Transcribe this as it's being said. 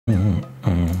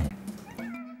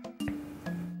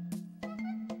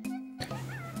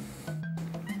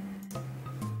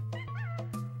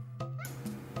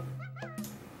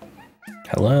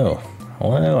Hello.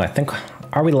 Hello, I think...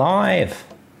 Are we live?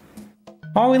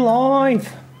 Are we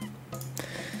live?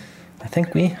 I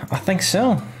think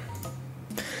so.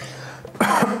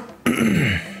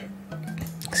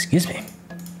 Excuse me.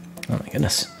 Oh my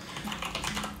goodness.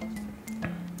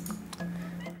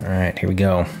 All right, here we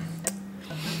go.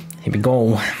 Here we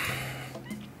go.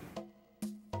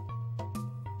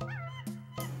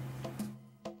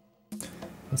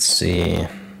 Let's see.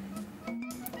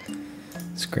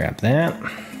 Let's grab that.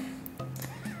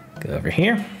 Go over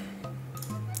here.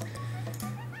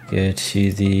 Go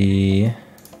to the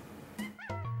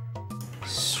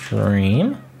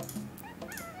stream.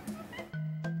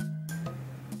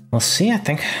 We'll see. I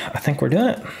think we're doing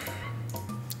it.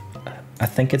 I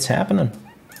think it's happening.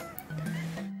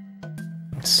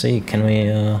 Let's see. Can we?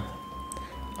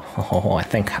 Oh, I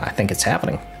think it's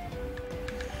happening.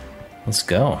 Let's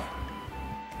go.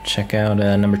 Check out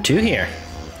number 2 here.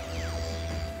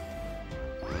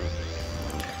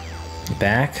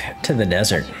 Back to the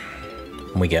desert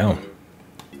we go.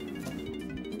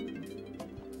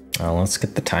 Oh, let's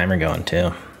get the timer going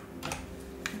too.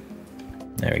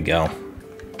 There we go.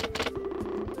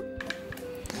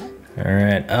 All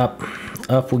right, up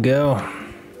we go.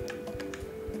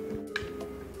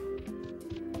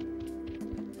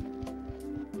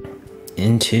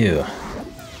 Into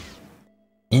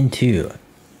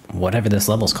whatever this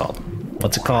level's called.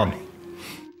 What's it called?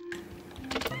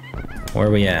 Where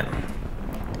are we at?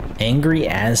 Angry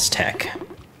Aztec.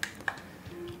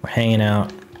 We're hanging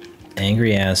out.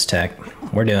 Angry Aztec.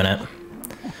 We're doing it.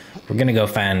 We're gonna go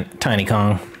find Tiny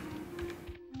Kong.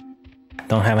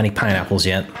 Don't have any pineapples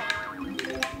yet.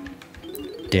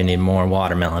 Do need more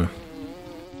watermelon.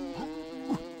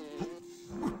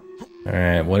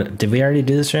 Alright, what did we already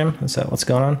do this room? Is that what's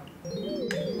going on?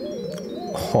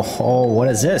 Oh, what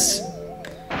is this?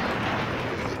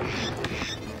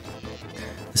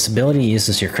 This ability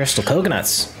uses your crystal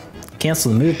coconuts.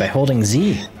 Cancel the move by holding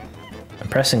Z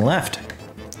and pressing left.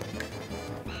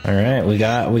 Alright, we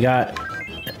got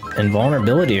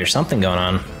invulnerability or something going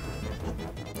on.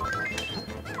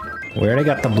 We already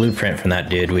got the blueprint from that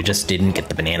dude, we just didn't get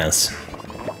the bananas.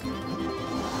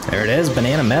 There it is,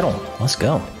 banana metal. Let's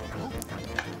go.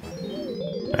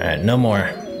 Alright, no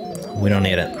more. We don't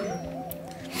need it.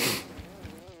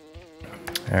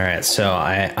 Alright, so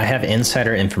I have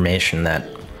insider information that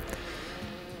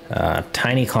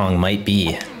Tiny Kong might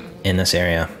be in this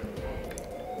area.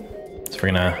 So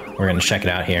we're gonna check it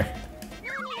out here.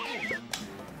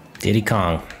 Diddy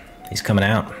Kong, he's coming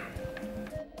out.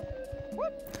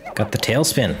 Got the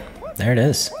tailspin. There it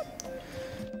is.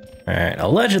 Alright,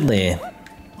 allegedly,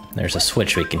 there's a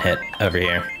switch we can hit over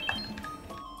here.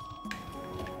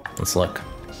 Let's look.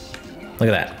 Look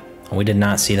at that. We did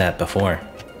not see that before.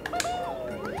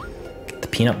 Get the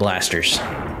peanut blasters.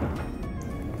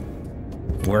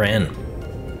 We're in.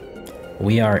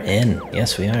 We are in.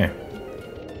 Yes, we are.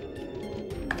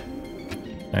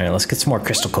 Alright, let's get some more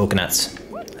crystal coconuts.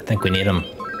 I think we need them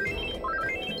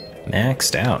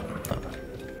maxed out.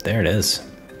 There it is.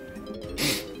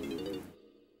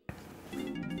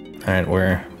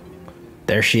 Alright,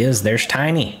 there she is. There's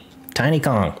Tiny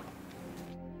Kong.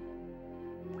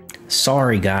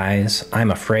 Sorry, guys.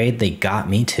 I'm afraid they got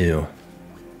me too.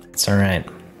 It's alright.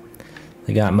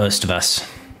 They got most of us.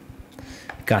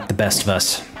 Got the best of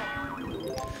us.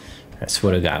 That's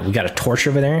what we got. We got a torch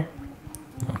over there.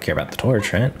 I don't care about the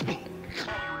torch, right?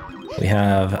 We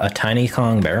have a Tiny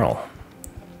Kong barrel.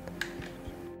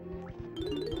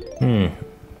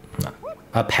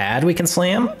 A pad we can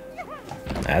slam?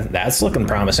 That's looking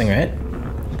promising, right?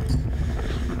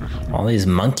 All these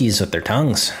monkeys with their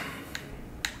tongues.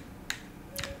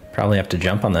 Probably have to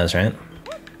jump on those, right?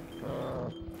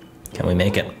 Can we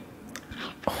make it?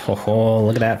 Oh,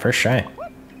 look at that, first try.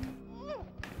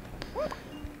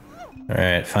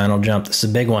 Alright, final jump. This is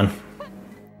a big one.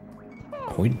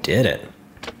 We did it.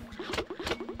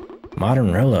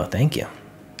 Modern Rolo, thank you.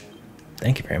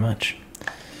 Thank you very much.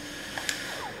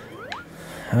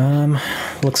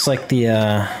 Looks like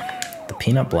the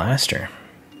peanut blaster.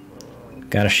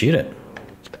 Gotta shoot it.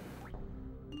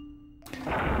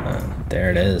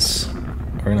 There it is.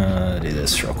 We're gonna do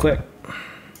this real quick.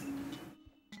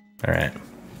 Alright.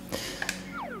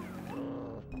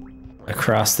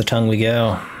 Across the tongue we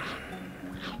go.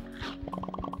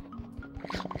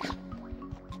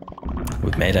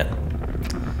 We've made it.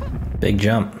 Big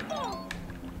jump.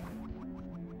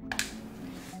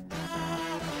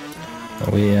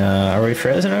 Are we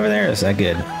frozen over there? Is that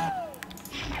good?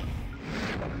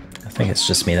 think it's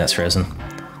just me that's frozen.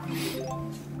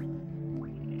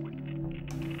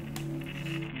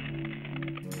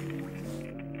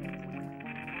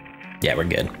 Yeah, we're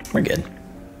good. We're good.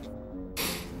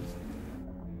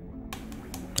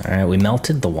 Alright, we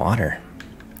melted the water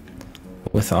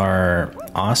with our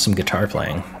awesome guitar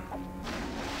playing.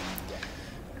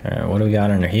 Alright, what do we got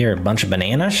under here? A bunch of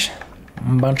bananas? A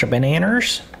bunch of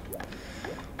bananas?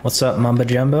 What's up, Mumba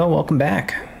Jumbo? Welcome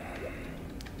back.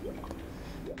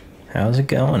 How's it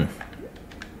going?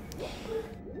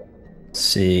 Let's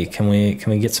see, can we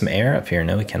get some air up here?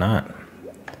 No, we cannot.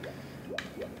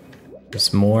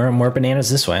 There's more bananas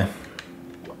this way.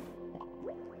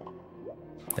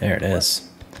 There it is.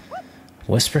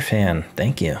 Whisper fan,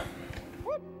 thank you.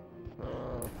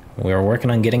 We were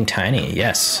working on getting Tiny,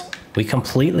 yes. We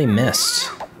completely missed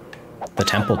the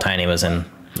temple Tiny was in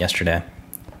yesterday.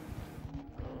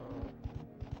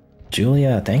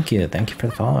 Julia, thank you. Thank you for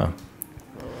the follow.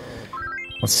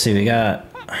 Let's see, we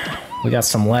got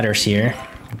some letters here.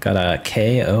 We've got a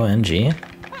K-O-N-G.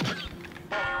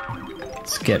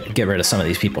 Let's get rid of some of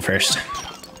these people first.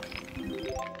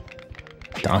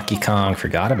 Donkey Kong,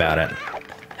 forgot about it.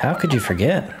 How could you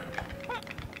forget?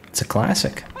 It's a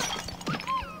classic.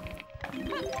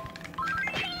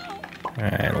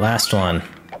 Alright, last one.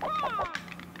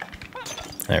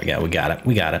 There we go, we got it,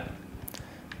 we got it.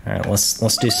 Alright,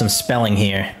 let's do some spelling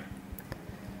here.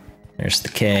 There's the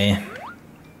K.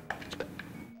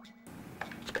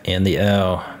 And the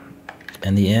O.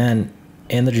 And the N.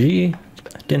 And the G.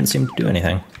 Didn't seem to do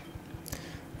anything.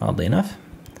 Oddly enough.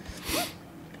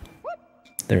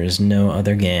 There is no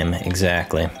other game,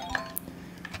 exactly.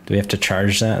 Do we have to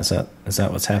charge that? Is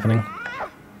that what's happening?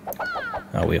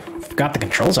 Oh, we've got the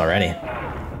controls already.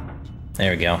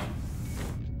 There we go.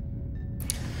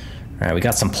 Alright, we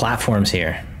got some platforms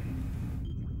here.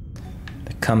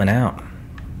 They're coming out.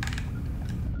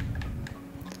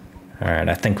 Alright,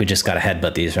 I think we just gotta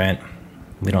headbutt these, right?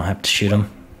 We don't have to shoot them.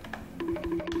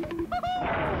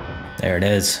 There it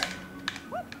is.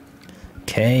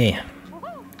 Okay.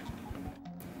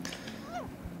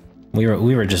 We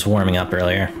were just warming up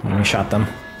earlier when we shot them.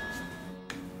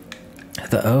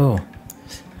 The O.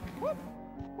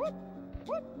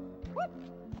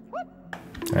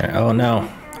 Alright, oh no.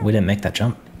 We didn't make that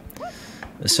jump.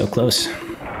 It was so close.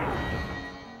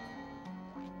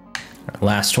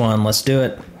 Last one, let's do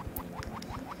it.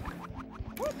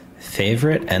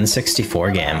 Favorite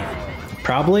N64 game?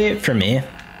 Probably, for me,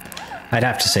 I'd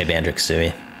have to say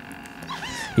Banjo-Kazooie.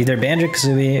 Either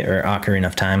Banjo-Kazooie or Ocarina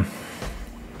of Time.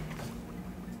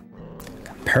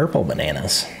 Purple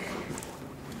bananas.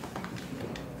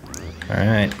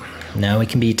 Alright, now we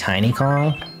can be Tiny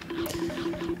Kong.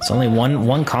 It's only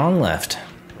one Kong left.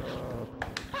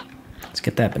 Let's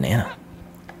get that banana.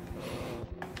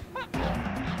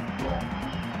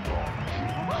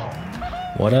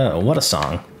 What a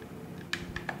song.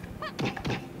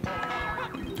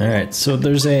 Alright, so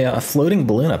there's a floating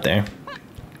balloon up there.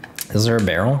 Is there a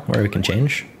barrel where we can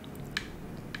change?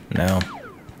 No.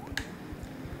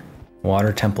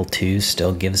 Water Temple 2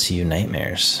 still gives you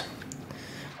nightmares.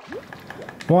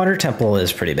 Water Temple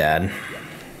is pretty bad.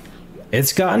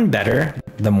 It's gotten better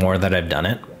the more that I've done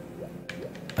it.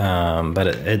 But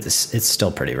it's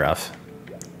still pretty rough.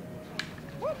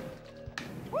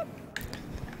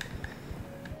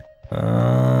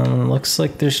 Looks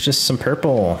like there's just some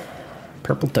purple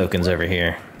tokens over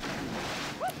here.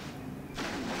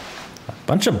 A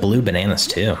bunch of blue bananas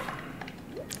too.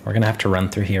 We're gonna have to run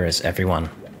through here as everyone.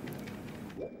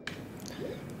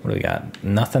 What do we got?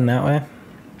 Nothing that way?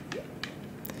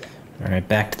 Alright,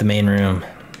 back to the main room.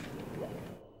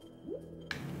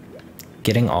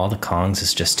 Getting all the Kongs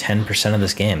is just 10% of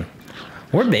this game.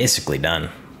 We're basically done.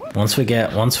 Once we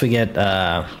get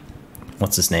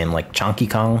what's his name? Like Chunky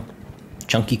Kong?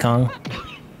 Chunky Kong?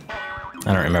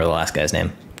 I don't remember the last guy's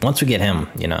name. Once we get him,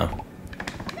 you know,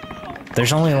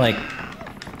 there's only like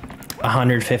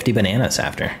 150 bananas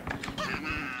after.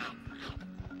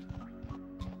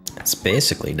 It's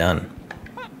basically done.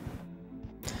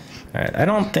 All right, I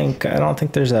don't think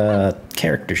there's a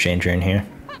character changer in here,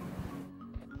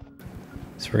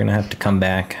 so we're gonna have to come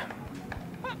back.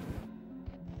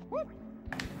 All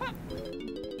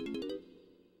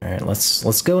right,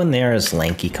 let's go in there as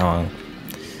Lanky Kong.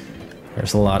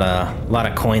 There's a lot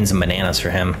of coins and bananas for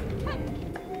him.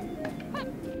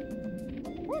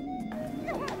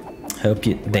 Hope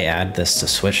they add this to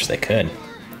Switch. They could.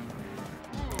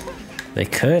 They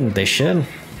could. They should.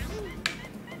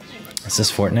 Is this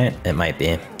Fortnite? It might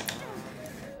be.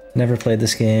 Never played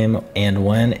this game, and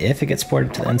if it gets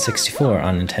ported to the N64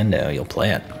 on Nintendo, you'll play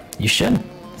it. You should.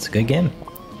 It's a good game.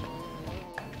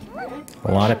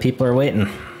 A lot of people are waiting.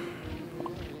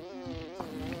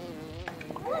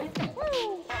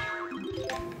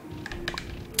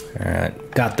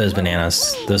 Alright, got those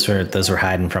bananas. Those were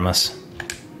hiding from us.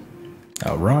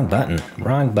 Oh, wrong button.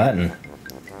 Wrong button.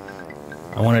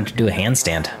 I wanted to do a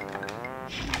handstand.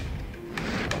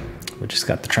 We just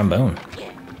got the trombone.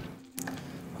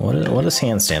 What is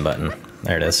handstand button?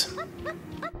 There it is.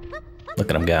 Look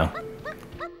at him go.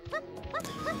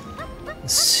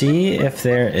 See if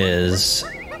there is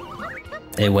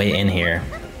a way in here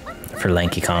for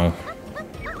Lanky Kong.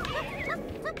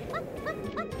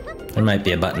 There might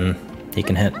be a button he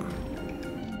can hit.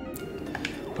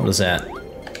 What is that?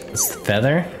 It's the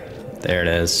feather? There it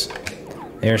is.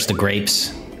 There's the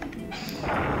grapes.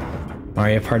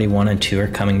 Mario Party 1 and 2 are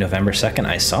coming November 2nd.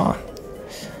 I saw.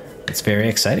 It's very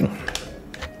exciting.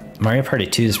 Mario Party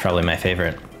 2 is probably my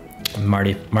favorite.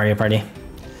 Mario Party.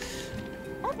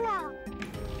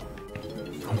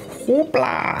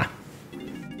 Hoopla!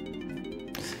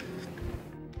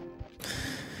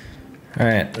 All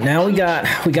right, now we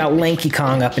got Lanky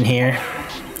Kong up in here.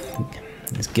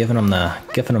 He's giving him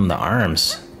the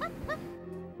arms.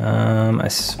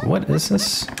 What is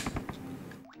this?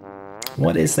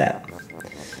 What is that?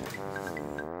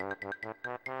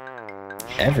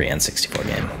 Every N64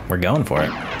 game. We're going for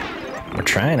it. We're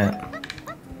trying it.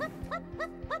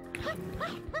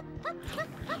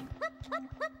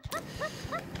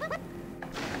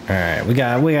 Alright, we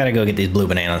gotta go get these blue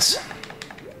bananas.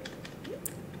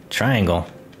 Triangle.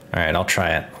 Alright, I'll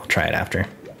try it. I'll try it after.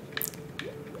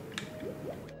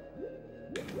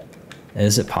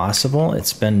 Is it possible?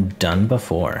 It's been done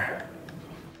before.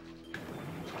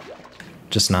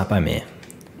 Just not by me.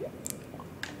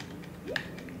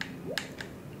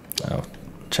 Oh,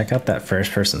 check out that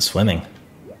first person swimming.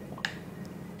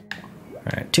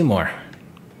 Alright, 2 more.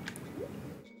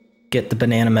 Get the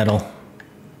banana medal.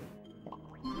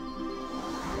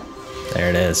 There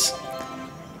it is.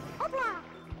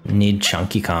 Need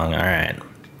Chunky Kong, alright.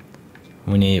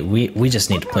 We just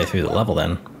need to play through the level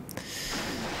then.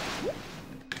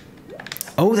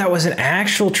 Oh, that was an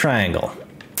actual triangle.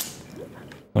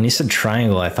 When you said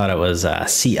triangle, I thought it was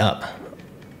C up.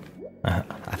 I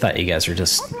thought you guys were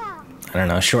just, I don't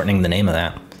know, shortening the name of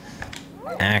that.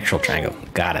 Actual triangle,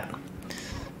 got it.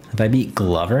 Have I beat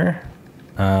Glover?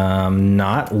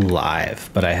 Not live,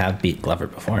 but I have beat Glover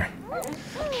before.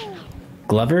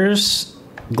 Glover's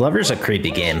a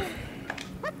creepy game,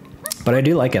 but I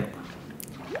do like it.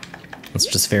 It's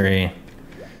just very,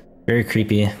 very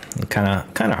creepy and kind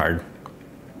of hard.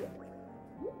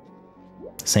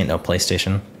 This ain't no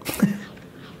PlayStation.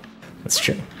 That's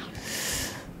true.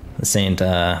 This ain't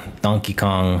Donkey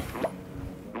Kong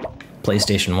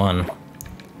PlayStation 1.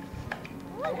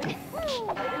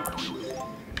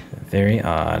 Very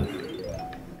odd.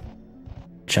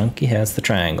 Chunky has the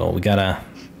triangle.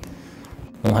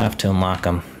 We'll have to unlock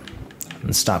them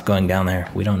and stop going down there.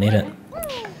 We don't need it.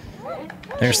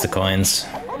 There's the coins.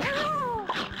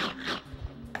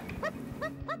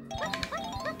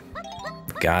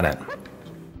 Got it.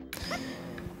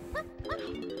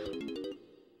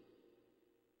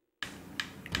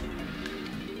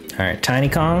 All right, Tiny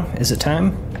Kong, is it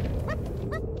time?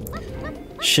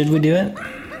 Should we do it?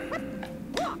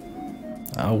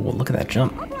 Oh, well, look at that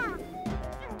jump.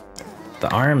 The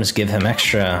arms give him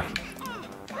extra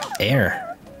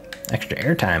air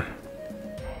time.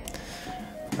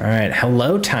 All right,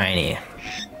 hello, Tiny.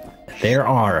 There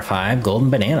are 5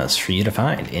 golden bananas for you to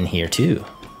find in here too.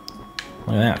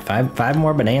 Look at that, five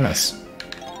more bananas.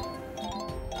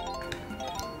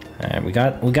 All right, we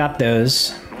got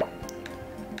those.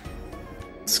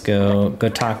 Let's go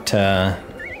talk to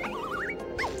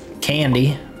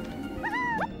Candy.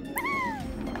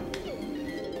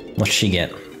 What'd she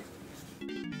get?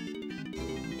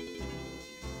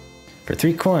 For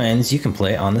 3 coins, you can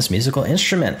play on this musical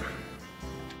instrument.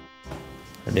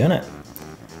 We're doing it.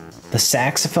 The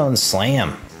saxophone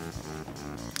slam.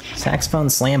 Saxophone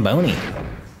slamboni.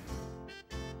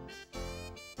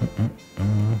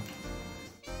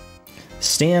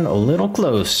 Stand a little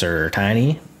closer,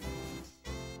 Tiny.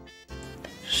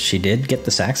 She did get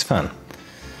the saxophone.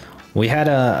 We had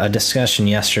a discussion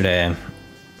yesterday.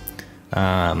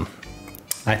 I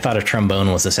thought a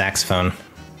trombone was a saxophone.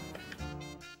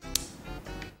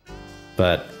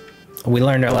 But we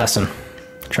learned our lesson.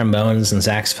 Trombones and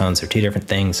saxophones are 2 different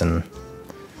things, and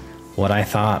what I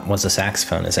thought was a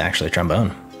saxophone is actually a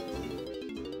trombone.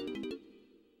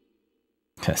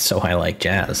 So I like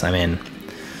jazz. I mean,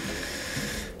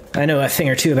 I know a thing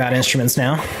or two about instruments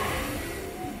now.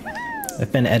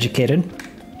 I've been educated.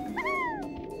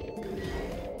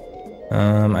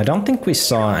 I don't think we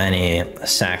saw any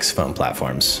saxophone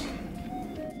platforms.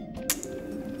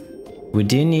 We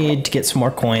do need to get some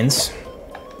more coins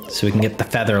so we can get the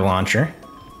feather launcher.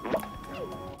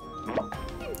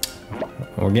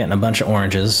 We're getting a bunch of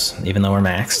oranges, even though we're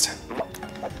maxed.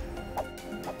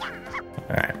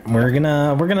 Alright, we're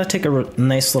gonna take a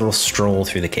nice little stroll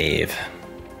through the cave.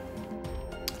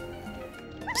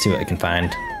 See what we can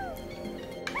find.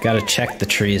 Gotta check the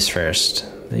trees first.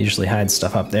 They usually hide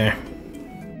stuff up there.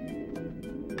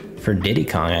 For Diddy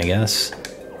Kong, I guess.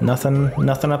 Nothing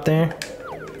up there?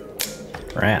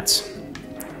 Rats.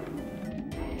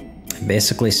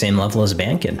 Basically same level as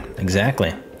Bandkid.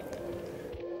 Exactly.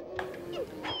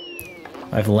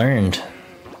 I've learned.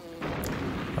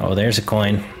 Oh, there's a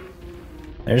coin.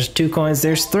 There's 2 coins,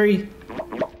 there's 3!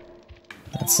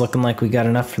 It's looking like we got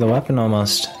enough for the weapon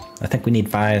almost. I think we need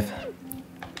 5.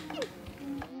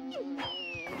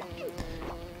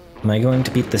 Am I going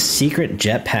to beat the secret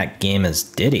jetpack game as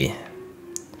Diddy?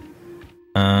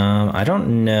 I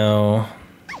don't know.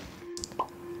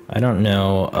 I don't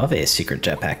know of a secret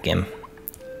jetpack game.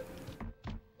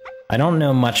 I don't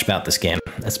know much about this game.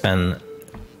 It's been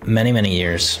many, many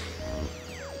years.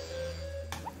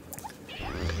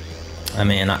 I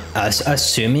mean,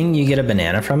 assuming you get a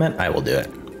banana from it, I will do it.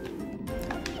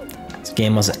 This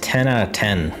game was a 10 out of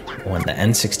 10 when the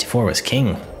N64 was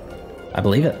king. I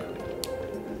believe it.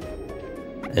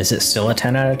 Is it still a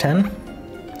 10 out of 10?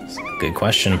 Good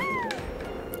question.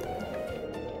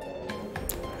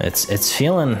 It's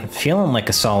feeling like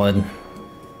a solid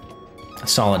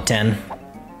 10.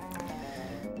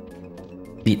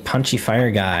 Beat Punchy Fire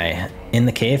Guy in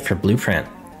the cave for Blueprint.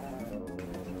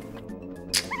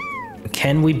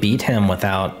 Can we beat him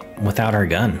without our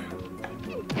gun?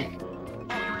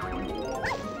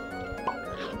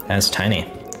 As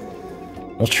Tiny.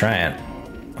 We'll try it.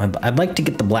 I'd like to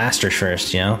get the blasters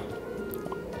first, you know?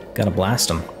 Gotta blast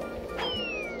them.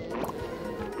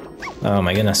 Oh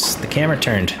my goodness, the camera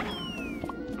turned.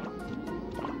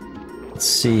 Let's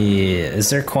see, is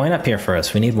there a coin up here for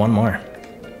us? We need 1 more.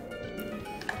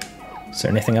 Is there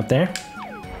anything up there?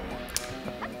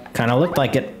 Kinda looked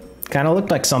like it. Kinda looked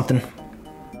like something.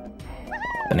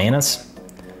 Bananas?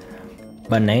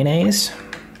 Bananas?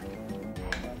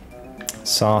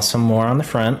 Saw some more on the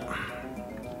front.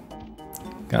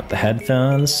 Got the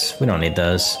headphones. We don't need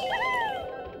those.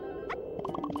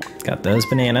 Got those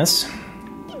bananas.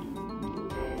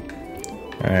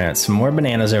 Alright, some more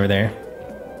bananas over there.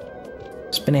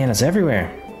 There's bananas everywhere.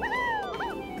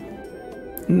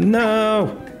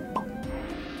 No!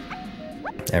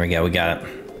 There we go, we got it.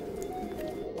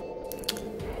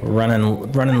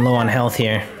 Running low on health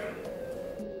here.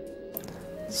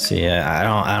 Let's see, I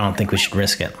don't think we should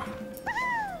risk it.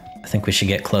 I think we should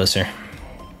get closer.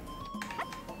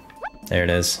 There it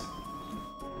is.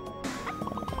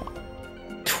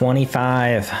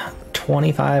 25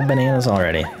 bananas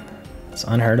already. It's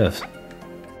unheard of.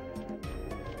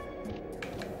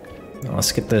 Now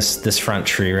let's get this front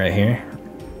tree right here.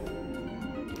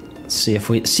 Let's see if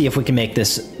we can make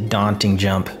this daunting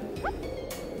jump.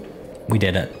 We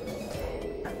did it.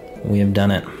 We have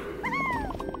done it.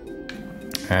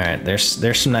 All right,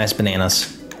 there's some nice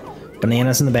bananas.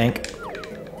 Bananas in the bank.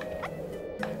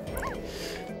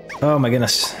 Oh my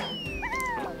goodness.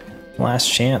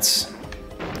 Last chance.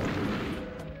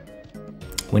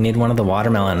 We need one of the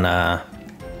watermelon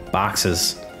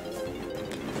boxes.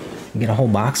 Get a whole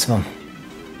box of them.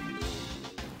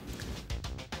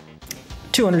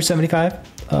 275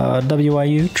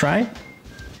 WIU, try.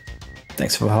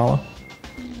 Thanks for the hollow.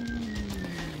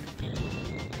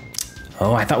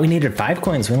 Oh, I thought we needed 5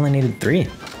 coins. We only needed 3.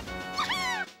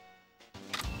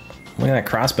 Look at that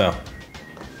crossbow.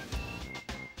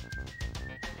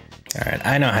 Alright,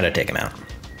 I know how to take him out.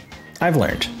 I've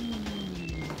learned.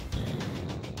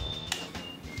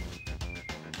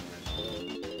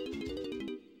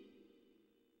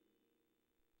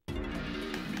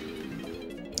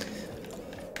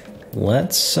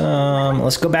 Let's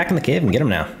go back in the cave and get him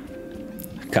now.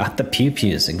 Got the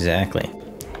pew-pews, exactly.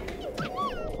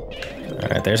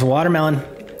 Alright, there's a watermelon.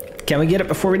 Can we get it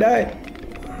before we die?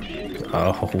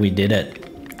 Oh, we did it.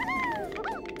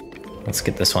 Let's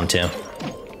get this one too.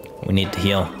 We need to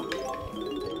heal.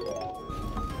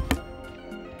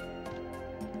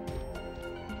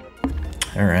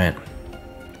 Alright.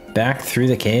 Back through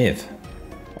the cave.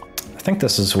 I think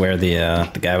this is where the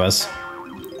guy was.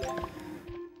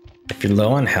 If you're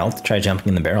low on health, try jumping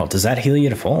in the barrel. Does that heal you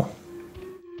to full?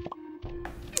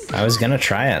 I was gonna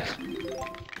try it,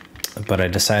 but I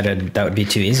decided that would be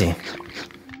too easy.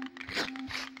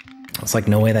 It's like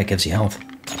no way that gives you health.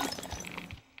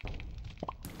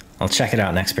 I'll check it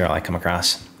out next barrel I come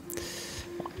across.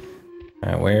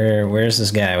 Alright, where's this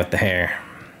guy with the hair?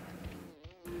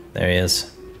 There he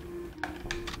is.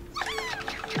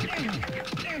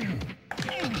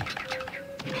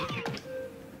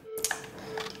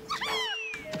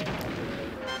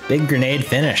 Big grenade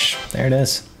finish. There it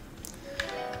is.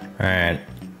 All right.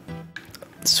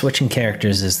 Switching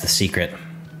characters is the secret.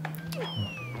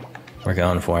 We're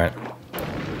going for it.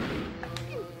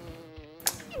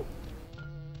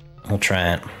 We'll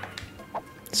try it.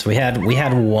 So we had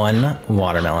one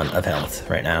watermelon of health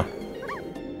right now.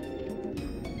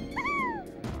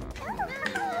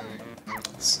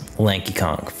 Lanky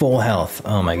Kong, full health.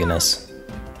 Oh my goodness.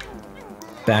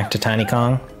 Back to Tiny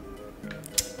Kong.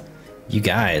 You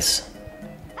guys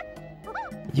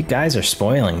are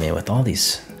spoiling me with all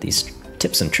these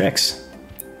tips and tricks.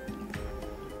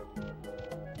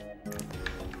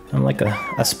 I'm like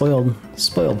a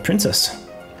spoiled princess.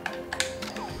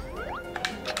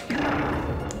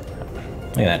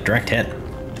 Look at that direct hit.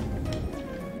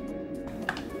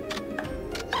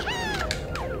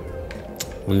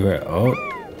 Oh,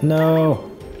 no.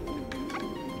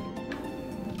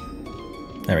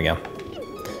 There we go.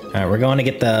 All right, we're going to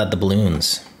get the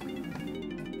balloons.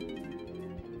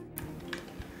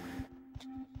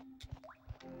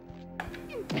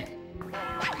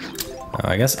 Oh,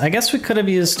 I guess we could have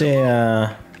used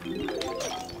the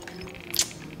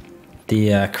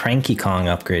Cranky Kong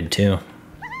upgrade too.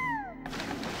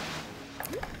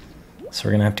 So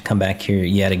we're gonna have to come back here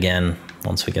yet again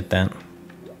once we get that.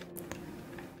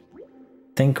 I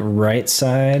think right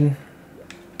side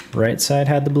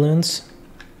had the balloons.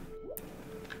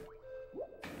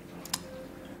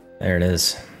 There it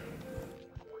is.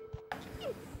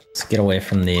 Let's get away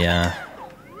from the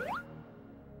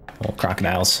little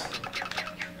crocodiles.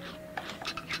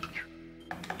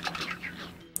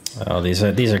 Oh, these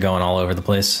are going all over the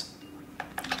place.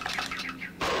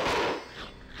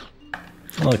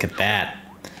 Look at that.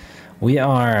 We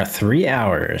are 3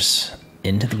 hours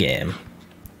into the game.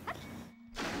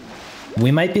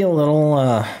 We might be a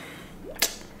little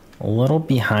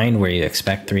behind where you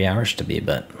expect 3 hours to be,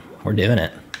 but we're doing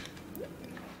it.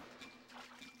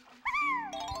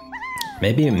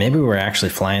 Maybe we're actually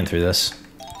flying through this.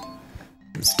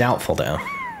 It's doubtful though.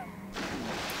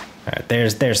 All right,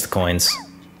 there's the coins.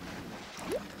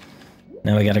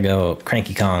 Now we gotta go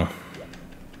Cranky Kong.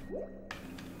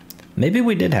 Maybe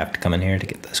we did have to come in here to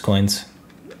get those coins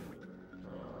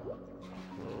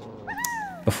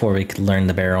before we could learn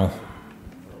the barrel.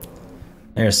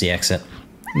 There's the exit.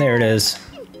 There it is.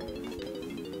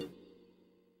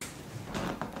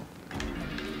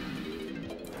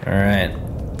 All right.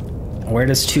 Where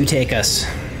does 2 take us?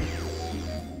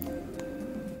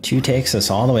 2 takes us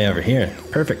all the way over here.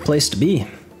 Perfect place to be.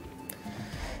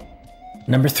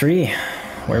 Number 3.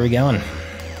 Where are we going?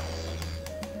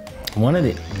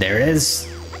 There it is.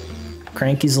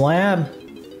 Cranky's lab.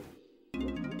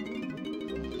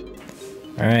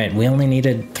 All right, we only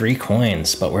needed 3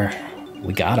 coins, but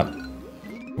we got them.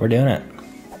 We're doing it.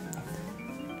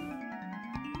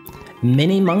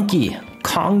 Mini Monkey,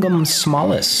 Kongum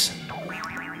Smallus.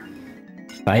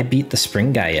 Have I beat the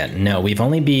spring guy yet? No, we've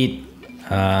only beat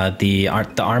the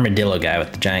armadillo guy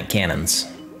with the giant cannons.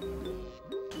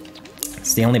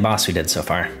 It's the only boss we did so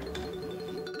far.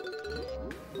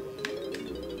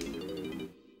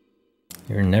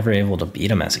 You were never able to beat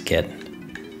him as a kid.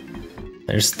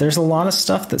 There's a lot of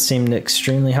stuff that seemed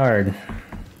extremely hard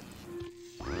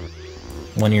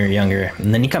when you were younger,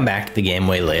 and then you come back to the game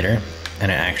way later,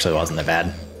 and it actually wasn't that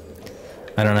bad.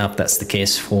 I don't know if that's the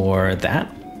case for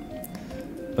that,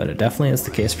 but it definitely is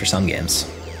the case for some games.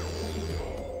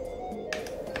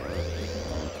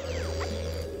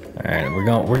 All right, we're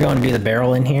going to do the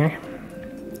barrel in here,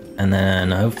 and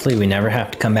then hopefully we never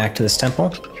have to come back to this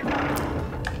temple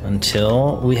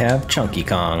until we have Chunky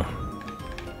Kong.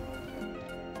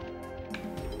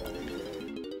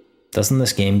 Doesn't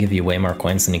this game give you way more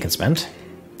coins than you can spend?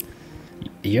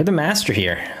 You're the master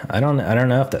here. I don't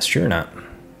know if that's true or not.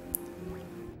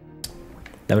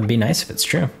 That would be nice if it's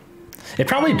true. It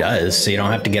probably does, so you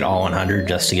don't have to get all 100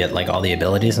 just to get like all the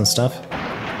abilities and stuff.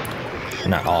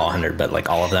 Not all 100, but like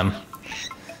all of them.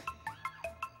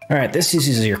 All right, this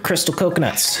uses your crystal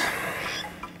coconuts.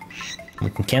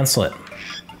 We can cancel it.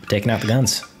 Taking out the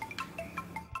guns.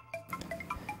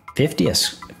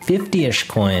 50-ish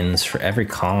coins for every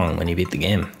Kong when you beat the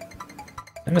game.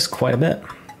 That is quite a bit.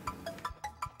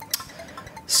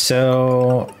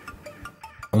 So,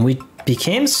 when we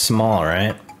became small,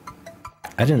 right?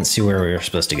 I didn't see where we were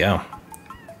supposed to go.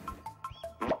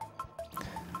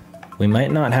 We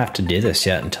might not have to do this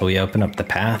yet until we open up the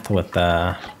path with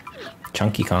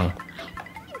Chunky Kong.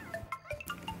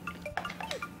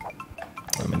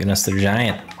 Oh my goodness, they're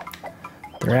giant.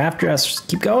 They're after us.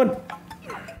 Keep going.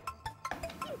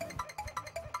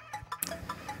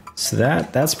 So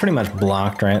that's pretty much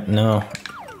blocked, right? No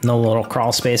little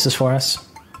crawl spaces for us.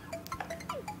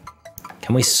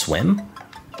 Can we swim?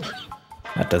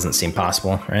 That doesn't seem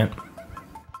possible, right?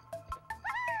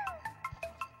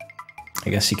 I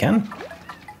guess you can.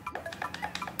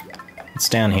 It's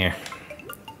down here.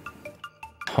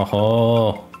 Ho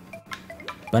ho!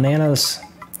 Bananas!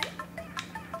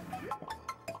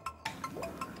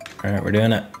 Alright, we're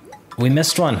doing it. We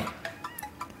missed one!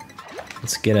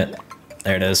 Let's get it.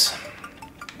 There it is.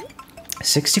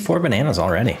 64 bananas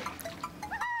already.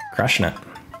 Crushing it.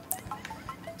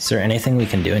 Is there anything we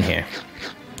can do in here?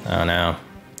 Oh no.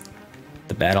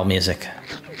 The battle music.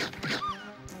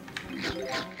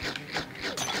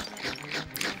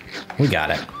 We got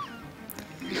it.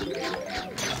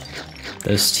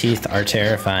 Those teeth are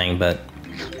terrifying, but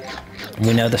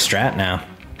we know the strat now.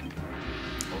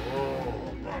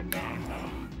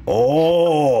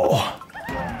 Oh!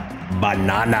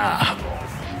 Banana!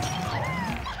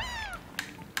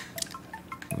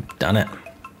 We've done it.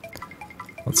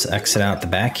 Let's exit out the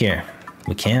back here.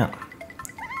 We can't.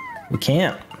 We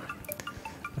can't.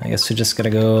 I guess we just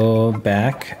gotta go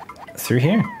back through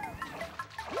here.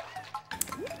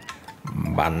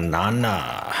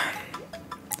 Banana.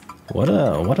 What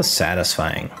a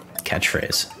satisfying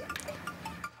catchphrase.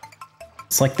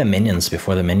 It's like the Minions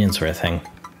before the Minions were a thing.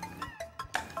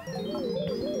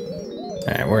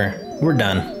 Alright, we're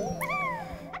done.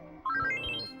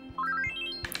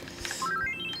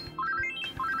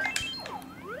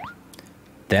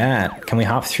 That, can we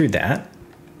hop through that?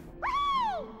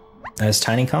 As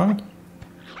Tiny Kong?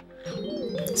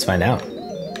 Let's find out.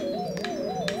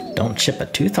 Don't chip a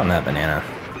tooth on that banana.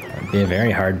 That'd be a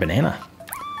very hard banana.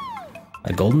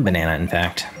 A golden banana, in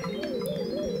fact.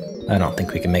 I don't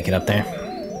think we can make it up there.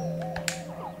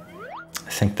 I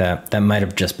think that might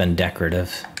have just been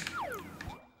decorative.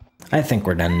 I think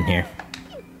we're done in here.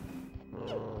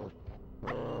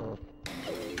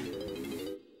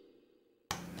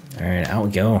 Alright, out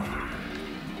we go.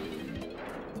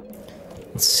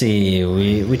 Let's see,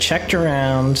 we checked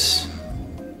around.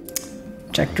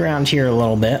 Checked around here a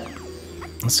little bit.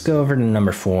 Let's go over to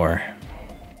number 4.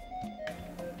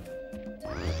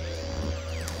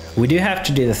 We do have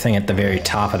to do the thing at the very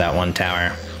top of that one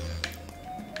tower.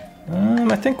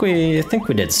 I think we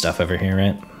did stuff over here,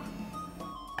 right?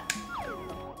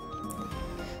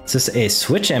 Is this a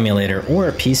Switch emulator or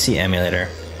a PC emulator?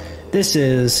 This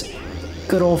is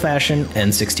good old-fashioned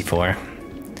N64.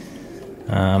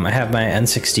 I have my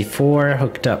N64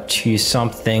 hooked up to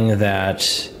something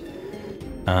that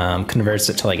converts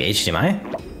it to like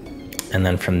HDMI, and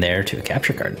then from there to a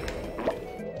capture card.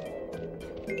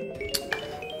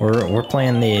 We're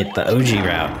playing the OG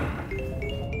route.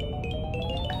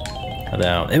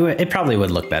 Although it probably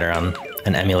would look better on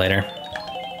an emulator.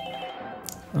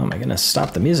 Oh my goodness,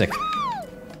 stop the music.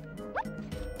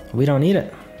 We don't need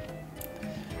it.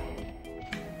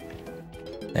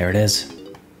 There it is.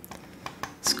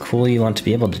 It's cool you want to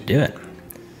be able to do it.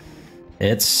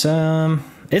 It's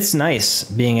nice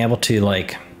being able to,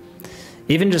 like,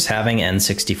 even just having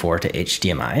N64 to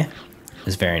HDMI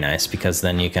is very nice, because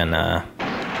then you can,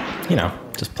 you know,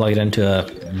 just plug it into a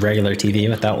regular TV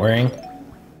without worrying.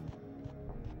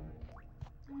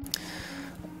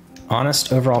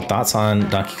 Honest overall thoughts on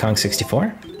Donkey Kong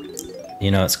 64? You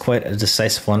know, it's quite a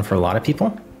decisive one for a lot of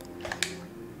people.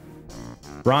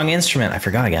 Wrong instrument, I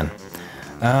forgot again.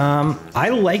 I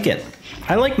like it.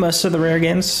 I like most of the Rare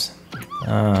games.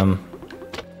 I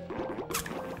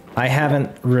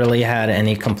haven't really had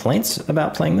any complaints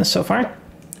about playing this so far.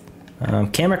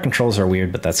 Camera controls are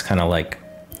weird, but that's kind of like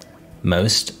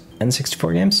most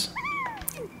N64 games.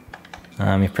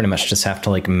 You pretty much just have to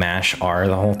like mash R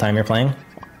the whole time you're playing.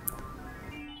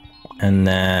 And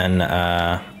then,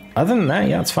 other than that,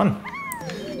 yeah, it's fun.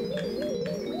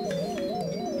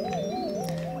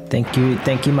 Thank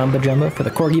you, Mumbo Jumbo, for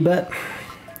the corgi butt.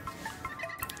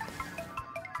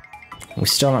 We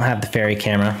still don't have the fairy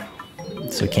camera,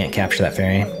 so we can't capture that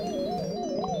fairy.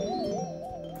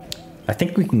 I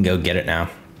think we can go get it now.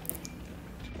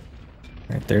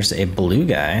 Right, there's a blue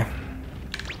guy.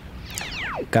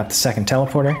 Got the second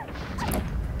teleporter.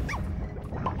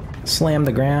 Slam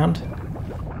the ground.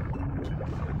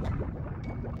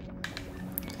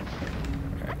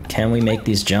 Can we make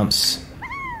these jumps?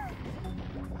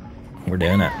 We're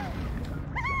doing it.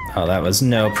 Oh, that was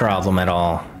no problem at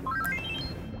all.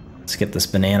 Let's get this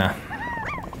banana.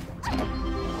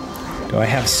 Do I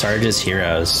have Sarge's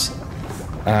Heroes?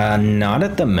 Not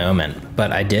at the moment,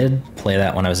 but I did play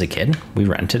that when I was a kid. We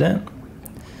rented it.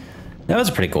 That was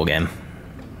a pretty cool game.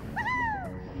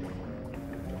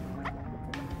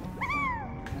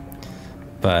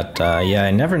 But yeah,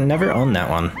 I never owned that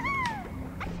one.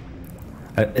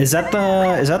 Is that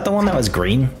the one that was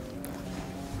green?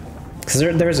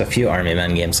 Because there's a few Army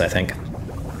Men games, I think.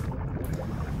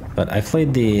 But I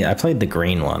played the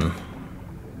green one.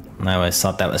 And I always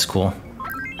thought that was cool.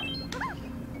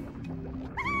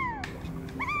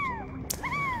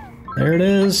 There it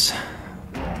is.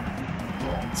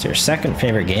 It's your second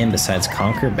favorite game besides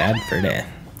Conker Bad Fur Day.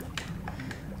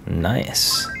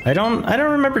 Nice. I don't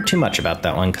remember too much about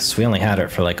that one because we only had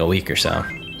it for like a week or so.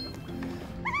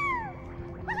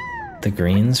 The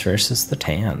greens versus the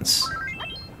tans.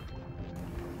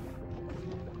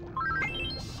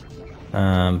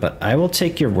 But I will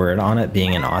take your word on it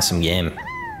being an awesome game.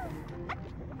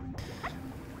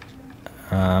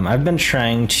 I've been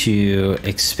trying to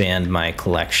expand my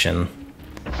collection,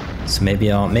 so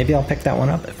maybe I'll pick that one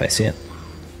up if I see it.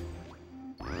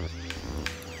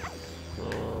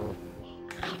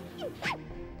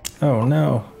 Oh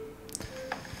no.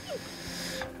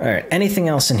 Alright, anything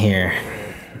else in here?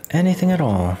 Anything at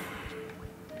all?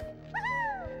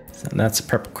 So that's a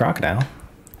purple crocodile.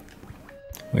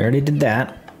 We already did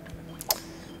that.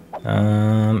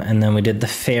 And then we did the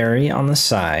fairy on the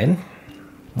side.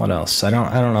 What else? I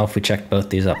don't know if we checked both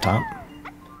these up top.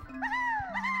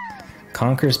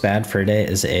 Conker's Bad Fur Day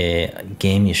is a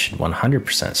game you should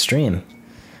 100% stream.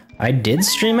 I did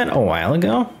stream it a while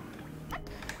ago,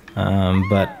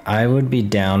 but I would be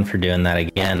down for doing that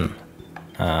again.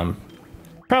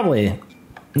 Probably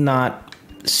not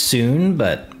soon,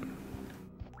 but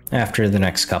after the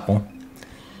next couple.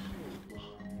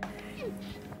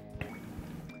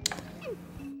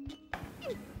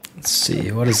 Let's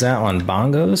see, what is that one?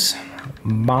 Bongos?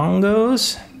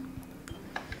 Bongos?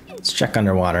 Let's check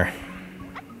underwater.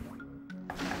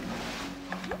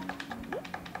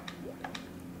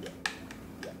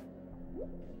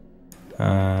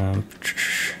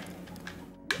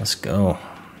 Let's go.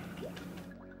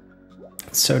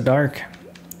 It's so dark.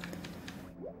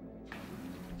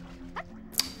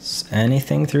 Is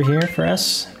anything through here for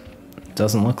us?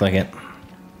 Doesn't look like it.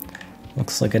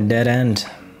 Looks like a dead end.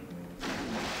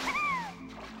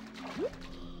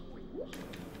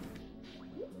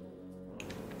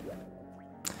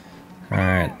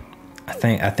 Alright,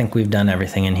 I think we've done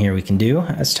everything in here we can do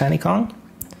as Tiny Kong.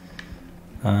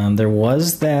 There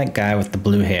was that guy with the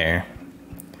blue hair.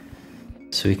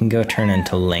 So we can go turn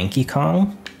into Lanky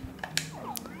Kong.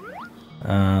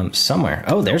 Somewhere.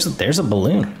 Oh, there's a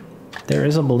balloon. There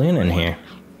is a balloon in here.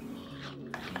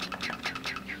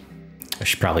 I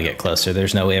should probably get closer.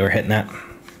 There's no way we're hitting that.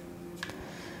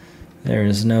 There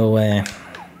is no way.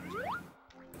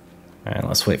 Alright,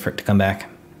 let's wait for it to come back.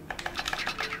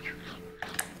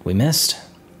 We missed.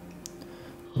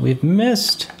 We've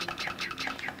missed.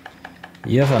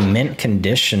 You have a mint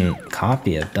condition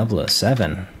copy of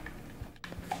 007.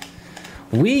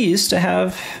 We used to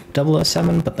have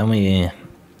 007, but then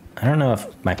I don't know if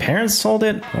my parents sold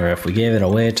it or if we gave it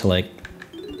away to like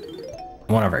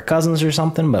one of our cousins or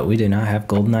something, but we do not have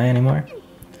GoldenEye anymore.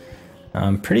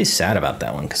 I'm pretty sad about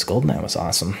that one because GoldenEye was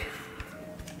awesome.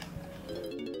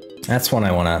 That's one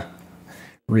I want to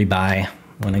rebuy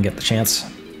when I get the chance.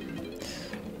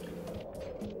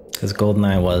 Because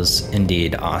GoldenEye was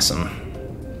indeed awesome.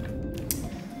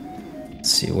 Let's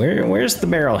see, where's the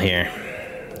barrel here?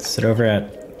 Is it over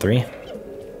at 3?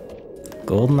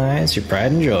 GoldenEye is your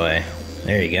pride and joy.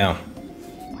 There you go.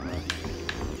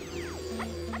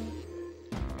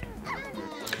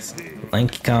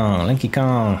 Lanky Kong, Lanky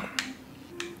Kong.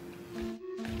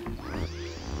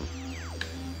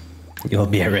 You'll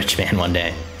be a rich man one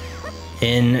day.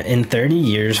 In 30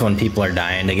 years when people are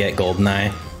dying to get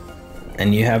GoldenEye,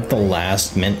 and you have the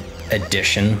last mint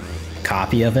edition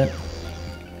copy of it,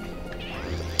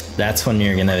 that's when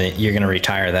you're gonna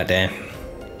retire that day.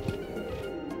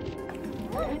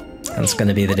 That's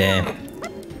gonna be the day.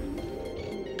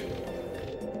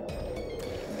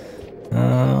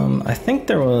 I think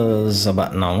there was a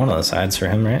button on one of the sides for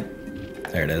him, right?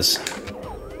 There it is.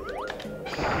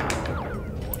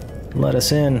 Let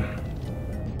us in.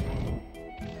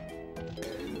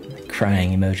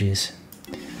 Crying emojis.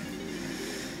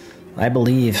 I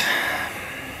believe.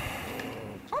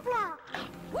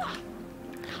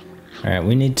 Alright,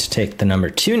 we need to take the number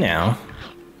 2 now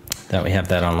that we have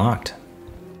that unlocked.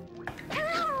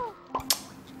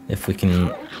 If we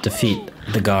can defeat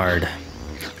the guard.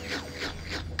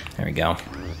 There we go.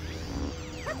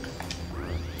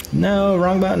 No,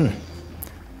 wrong button.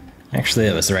 Actually,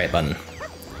 it was the right button.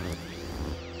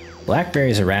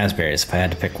 Blackberries or raspberries? If I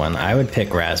had to pick one, I would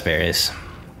pick raspberries.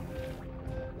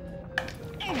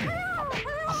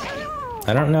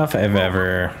 I don't know if I've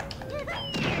ever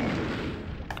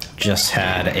just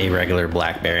had a regular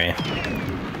blackberry.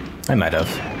 I might have.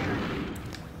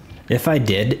 If I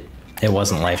did, it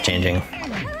wasn't life-changing.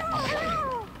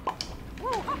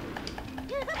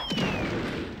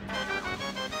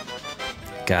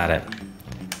 got it.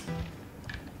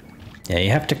 Yeah,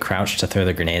 you have to crouch to throw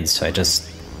the grenades, so I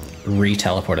just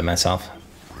re-teleported myself.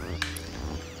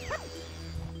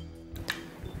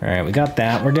 All right, we got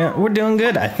that. We're doing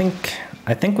good. I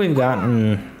think we've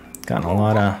gotten a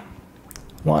lot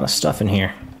of stuff in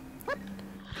here.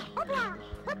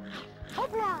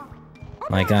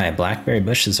 My guy, blackberry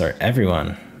bushes are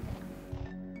everyone.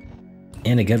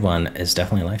 And a good one is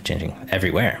definitely life-changing.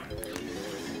 Everywhere.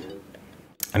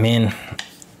 I mean,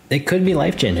 it could be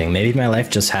life-changing. Maybe my life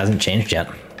just hasn't changed yet.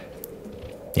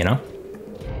 You know?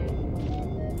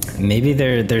 Maybe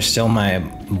there's still my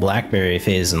blackberry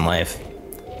phase in life.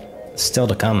 Still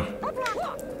to come.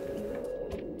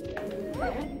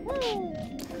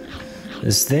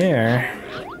 Is there...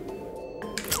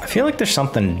 I feel like there's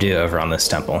something to do over on this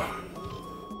temple.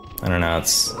 I don't know,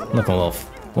 it's looking a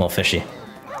little fishy.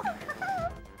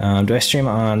 Do I stream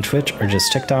on Twitch or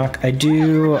just TikTok? I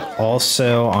do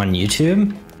also on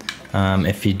YouTube,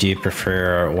 if you do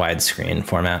prefer widescreen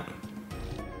format.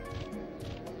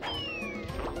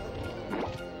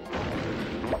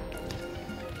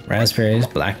 Raspberries,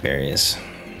 blackberries.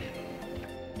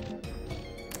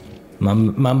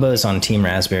 Mumbo's on Team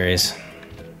Raspberries.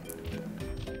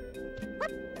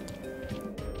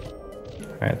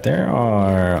 Alright, there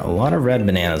are a lot of red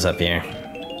bananas up here.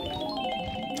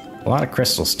 A lot of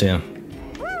crystals, too.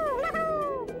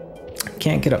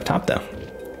 Can't get up top, though.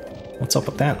 What's up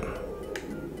with that?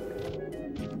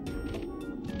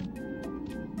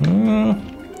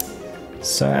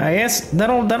 So I guess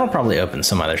that'll probably open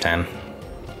some other time.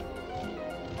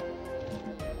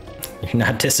 You're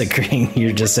not disagreeing,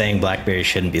 you're just saying blackberries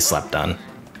shouldn't be slept on.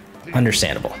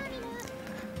 Understandable.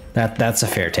 That's a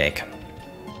fair take.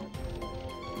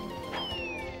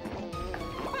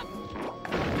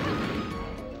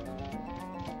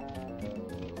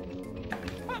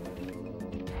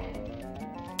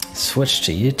 Switch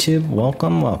to YouTube.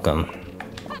 Welcome, welcome.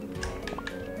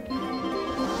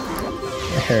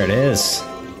 There it is.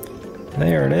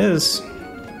 There it is.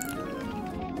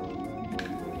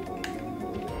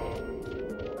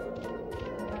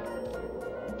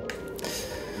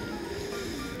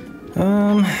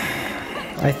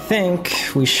 I think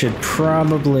we should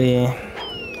probably,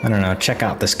 I don't know, check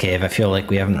out this cave. I feel like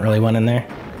we haven't really went in there.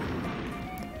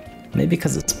 Maybe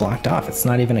because it's blocked off. It's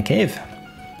not even a cave.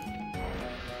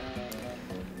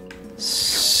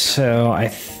 So I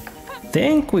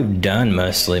think we've done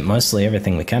mostly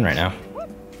everything we can right now.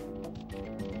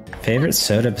 Favorite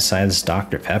soda besides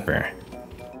Dr. Pepper?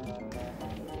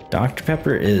 Dr.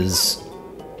 Pepper is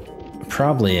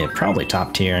probably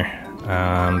top tier.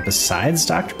 Besides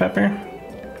Dr. Pepper?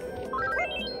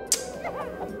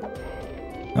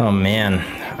 Oh man,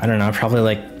 I don't know, probably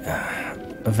like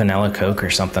a vanilla Coke or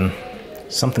something.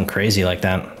 Something crazy like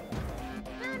that.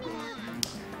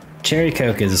 Cherry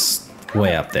Coke is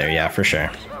way up there, yeah, for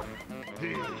sure.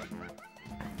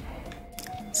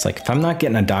 It's like, if I'm not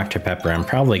getting a Dr. Pepper, I'm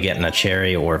probably getting a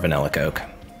cherry or vanilla Coke.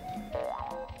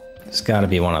 It's gotta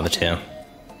be one of the two.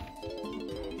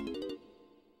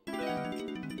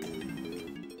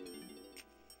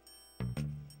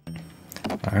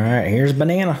 Alright, here's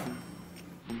banana.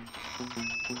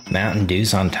 Mountain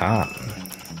Dew's on top.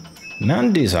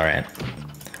 Mountain Dew's alright.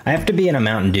 I have to be in a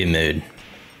Mountain Dew mood.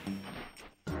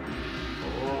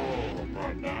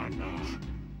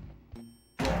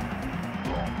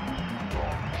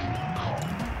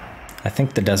 I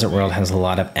think the Desert World has a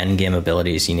lot of endgame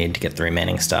abilities you need to get the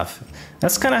remaining stuff.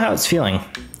 That's kind of how it's feeling.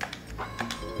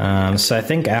 So I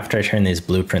think after I turn these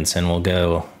blueprints in, we'll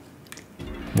go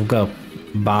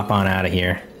bop on out of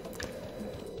here.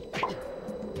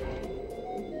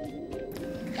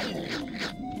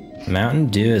 Mountain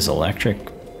Dew is electric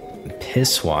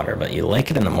piss water, but you like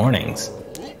it in the mornings.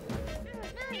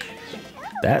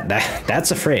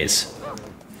 That's a phrase.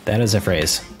 That is a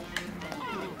phrase.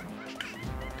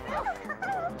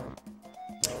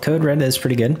 Code Red is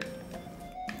pretty good.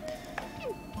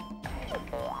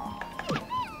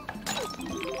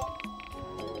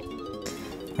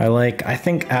 I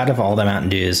think out of all the Mountain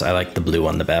Dews, I like the blue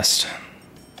one the best.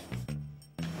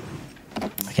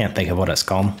 I can't think of what it's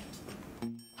called.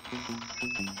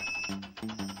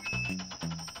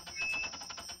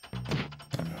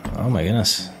 Oh my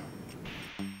goodness.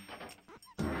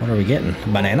 What are we getting?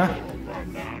 Banana?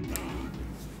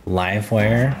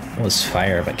 Livewire was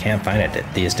fire, but can't find it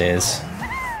these days.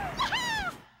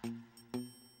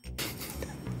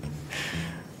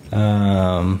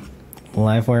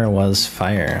 Livewire was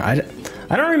fire.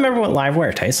 I don't remember what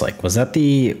Livewire tastes like. Was that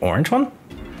the orange one?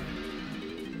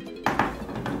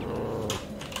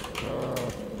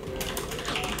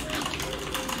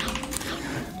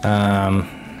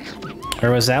 Or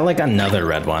was that like another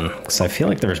red one? Because I feel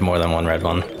like there was more than one red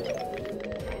one.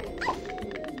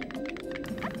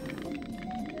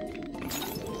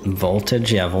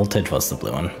 Voltage? Yeah, Voltage was the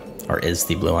blue one. Or is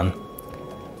the blue one.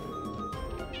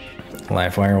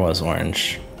 Livewire was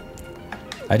orange.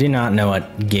 I do not know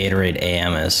what Gatorade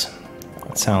AM is.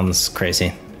 That sounds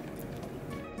crazy.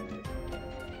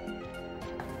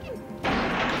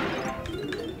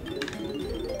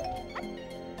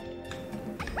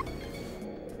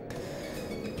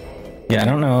 Yeah, I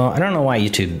don't know why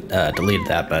YouTube deleted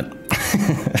that, but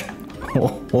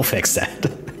we'll fix that.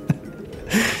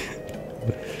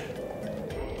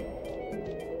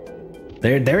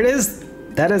 There it is.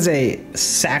 That is a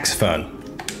saxophone,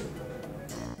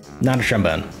 not a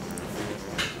trombone.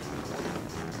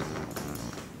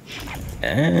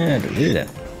 Deleted it.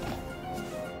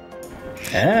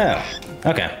 Oh,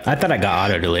 okay. I thought I got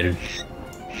auto deleted.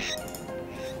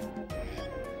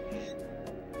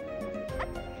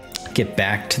 Get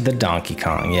back to the Donkey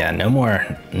Kong. Yeah, no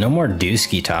more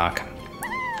Dusky talk.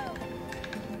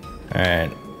 All right.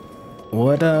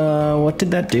 What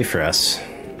did that do for us?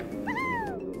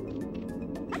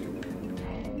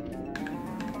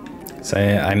 So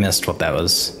I missed what that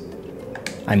was.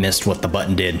 I missed what the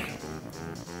button did.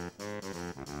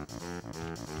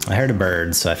 I heard a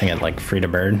bird, so I think it like freed a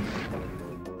bird.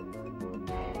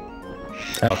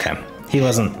 Okay. He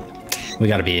wasn't. We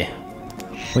gotta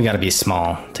be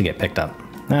small to get picked up.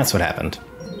 That's what happened.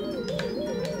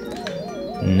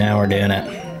 Now we're doing it.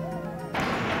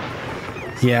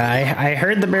 Yeah, I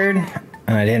heard the bird,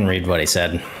 and I didn't read what he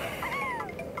said.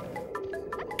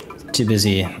 Too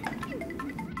busy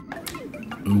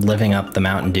living up the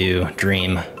Mountain Dew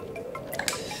dream.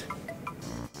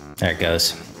 There it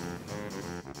goes.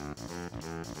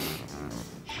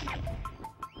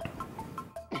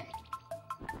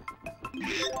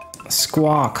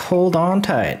 Squawk, hold on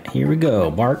tight. Here we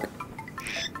go, Bark.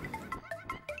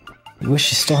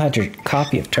 Wish you still had your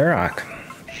copy of Turok.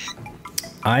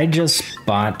 I just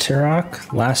bought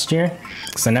Turok last year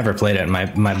because I never played it. My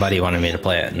buddy wanted me to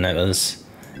play it, and it was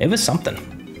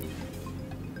something.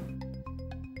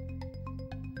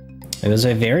 It was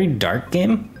a very dark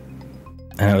game,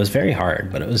 and it was very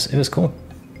hard, but it was cool.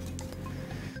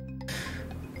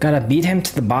 Gotta beat him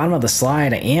to the bottom of the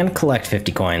slide and collect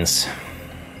 50 coins.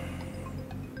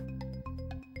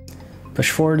 Push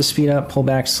forward to speed up, pull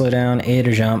back, slow down, A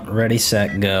to jump, ready,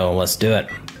 set, go. Let's do it.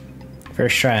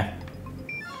 First try.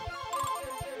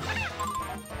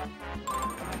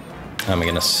 Oh my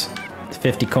goodness.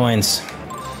 50 coins.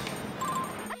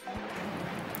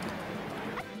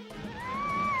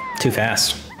 Too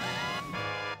fast.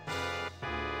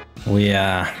 We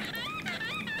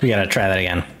gotta try that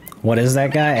again. What is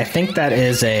that guy? I think that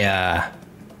is a,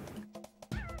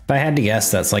 if I had to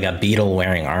guess, that's like a beetle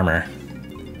wearing armor.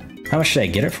 How much did I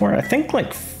get it for? I think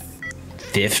like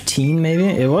 15 maybe?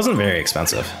 It wasn't very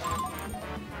expensive.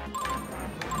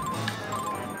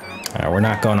 Alright, we're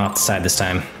not going off the side this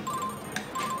time.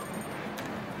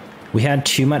 We had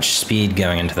too much speed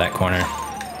going into that corner.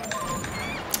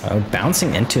 Oh,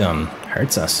 bouncing into him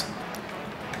hurts us.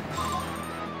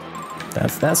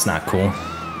 That's not cool.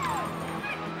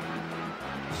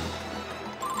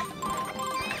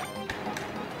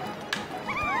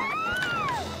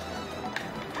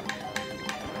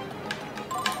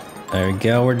 There we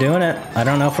go, we're doing it. I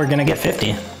don't know if we're gonna get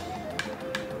 50. I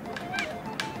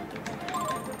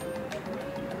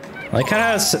like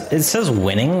how it says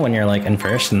winning when you're like in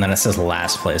first, and then it says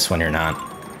last place when you're not.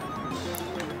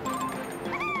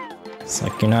 It's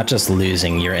like you're not just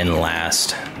losing, you're in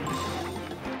last.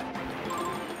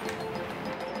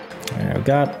 Alright, we've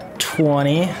got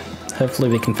 20. Hopefully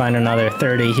we can find another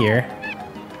 30 here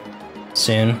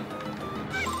soon.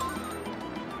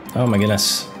 Oh my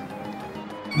goodness.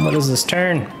 What is this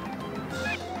turn?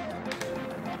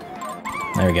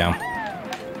 There we go.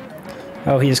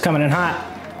 Oh, he's coming in hot.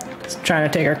 He's trying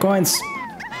to take our coins.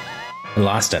 We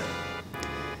lost it.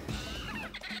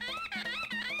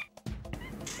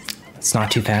 It's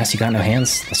not too fast. You got no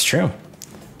hands. That's true.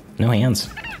 No hands.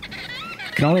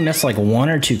 You can only miss like 1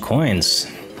 or 2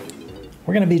 coins.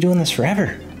 We're gonna be doing this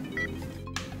forever.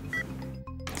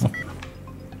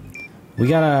 We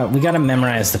gotta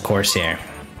memorize the course here.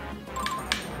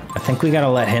 I think we gotta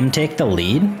let him take the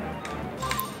lead, and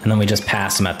then we just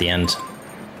pass him at the end.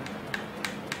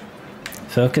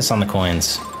 Focus on the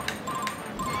coins.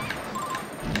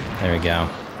 There we go.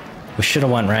 We should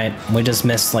have went right. We just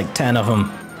missed like 10 of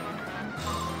them.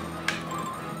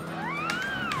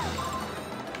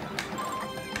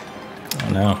 Oh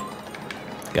no.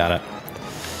 Got it.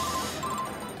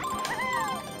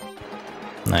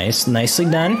 Nice, nicely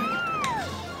done.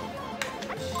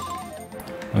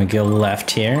 We go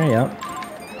left here, yep.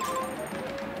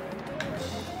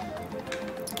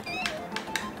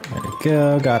 There we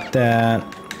go, got that.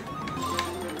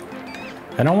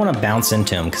 I don't want to bounce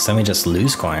into him because then we just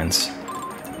lose coins.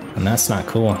 And that's not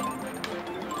cool.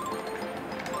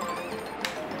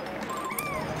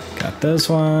 Got those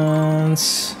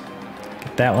ones.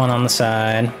 Get that one on the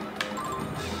side.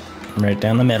 Right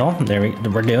down the middle. There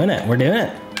we're doing it. We're doing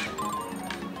it.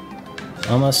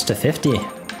 Almost to 50.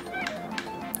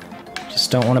 Just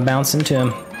don't want to bounce into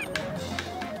him.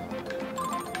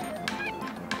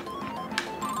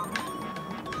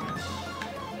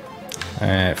 All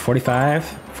right, 45,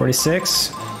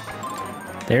 46.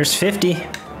 There's 50.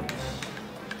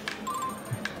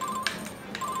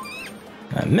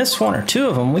 I missed one or two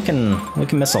of them. We can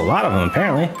miss a lot of them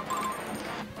apparently.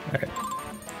 All right.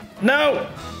 No!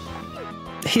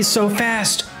 He's so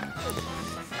fast.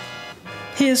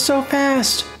 He is so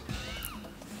fast.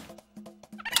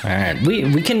 All right,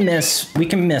 we can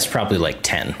miss probably like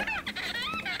 10.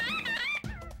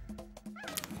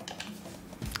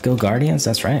 Go Guardians,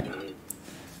 that's right.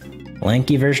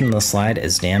 Lanky version of the slide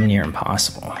is damn near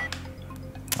impossible.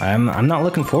 I'm not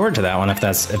looking forward to that one if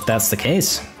that's the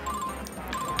case.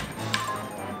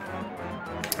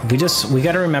 We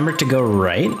got to remember to go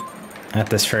right at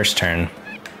this first turn.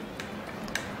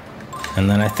 And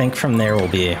then I think from there we'll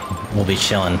be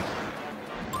chilling.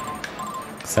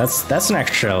 So that's an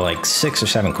extra like 6 or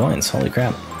 7 coins. Holy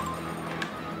crap.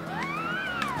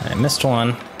 I missed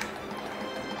one.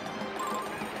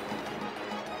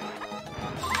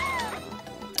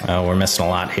 Oh, we're missing a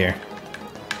lot here.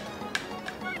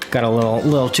 Got a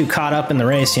little too caught up in the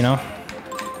race, you know?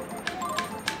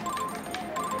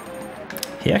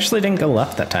 He actually didn't go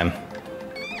left that time.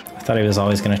 I thought he was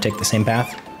always going to take the same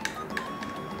path.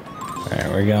 Alright,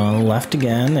 we're going left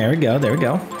again. There we go, there we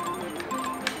go.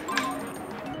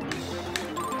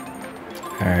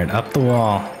 Alright, up the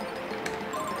wall.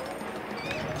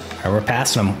 Alright, we're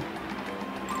passing him.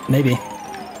 Maybe.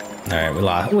 Alright,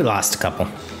 we lost a couple.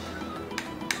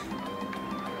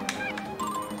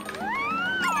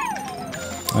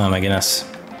 Oh my goodness.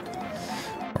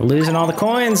 We're losing all the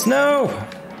coins, no!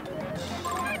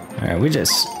 Alright,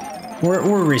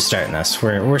 we're restarting this.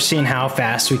 We're seeing how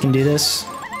fast we can do this.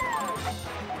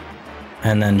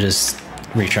 And then just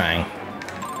retrying.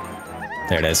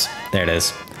 There it is. There it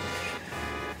is.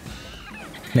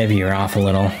 Maybe you're off a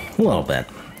little bit.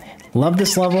 Love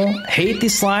this level. Hate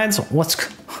these slides.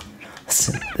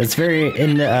 It's very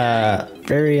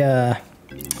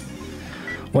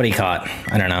what do you call it?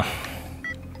 I don't know.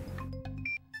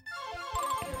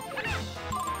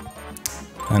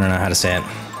 I don't know how to say it.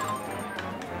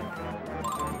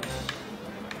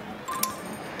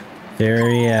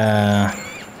 Very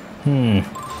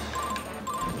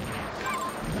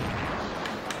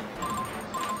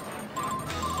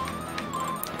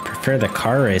Prefer the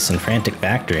car race in Frantic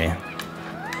Factory.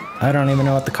 I don't even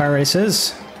know what the car race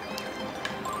is.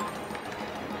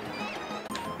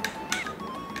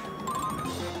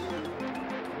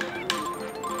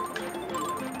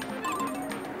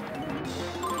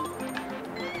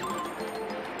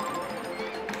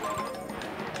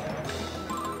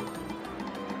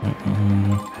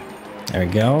 There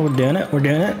we go, we're doing it, we're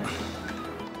doing it.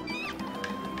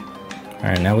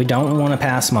 Alright, now we don't want to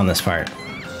pass him on this part.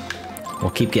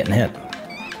 We'll keep getting hit.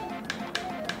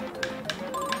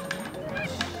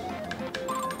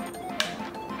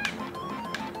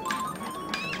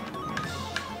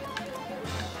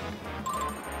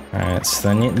 Alright,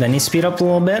 so then you speed up a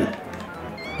little bit,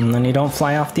 and then you don't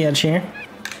fly off the edge here.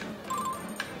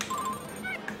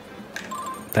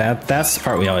 That's the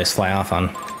part we always fly off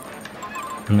on.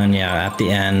 And then yeah, at the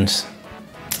end,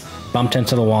 bumped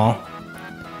into the wall.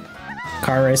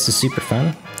 Car race is super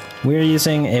fun. We're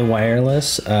using a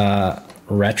wireless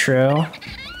retro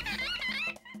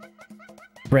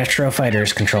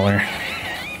fighters controller.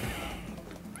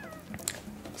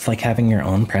 It's like having your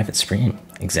own private stream.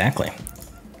 Exactly.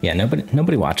 Yeah,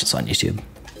 nobody watches on YouTube.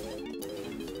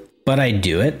 But I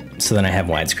do it so then I have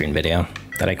widescreen video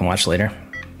that I can watch later.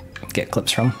 Get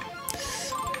clips from.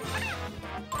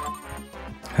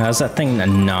 How's that thing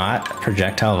not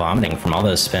projectile vomiting from all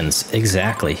those spins?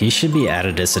 Exactly. He should be at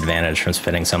a disadvantage from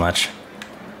spinning so much.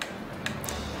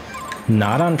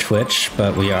 Not on Twitch,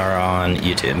 but we are on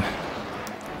YouTube.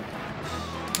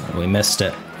 We missed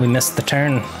it. We missed the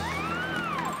turn.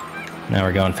 Now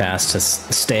we're going fast to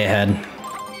stay ahead.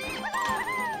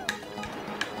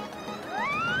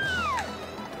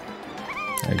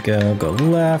 There we go. Go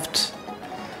left.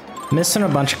 Missing a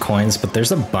bunch of coins, but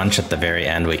there's a bunch at the very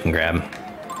end we can grab.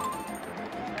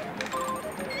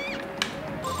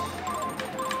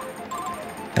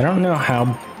 I don't know how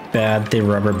bad the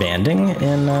rubber banding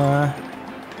in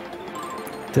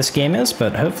this game is,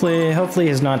 but hopefully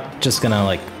he's not just gonna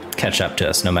like catch up to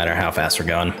us no matter how fast we're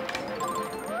going.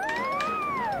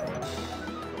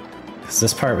 Cause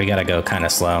this part we gotta go kind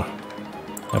of slow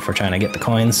if we're trying to get the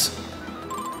coins.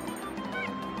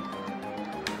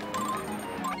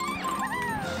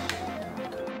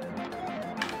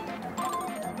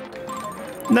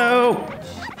 No!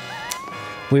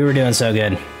 We were doing so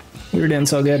good. We were doing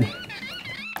so good.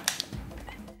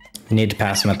 We need to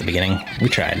pass him at the beginning. We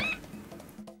tried.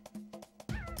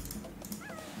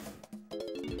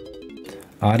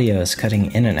 Audio is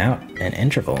cutting in and out in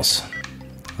intervals.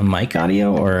 A mic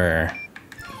audio or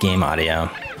game audio?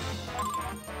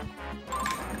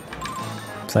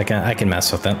 So I can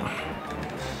mess with it.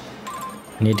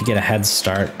 We need to get a head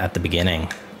start at the beginning.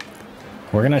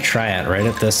 We're gonna try it right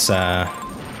at this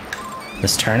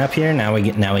this turn up here. Now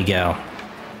we go.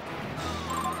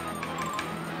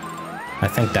 I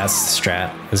think that's the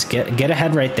strat. Is get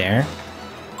ahead right there.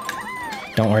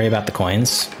 Don't worry about the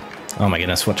coins. Oh my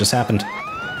goodness, what just happened?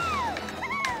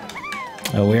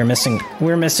 Oh, we're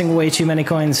missing way too many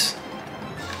coins.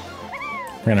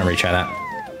 We're gonna retry that.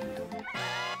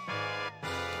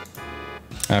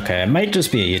 Okay, it might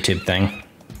just be a YouTube thing.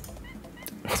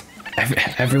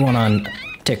 Everyone on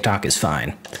TikTok is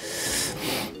fine.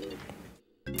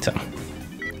 So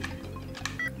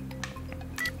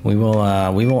we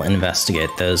will investigate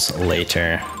those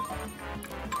later.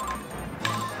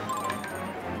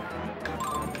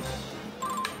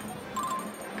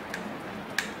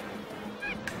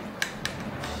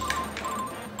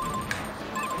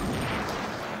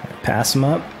 Pass them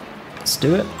up. Let's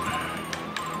do it.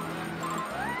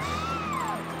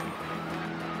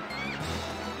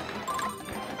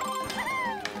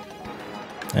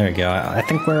 There we go. I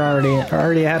think we're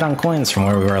already ahead on coins from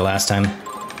where we were last time.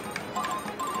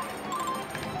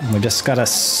 We just gotta...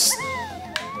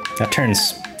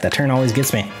 That turn always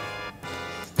gets me.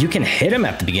 You can hit him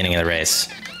at the beginning of the race.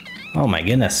 Oh my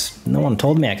goodness. No one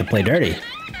told me I could play dirty.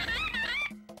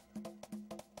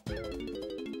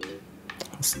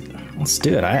 Let's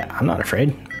do it. I'm not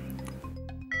afraid.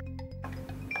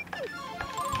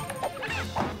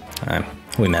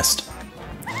 We missed.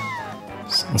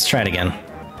 Let's try it again.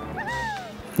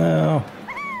 No.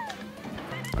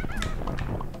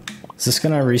 Is this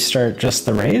gonna restart just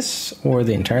the race or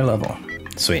the entire level?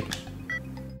 Sweet.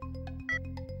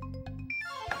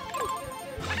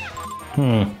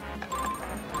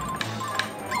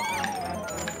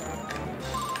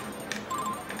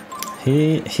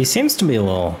 He seems to be a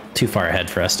little too far ahead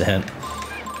for us to hit.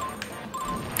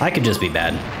 I could just be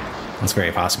bad. That's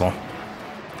very possible.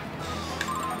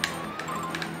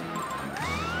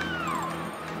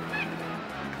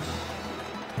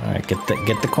 Alright, get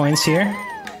the coins here.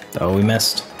 Oh, we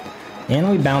missed. And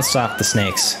we bounced off the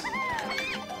snakes.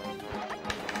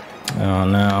 Oh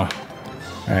no.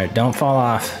 Alright, don't fall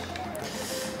off.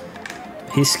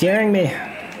 He's scaring me.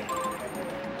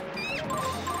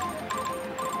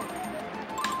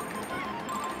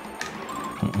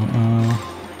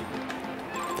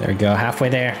 There we go, halfway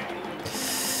there.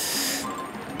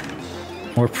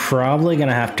 We're probably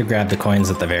gonna have to grab the coins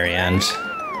at the very end,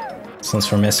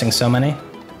 since we're missing so many.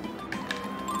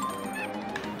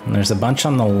 And there's a bunch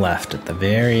on the left at the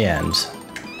very end.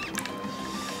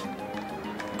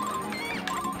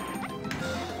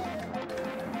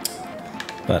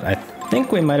 But I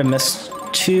think we might have missed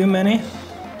too many.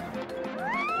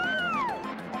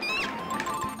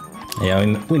 Yeah,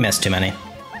 we missed too many.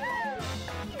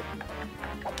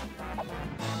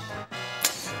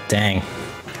 Dang.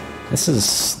 This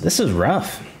is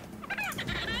rough.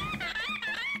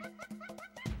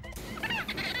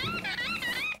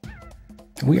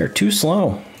 We are too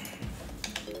slow.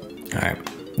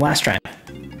 Alright, last try.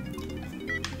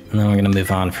 And then we're gonna move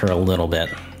on for a little bit.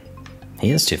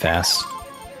 He is too fast.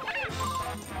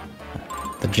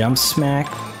 The jump smack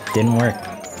didn't work.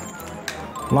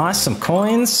 Lost some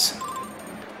coins.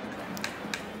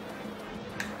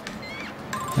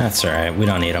 That's alright, we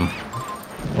don't need them.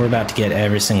 We're about to get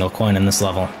every single coin in this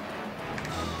level.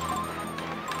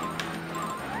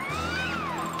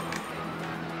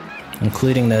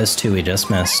 Including those two we just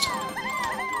missed.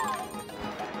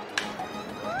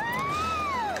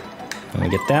 Let me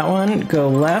get that one, go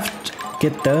left,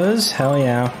 get those, hell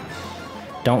yeah.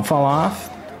 Don't fall off.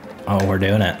 Oh, we're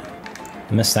doing it.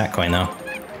 Missed that coin though.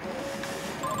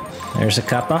 There's a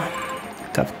couple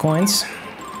coins.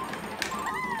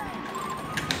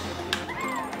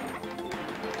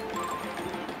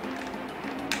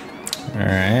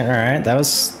 Alright, that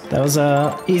was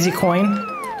a easy coin.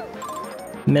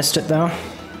 Missed it though.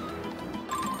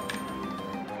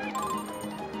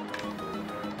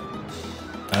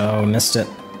 Oh, missed it.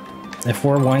 If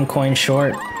we're 1 coin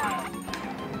short,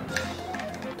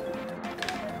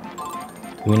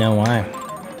 we know why.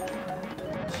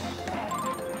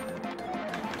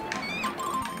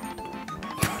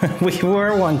 We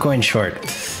were 1 coin short.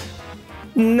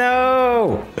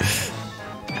 No!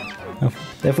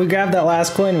 If we grabbed that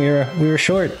last coin, we were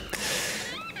short.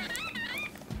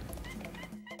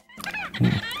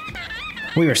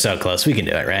 We were so close. We can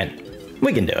do it, right?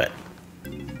 We can do it.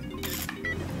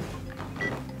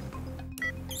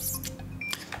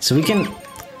 So we can...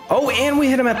 Oh, and we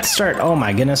hit him at the start. Oh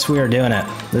my goodness, we are doing it.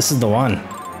 This is the one.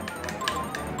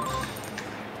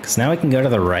 Because now we can go to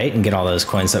the right and get all those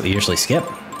coins that we usually skip.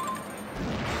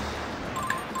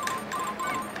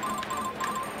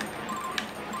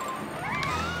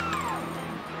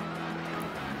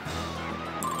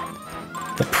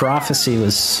 The prophecy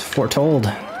was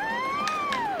foretold.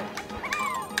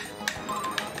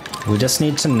 We just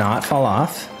need to not fall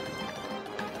off.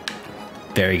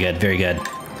 Very good, very good.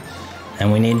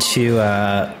 And we need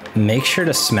to make sure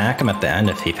to smack him at the end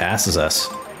if he passes us.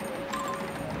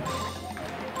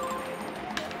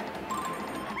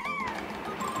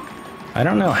 I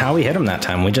don't know how we hit him that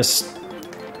time. We just,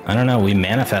 I don't know, we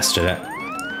manifested it.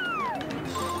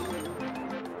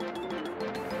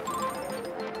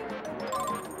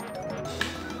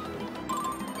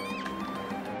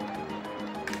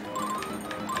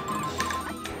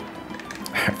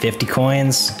 Our 50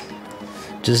 coins.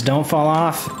 Just don't fall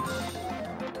off.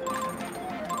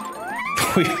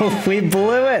 We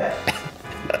blew it.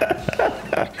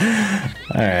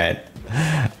 All right.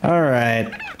 All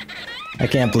right. I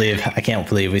can't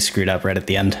believe we screwed up right at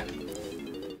the end.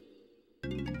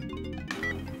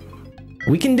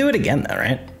 We can do it again though,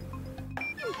 right?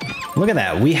 Look at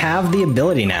that. We have the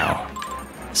ability now.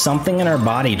 Something in our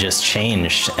body just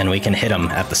changed and we can hit them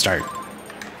at the start.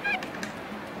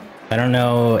 I don't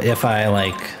know if I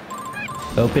like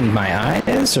opened my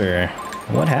eyes or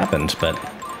what happened, but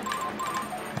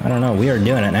I don't know. We are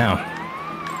doing it now.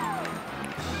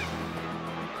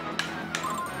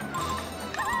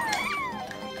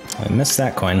 I missed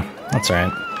that coin. That's all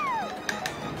right.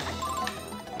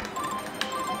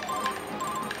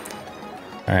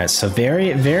 All right, so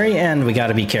very end, we got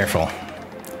to be careful.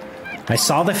 I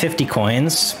saw the 50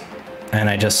 coins, and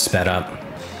I just sped up.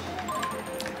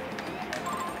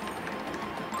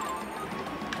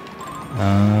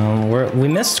 We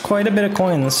missed quite a bit of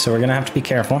coins, so we're gonna have to be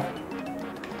careful.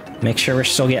 Make sure we're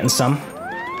still getting some.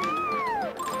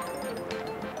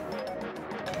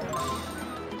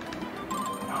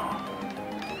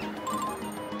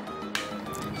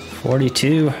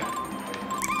 $42.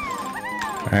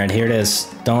 All right, here it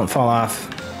is. Don't fall off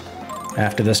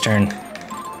after this turn.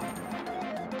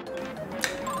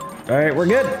 All right, we're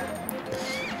good.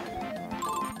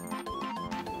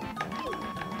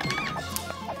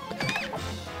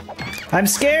 I'm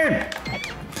scared.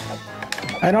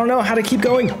 I don't know how to keep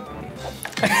going.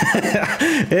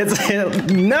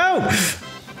 No!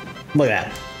 Look at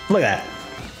that. Look at that.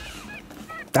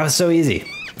 That was so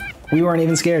easy. We weren't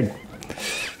even scared.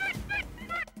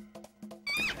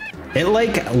 It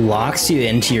like locks you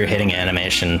into your hitting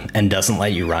animation and doesn't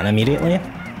let you run immediately.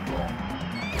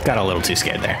 Got a little too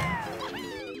scared there.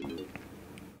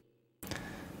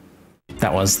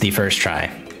 That was the first try.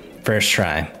 First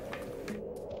try.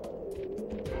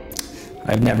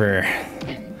 I've never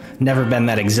been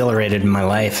that exhilarated in my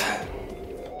life.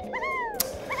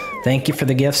 Thank you for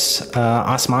the gifts,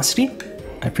 Osmosity.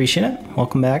 I appreciate it.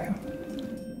 Welcome back.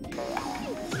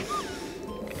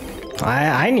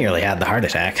 I nearly had the heart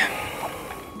attack.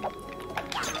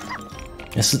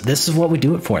 This is what we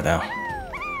do it for, though.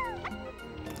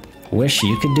 Wish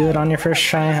you could do it on your first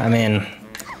try. I mean,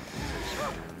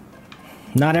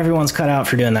 not everyone's cut out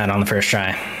for doing that on the first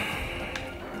try.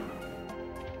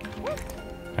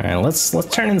 All right, let's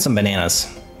turn in some bananas.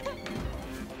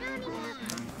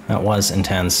 That was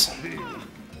intense.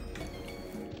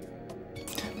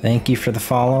 Thank you for the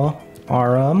follow,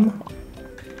 Arum.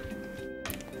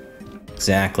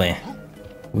 Exactly.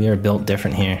 We are built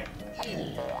different here.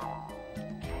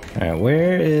 All right,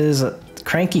 where is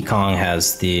Cranky Kong?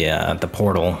 Has the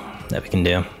portal that we can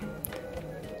do.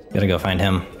 Gotta go find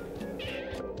him.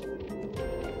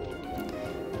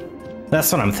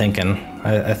 That's what I'm thinking.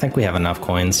 I think we have enough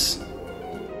coins.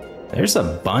 There's a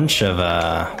bunch of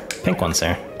pink ones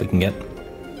there we can get.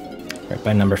 Right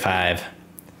by number 5.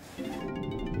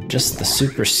 Just the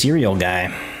super cereal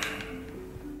guy.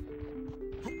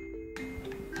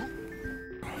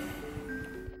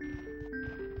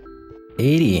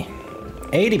 $80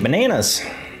 bananas.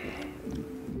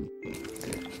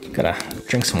 Gotta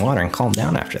drink some water and calm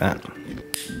down after that.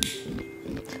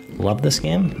 Love this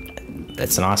game.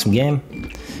 It's an awesome game.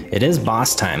 It is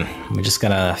boss time. We just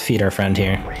gotta feed our friend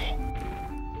here.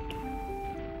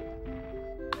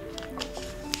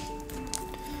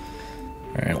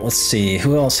 Alright, let's see.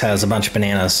 Who else has a bunch of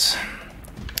bananas?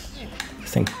 I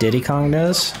think Diddy Kong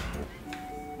does.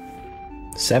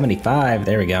 75,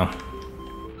 there we go.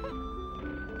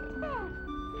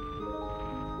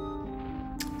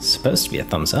 It's supposed to be a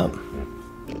thumbs up.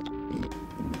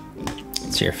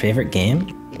 It's your favorite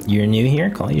game? You're new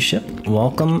here, call you Ship.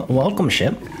 Welcome, welcome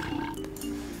Ship.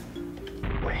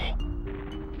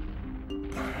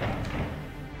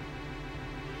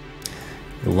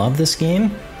 You love this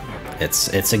game?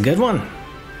 It's a good one.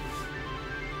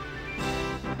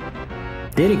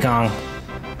 Diddy Kong.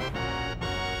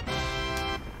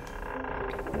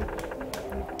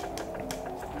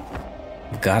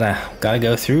 Gotta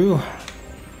go through.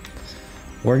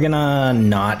 We're gonna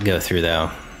not go through though.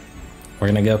 We're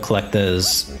gonna go collect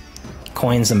those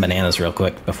coins and bananas real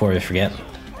quick before we forget.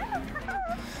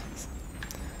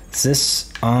 Is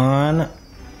this on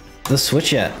the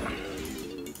Switch yet?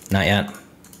 Not yet.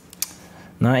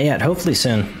 Not yet, hopefully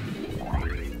soon.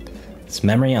 It's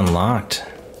memory unlocked.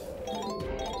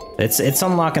 It's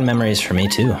unlocking memories for me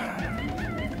too.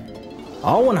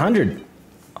 All 100.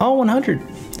 All 100.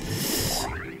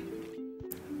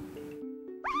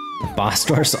 The boss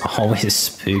doors always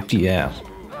spooked you out.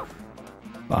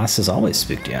 Bosses always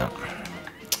spooked you out.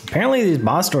 Apparently these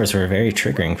boss doors were very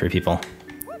triggering for people.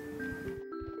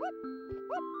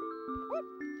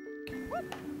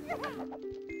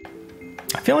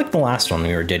 I feel like the last one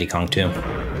we were Diddy Kong too.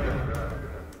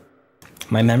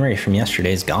 My memory from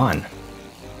yesterday is gone.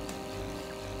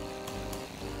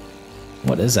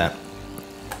 What is that?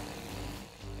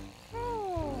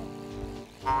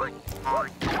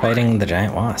 Fighting the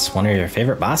giant wasp, one of your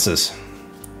favorite bosses.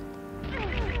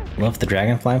 Love the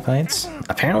dragonfly fights.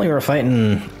 Apparently we're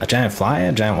fighting a giant fly,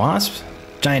 a giant wasp,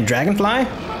 giant dragonfly?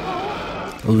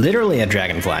 Literally a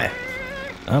dragonfly.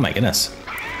 Oh my goodness.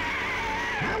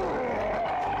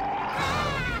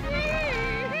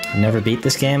 Never beat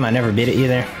this game, I never beat it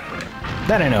either.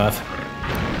 That I know of.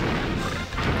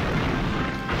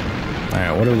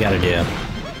 Alright, what do we gotta do?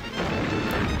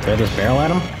 Throw this barrel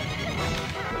at him?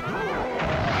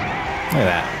 Look at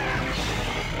that.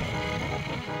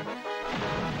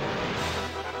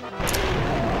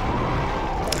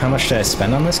 How much did I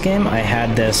spend on this game? I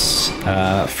had this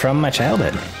from my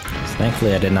childhood. So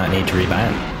thankfully I did not need to rebuy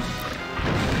it.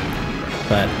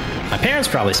 But my parents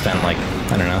probably spent like,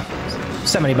 I don't know,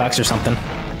 70 bucks or something.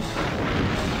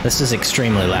 This is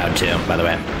extremely loud too, by the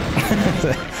way.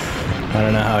 I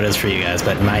don't know how it is for you guys,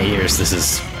 but in my ears this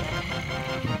is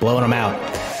blowing them out.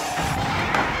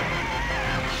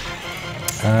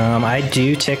 I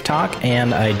do TikTok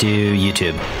and I do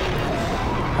YouTube.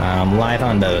 Live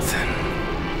on both.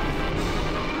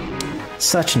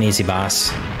 Such an easy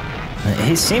boss.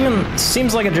 He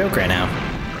seems like a joke right now.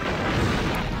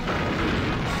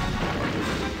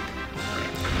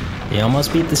 You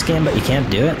almost beat this game, but you can't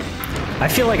do it. I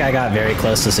feel like I got very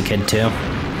close as a kid too.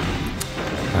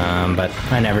 But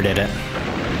I never did it.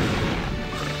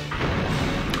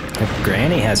 If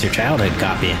Granny has your childhood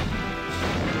copy,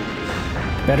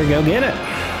 better go get it.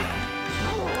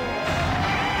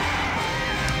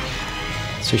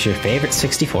 This is your favorite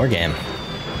 64 game.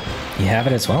 You have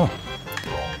it as well.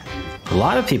 A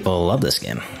lot of people love this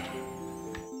game.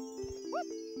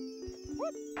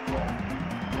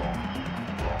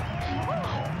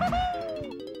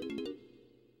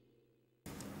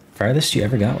 Farthest you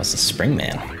ever got was the Spring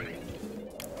Man.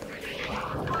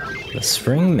 The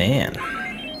Spring Man.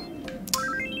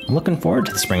 I'm looking forward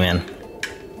to the Spring Man.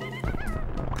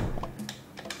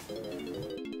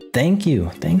 Thank you,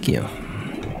 thank you.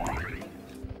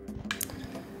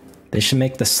 They should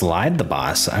make the slide the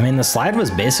boss. I mean, the slide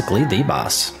was basically the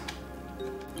boss.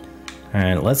 All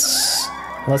right, let's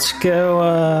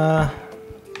go.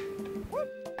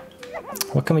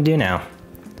 What can we do now?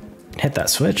 Hit that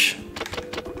switch.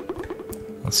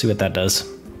 Let's see what that does.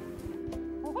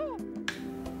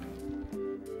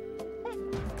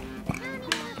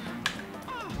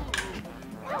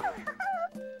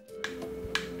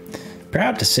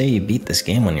 Proud to say you beat this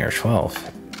game when you were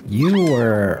 12. You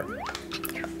were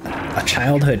a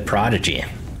childhood prodigy.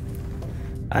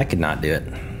 I could not do it.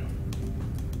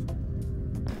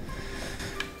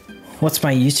 What's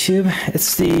my YouTube?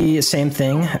 It's the same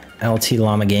thing, LT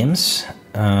Llama Games.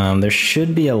 There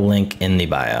should be a link in the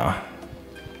bio.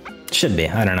 Should be,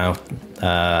 I don't know.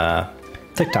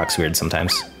 TikTok's weird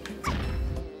sometimes.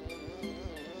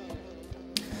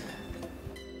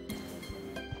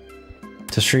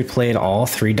 Just replayed all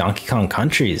 3 Donkey Kong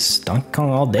countries. Donkey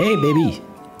Kong all day, baby.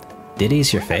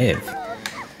 Diddy's your fave.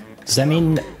 Does that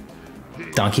mean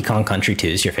Donkey Kong Country 2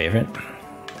 is your favorite?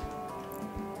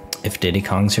 If Diddy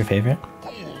Kong's your favorite?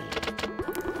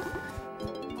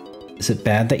 Is it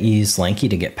bad that you use Lanky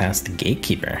to get past the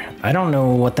gatekeeper? I don't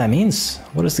know what that means.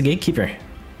 What is the gatekeeper?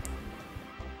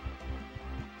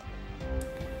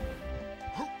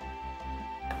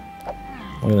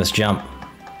 Look at this jump.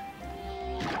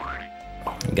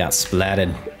 You got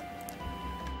splatted.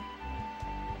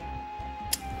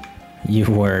 You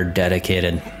were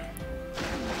dedicated.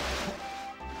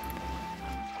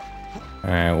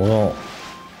 Alright, well,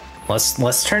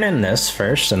 let's turn in this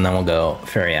first and then we'll go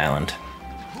Fairy Island.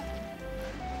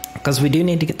 Because we do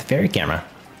need to get the fairy camera,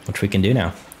 which we can do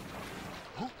now.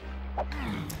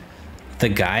 The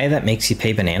guy that makes you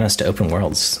pay bananas to open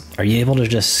worlds, are you able to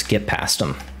just skip past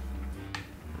him?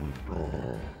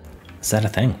 Is that a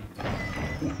thing?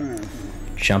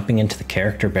 Jumping into the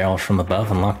character barrel from above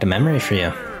unlocked a memory for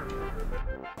you.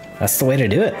 That's the way to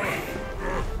do it.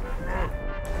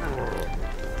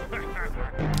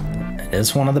 It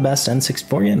is one of the best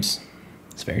N64 games.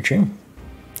 It's very true.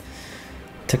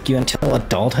 Took you until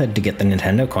adulthood to get the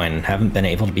Nintendo coin and haven't been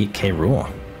able to beat K. Rool.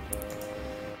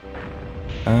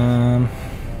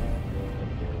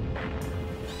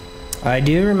 I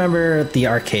do remember the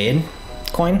arcade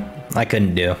coin. I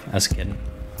couldn't do as a kid.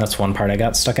 That's one part I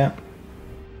got stuck at.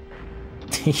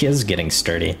 He is getting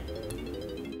sturdy.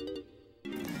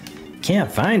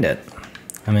 Can't find it.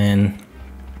 I mean,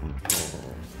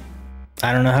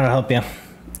 I don't know how to help you.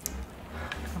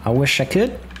 I wish I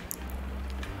could.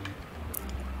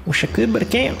 Wish I could, but I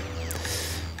can't.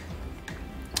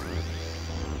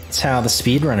 It's how the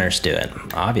speedrunners do it,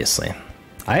 obviously.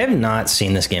 I have not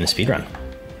seen this game speedrun.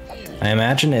 I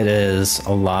imagine it is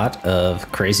a lot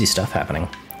of crazy stuff happening.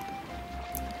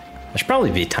 I should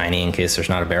probably be tiny in case there's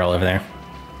not a barrel over there.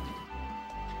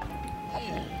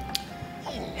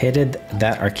 Hated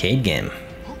that arcade game.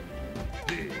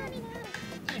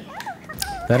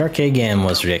 That arcade game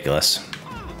was ridiculous.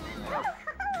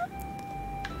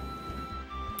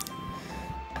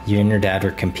 You and your dad were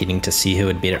competing to see who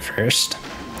would beat it first.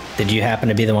 Did you happen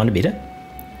to be the one to beat it?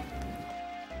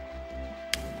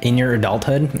 In your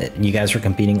adulthood, you guys were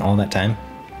competing all that time?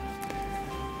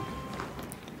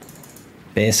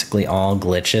 Basically all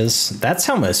glitches. That's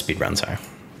how most speedruns are.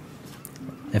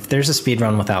 If there's a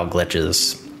speedrun without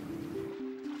glitches,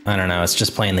 I don't know, it's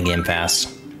just playing the game fast.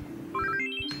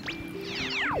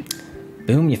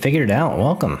 Boom, you figured it out.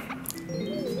 Welcome.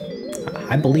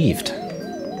 I believed.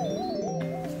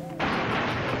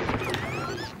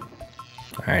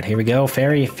 All right, here we go.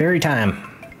 Fairy time.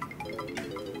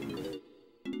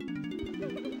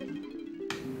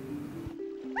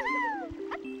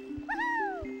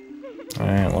 All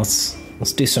right, let's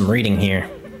do some reading here.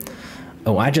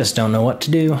 Oh, I just don't know what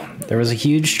to do. There was a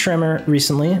huge tremor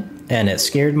recently, and it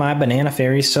scared my banana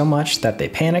fairies so much that they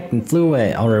panicked and flew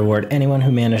away. I'll reward anyone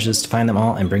who manages to find them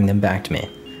all and bring them back to me.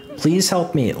 Please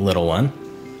help me, little one.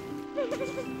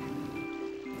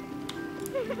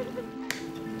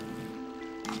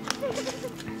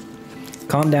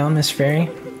 Calm down, Miss Fairy.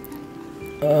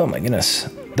 Oh my goodness.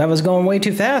 That was going way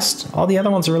too fast. All the other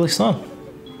ones are really slow.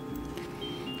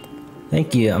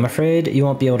 Thank you. I'm afraid you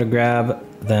won't be able to grab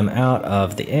them out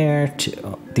of the air.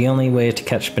 The only way to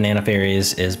catch banana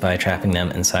fairies is by trapping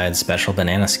them inside special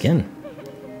banana skin.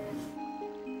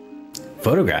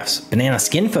 Photographs. Banana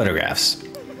skin photographs.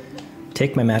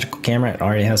 Take my magical camera. It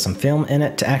already has some film in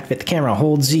it. To activate the camera,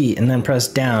 hold Z and then press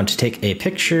down to take a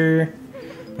picture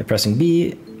by pressing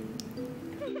B.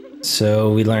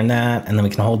 So we learned that, and then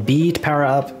we can hold B to power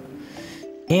up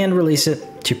and release it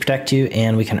to protect you,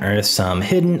 and we can earth some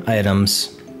hidden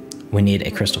items. We need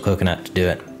a crystal coconut to do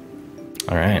it.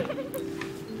 All right.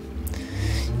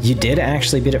 You did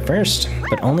actually beat it first,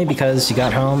 but only because you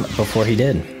got home before he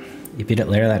did. You beat it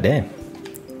later that day.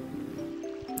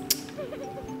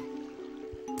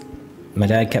 My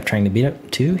dad kept trying to beat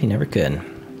it too. He never could.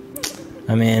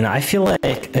 I mean, I feel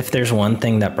like if there's one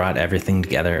thing that brought everything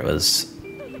together, it was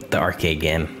the arcade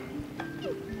game.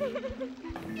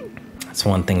 That's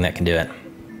one thing that can do it.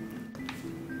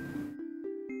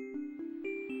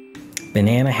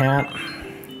 Banana hat.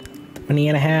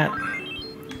 Banana hat.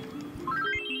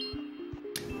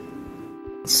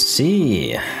 Let's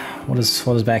see. What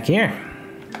is back here?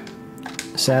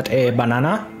 Is that a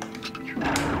banana?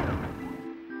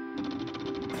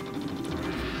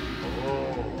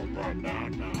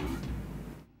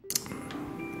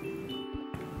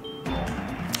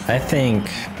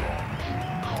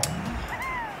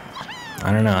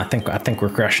 I don't know. I think we're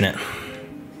crushing it.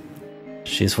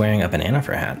 She's wearing a banana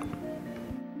for a hat.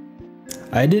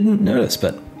 I didn't notice,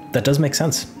 but that does make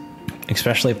sense.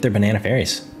 especially if they're banana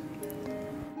fairies.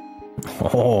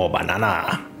 Oh,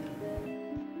 banana.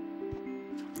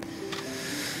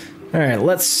 All right,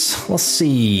 let's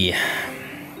see.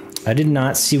 I did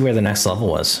not see where the next level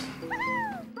was.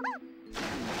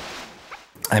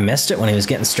 I missed it when he was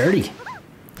getting sturdy.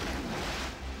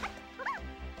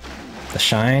 The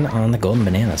shine on the golden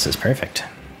bananas is perfect.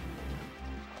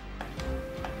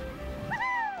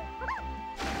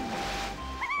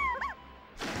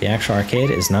 The actual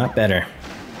arcade is not better.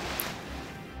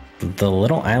 The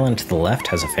little island to the left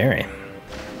has a ferry.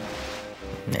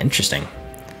 Interesting.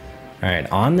 All right,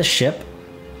 on the ship.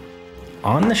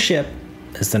 On the ship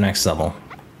is the next level.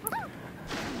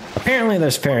 Apparently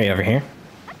there's a ferry over here.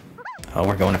 Oh,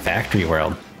 we're going to Factory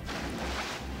World.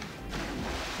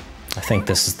 I think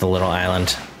this is the little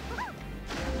island.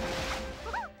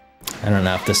 I don't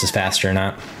know if this is faster or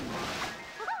not.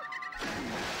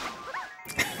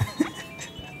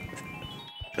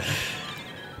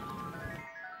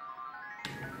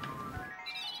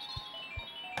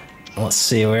 Let's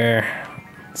see where...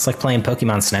 It's like playing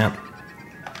Pokemon Snap.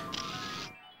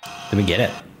 Did we get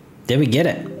it? Did we get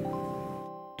it?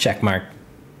 Check mark.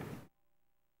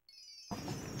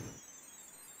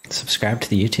 Subscribe to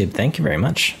the YouTube. Thank you very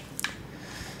much.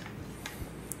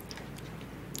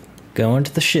 Going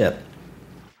to the ship.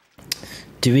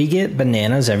 Do we get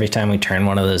bananas every time we turn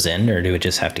one of those in, or do we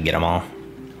just have to get them all?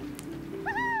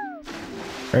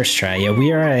 First try. Yeah,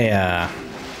 we are a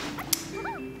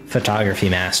photography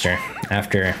master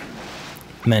after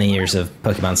many years of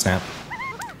Pokemon Snap.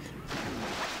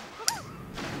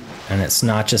 And it's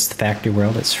not just the Factory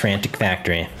World, it's Frantic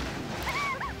Factory.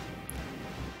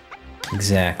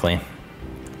 Exactly.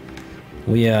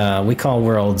 We call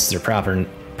worlds their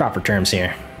proper terms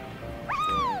here.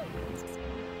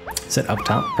 Is it up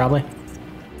top, probably?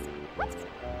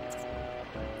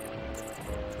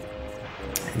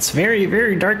 It's very,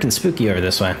 very dark and spooky over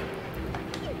this way.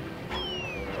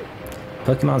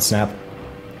 Pokemon Snap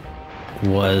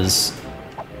was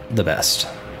the best.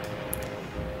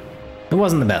 It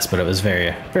wasn't the best, but it was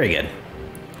very, very good.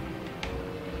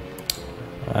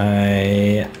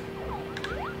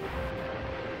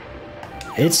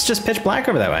 It's just pitch black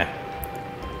over that way.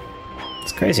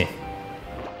 It's crazy.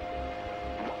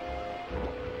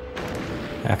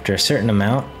 After a certain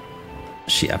amount,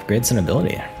 she upgrades an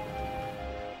ability.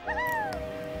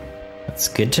 It's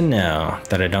good to know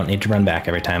that I don't need to run back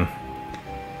every time.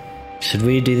 Should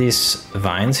we do these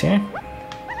vines here?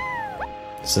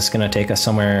 Is this gonna take us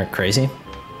somewhere crazy?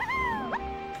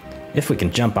 If we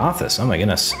can jump off this, oh my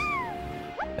goodness.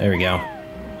 There we go.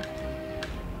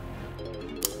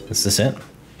 Is this it?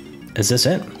 Is this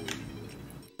it?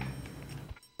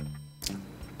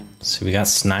 So we got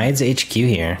Snide's HQ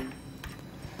here.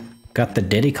 Got the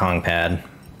Diddy Kong pad.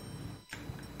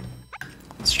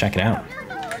 Let's check it out.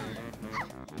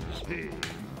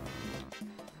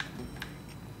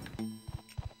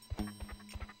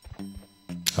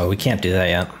 Oh, we can't do that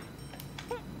yet.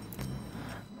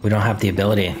 We don't have the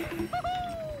ability.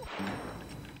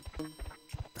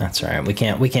 That's alright. We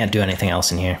can't do anything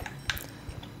else in here.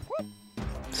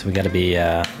 So we gotta be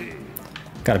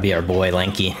our boy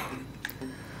Lanky.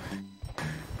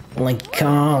 Lanky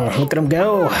Kong, look at him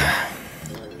go!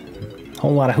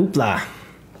 Whole lot of hoopla.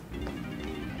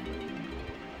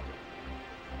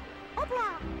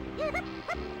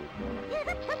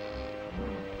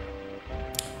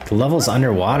 The level's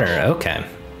underwater, okay.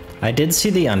 I did see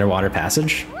the underwater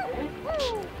passage,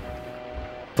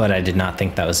 but I did not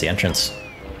think that was the entrance.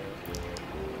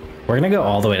 We're gonna go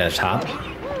all the way to the top,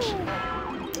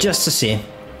 just to see.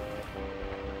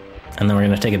 And then we're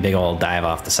gonna take a big old dive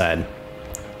off the side.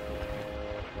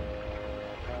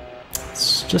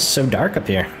 It's just so dark up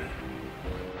here.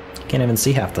 Can't even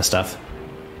see half the stuff.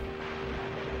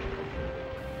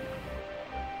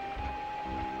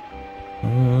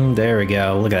 There we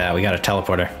go. Look at that. We got a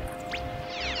teleporter.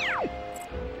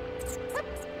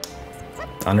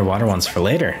 The underwater one's for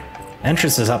later.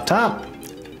 Entrance is up top.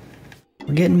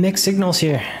 We're getting mixed signals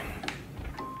here.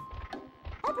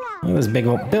 Look at this big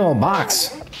old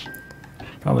box.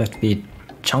 Probably have to be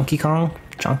Chunky Kong.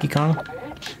 Chunky Kong.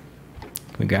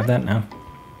 Can we grab that now?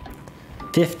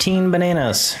 15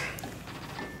 bananas.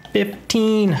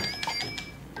 15.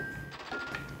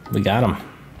 We got them.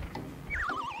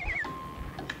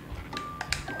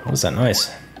 What was that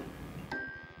noise?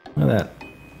 Look at that.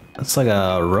 That's like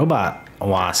a robot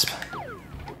wasp.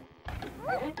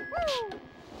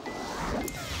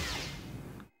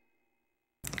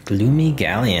 Gloomy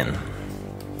Galleon.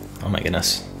 Oh my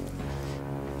goodness.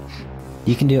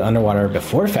 You can do underwater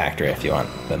before factory if you want,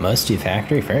 but most do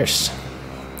factory first.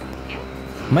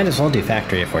 Might as well do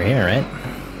factory if we're here, right?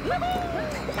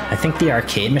 I think the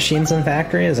arcade machine's in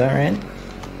factory, is that right?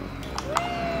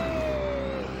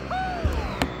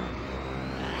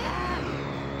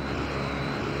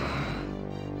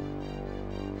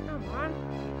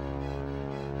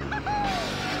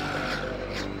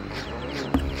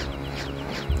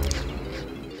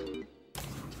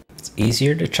 It's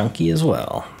easier to chunky as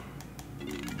well.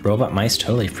 Robot mice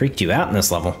totally freaked you out in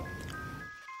this level.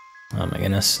 Oh my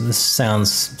goodness, this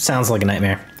sounds like a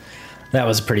nightmare. That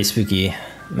was a pretty spooky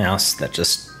mouse that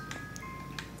just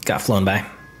got flown by.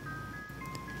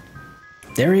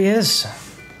 There he is!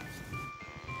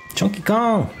 Chunky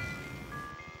Kong!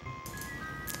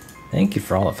 Thank you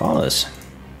for all the follows.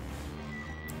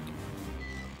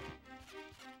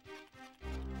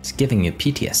 It's giving you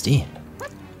PTSD.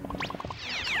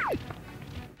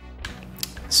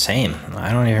 Same,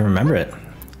 I don't even remember it.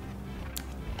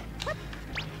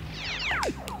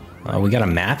 We got a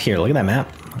map here, look at that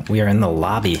map. We are in the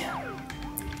lobby.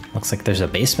 Looks like there's a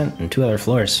basement and 2 other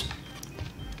floors.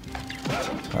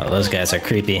 Oh, those guys are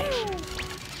creepy.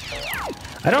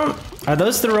 Are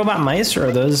those the robot mice or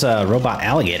are those robot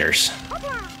alligators?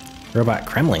 Robot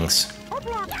Kremlings.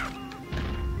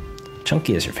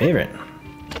 Chunky is your favorite.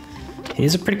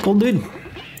 He's a pretty cool dude.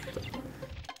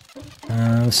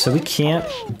 So we can't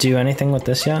do anything with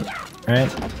this yet, right?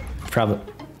 Probably.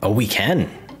 Oh, we can.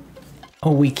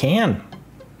 Oh, we can.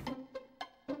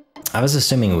 I was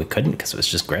assuming we couldn't because it was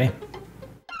just gray.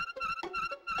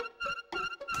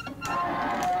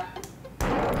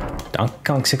 Donkey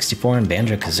Kong 64 and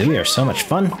Banjo-Kazooie are so much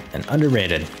fun and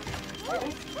underrated.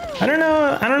 I don't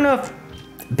know if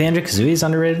Banjo-Kazooie is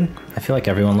underrated. I feel like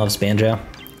everyone loves Banjo.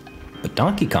 But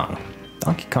Donkey Kong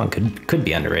could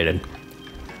be underrated.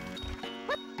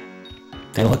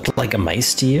 They look like a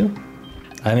mice to you?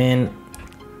 I mean,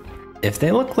 if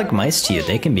they look like mice to you,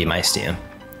 they can be mice to you.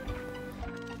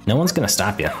 No one's gonna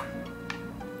stop you.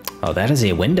 Oh, that is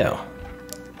a window.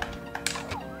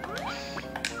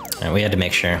 And we had to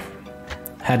make sure.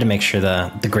 Had to make sure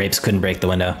the grapes couldn't break the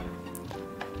window.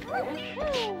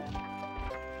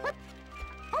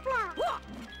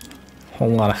 Whole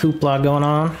lot of hoopla going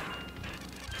on.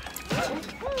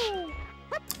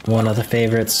 One of the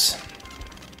favorites.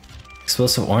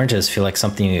 Explosive oranges feel like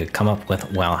something you could come up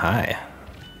with while high.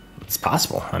 It's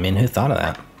possible. I mean, who thought of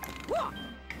that?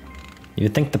 You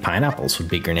would think the pineapples would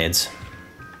be grenades.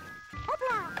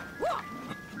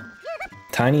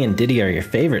 Tiny and Diddy are your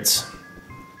favorites.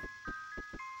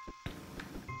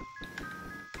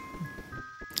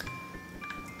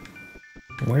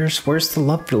 Where's the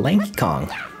love for Lanky Kong?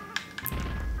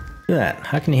 Look at that.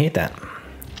 How can you hate that?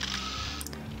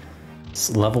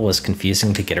 This level was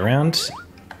confusing to get around.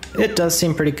 It does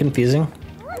seem pretty confusing.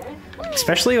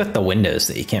 Especially with the windows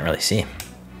that you can't really see.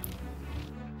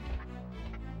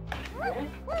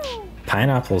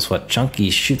 Pineapple's what Chunky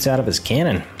shoots out of his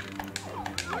cannon.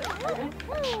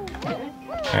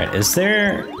 Alright, is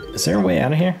there a way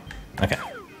out of here? Okay.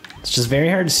 It's just very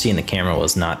hard to see and the camera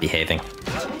was not behaving.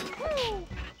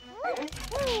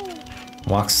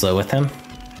 Walk slow with him.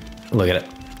 Look at it.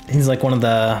 He's like one of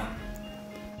the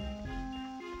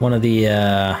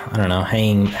I don't know,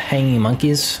 hanging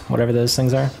monkeys, whatever those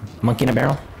things are. Monkey in a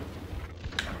barrel.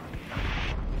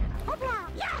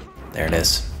 There it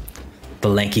is. The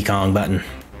Lanky Kong button.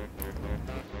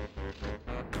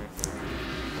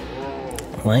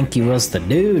 Lanky was the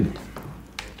dude.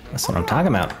 That's what I'm talking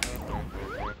about.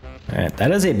 Alright,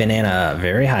 that is a banana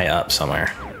very high up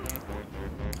somewhere.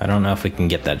 I don't know if we can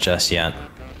get that just yet.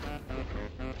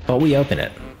 But we opened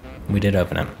it. We did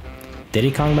open it.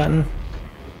 Diddy Kong button?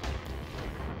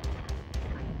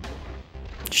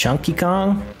 Chunky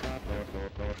Kong?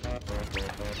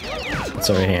 What's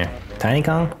over here? Tiny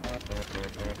Kong?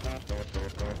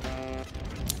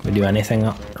 We do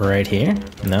anything right here?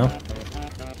 No?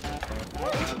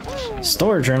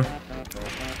 Storage room.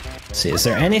 Let's see, is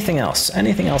there anything else?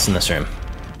 Anything else in this room?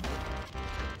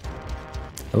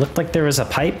 It looked like there was a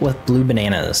pipe with blue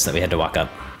bananas that we had to walk up.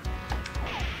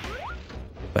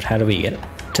 But how do we get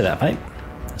to that pipe?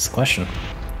 That's the question.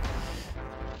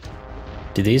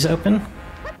 Do these open?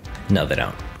 No, they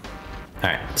don't.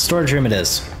 Alright, storage room it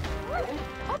is.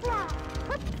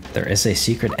 There is a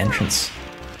secret entrance.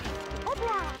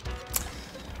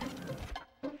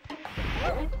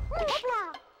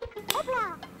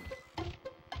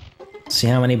 See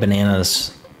how many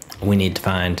bananas we need to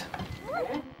find.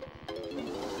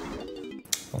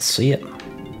 Let's see it.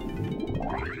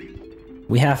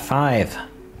 We have 5.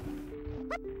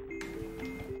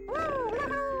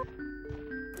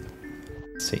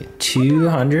 Let's see,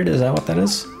 200, is that what that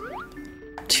is?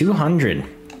 200.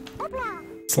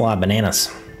 It's a lot of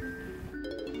bananas.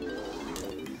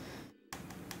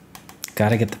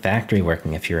 Gotta get the factory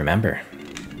working if you remember.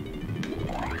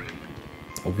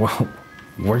 Whoa,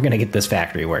 we're gonna get this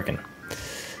factory working.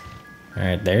 All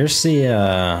right, there's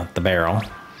the barrel.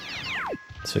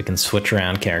 So we can switch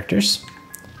around characters.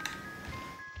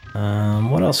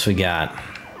 What else we got?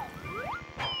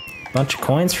 Bunch of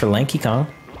coins for Lanky Kong.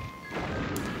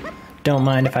 Don't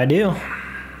mind if I do.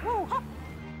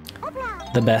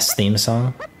 The best theme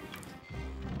song.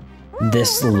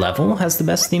 This level has the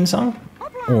best theme song?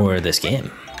 Or this game?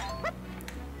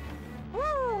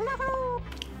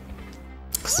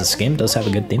 Because this game does have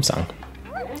a good theme song.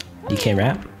 DK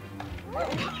Rap.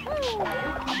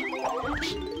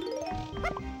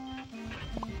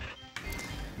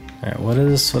 Alright, what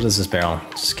is this barrel?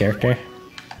 Just character?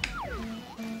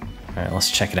 Alright, let's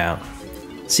check it out.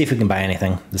 See if we can buy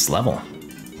anything this level.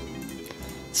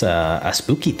 It's a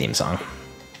spooky theme song.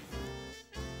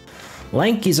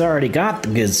 Lanky's already got the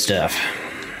good stuff.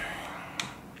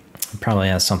 Probably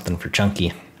has something for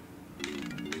Chunky.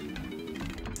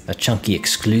 A Chunky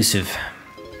exclusive.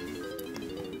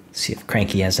 See if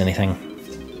Cranky has anything.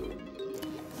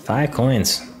 5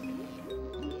 coins.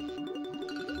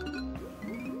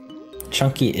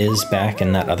 Chunky is back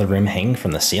in that other room hanging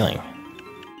from the ceiling.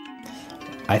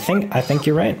 I think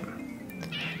you're right.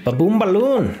 Baboon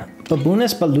Balloon!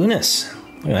 Baboonus Balloonus!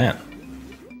 Look at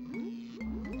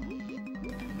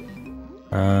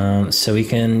that. So we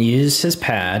can use his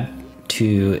pad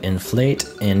to inflate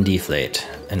and deflate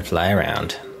and fly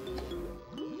around.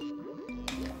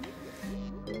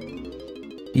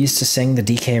 Used to sing the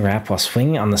DK rap while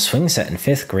swinging on the swing set in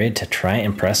 5th grade to try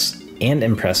impress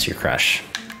your crush.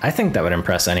 I think that would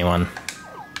impress anyone.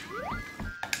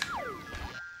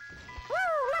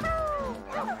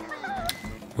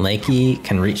 Lanky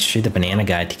can reach through the banana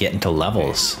guide to get into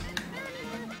levels.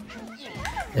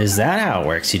 Is that how it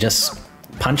works? You just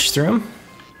punch through them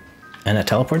and it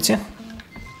teleports you?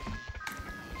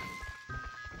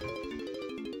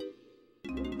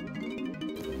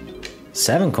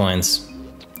 Seven coins.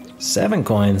 7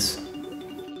 coins.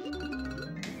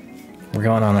 We're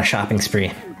going on a shopping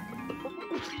spree.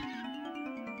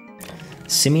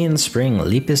 Simian Spring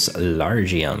Lepus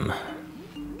Largium.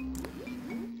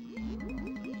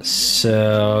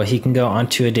 So he can go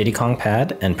onto a Diddy Kong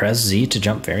pad and press Z to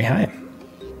jump very high.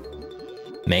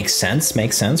 Makes sense,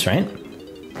 right?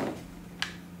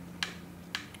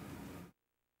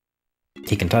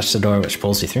 He can touch the door, which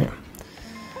pulls you through.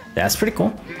 That's pretty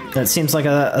cool. That seems like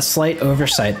a slight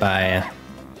oversight by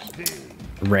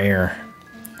Rare.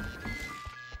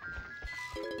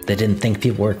 They didn't think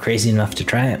people were crazy enough to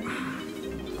try it.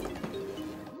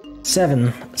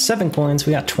 7 coins,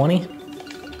 we got 20.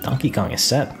 Donkey Kong is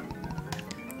set.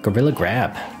 Gorilla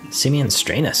Grab, Simian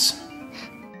Stranus.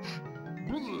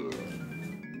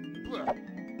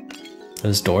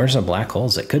 Those doors are black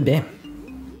holes, it could be.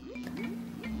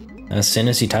 As soon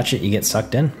as you touch it, you get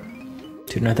sucked in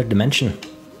to another dimension.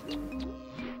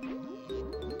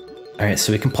 Alright,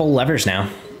 so we can pull levers now.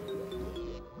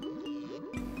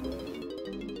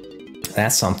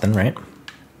 That's something, right?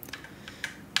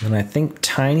 And I think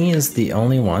Tiny is the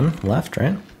only one left,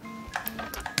 right?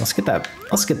 Let's get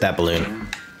that balloon.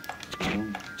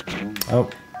 Oh,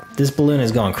 this balloon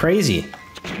is going crazy.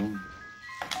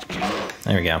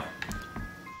 There we go.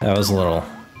 That was a little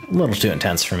too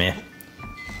intense for me.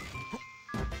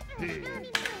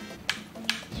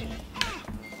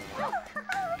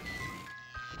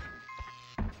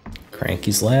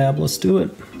 Cranky's Lab, let's do it.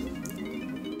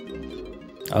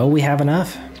 Oh, we have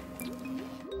enough.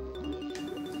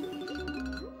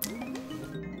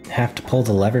 Have to pull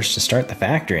the levers to start the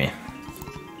factory.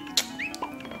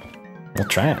 We'll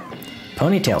try it.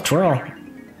 Ponytail Twirl.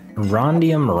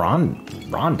 Rondium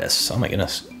Rondus. Oh my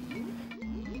goodness.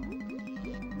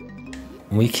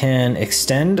 We can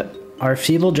extend our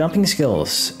feeble jumping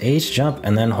skills. A to jump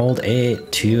and then hold A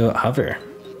to hover.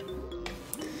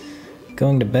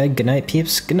 Going to bed. Good night,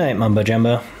 peeps. Good night, Mumbo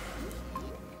Jumbo.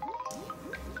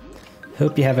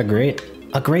 Hope you have a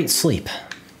great sleep.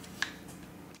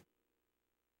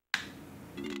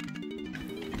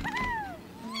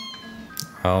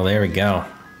 Oh, there we go.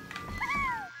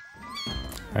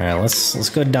 All right, let's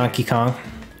go to Donkey Kong.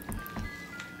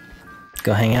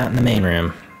 Go hang out in the main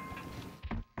room.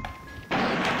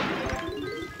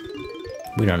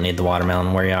 We don't need the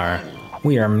watermelon. We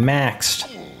are maxed.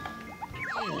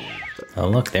 Oh,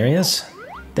 look, there he is.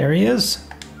 There he is.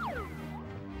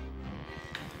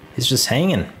 He's just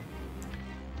hanging.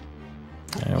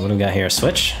 All right, what do we got here?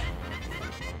 Switch.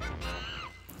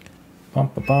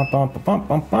 Bum, ba, bum, bum, ba, bum,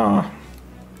 bum, bum.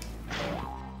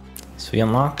 So we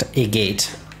unlocked a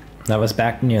gate. That was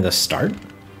back near the start,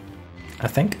 I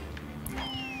think.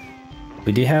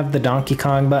 We do have the Donkey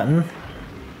Kong button.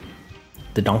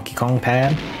 The Donkey Kong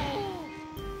pad.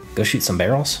 Go shoot some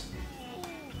barrels.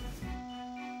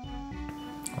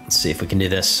 Let's see if we can do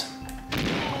this.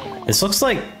 This looks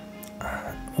like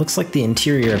the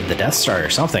interior of the Death Star or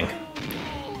something.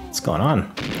 What's going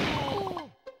on?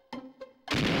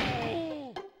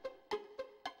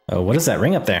 Oh, what is that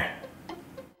ring up there?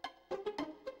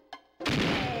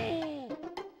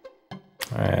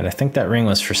 Alright, I think that ring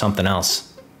was for something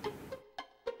else.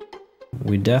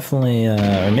 We definitely,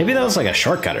 or maybe that was like a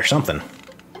shortcut or something.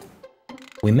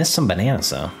 We missed some bananas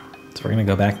though, so we're gonna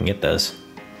go back and get those.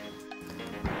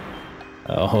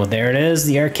 Oh, there it is,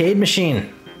 the arcade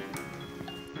machine.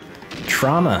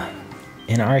 Trauma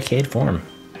in arcade form.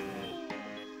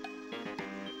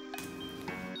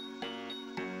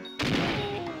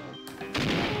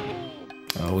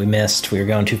 Oh, we missed. We were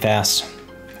going too fast.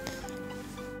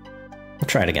 We'll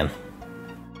try it again.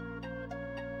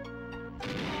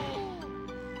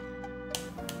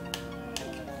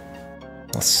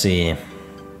 Let's see.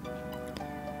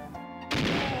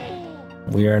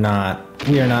 We are not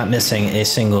missing a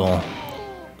single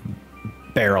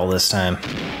barrel this time.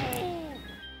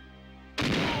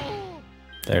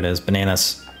 There it is,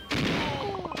 bananas.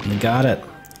 We got it.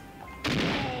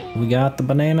 We got the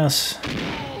bananas.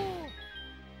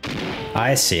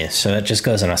 I see, so it just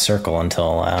goes in a circle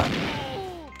until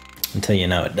you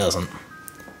know it doesn't.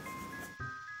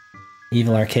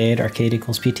 Evil arcade, arcade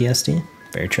equals PTSD.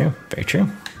 Very true, very true.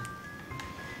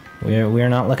 We are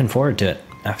not looking forward to it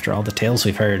after all the tales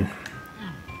we've heard.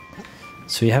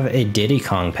 So we have a Diddy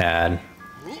Kong pad.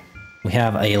 We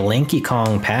have a Lanky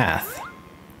Kong path.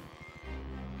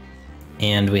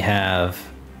 And we have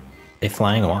a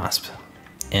Flying Wasp.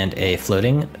 And a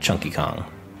Floating Chunky Kong.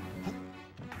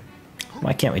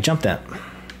 Why can't we jump that?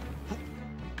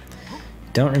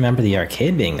 Don't remember the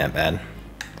arcade being that bad.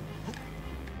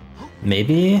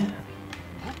 Maybe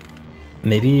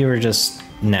you were just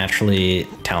naturally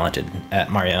talented at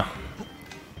Mario.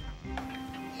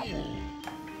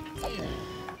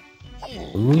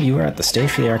 Ooh, you were at the stage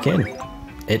for the arcade.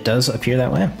 It does appear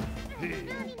that way.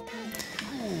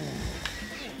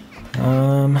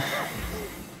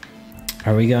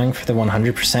 Are we going for the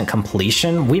 100%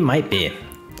 completion? We might be.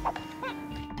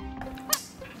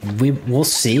 We'll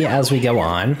see as we go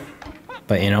on,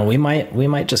 but you know, we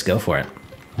might just go for it.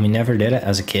 We never did it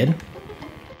as a kid.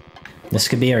 This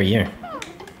could be our year.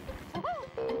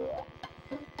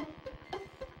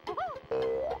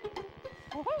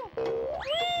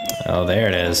 Oh, there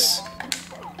it is.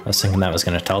 I was thinking that was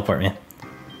going to teleport me.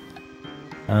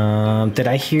 Did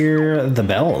I hear the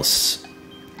bells?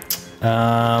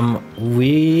 That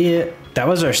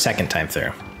was our second time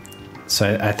through.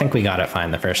 So I think we got it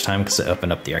fine the first time because it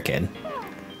opened up the arcade.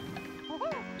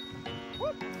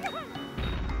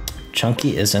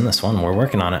 Chunky is in this one. We're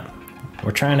working on it.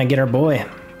 We're trying to get our boy.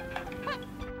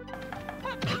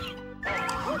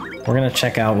 We're gonna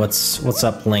check out what's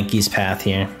up Lanky's path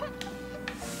here.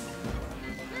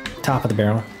 Top of the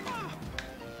barrel.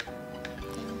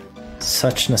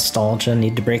 Such nostalgia.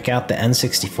 Need to break out the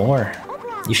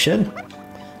N64. You should.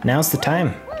 Now's the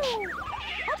time.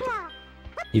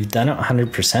 You've done it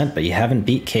 100%, but you haven't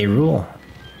beat K. Rool.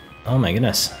 Oh my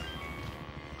goodness.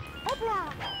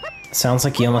 Sounds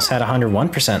like you almost had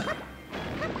 101%.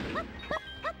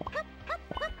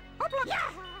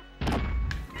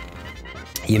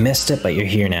 You missed it, but you're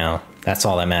here now. That's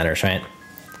all that matters, right?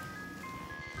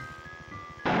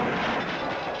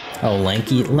 Oh,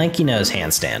 Lanky knows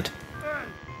handstand.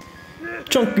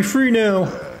 Chunky free now.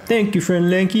 Thank you, friend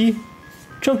Lanky.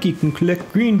 Chunky can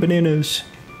collect green bananas.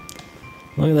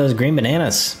 Look at those green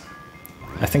bananas.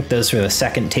 I think those were the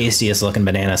second tastiest looking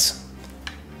bananas.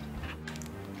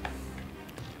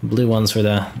 Blue ones were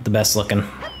the best looking.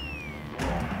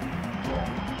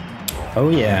 Oh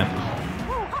yeah.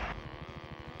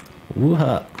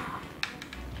 Woo-ha.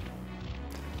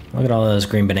 Look at all those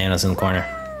green bananas in the corner.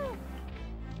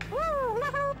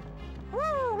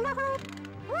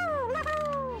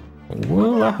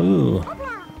 Woo-la-hoo.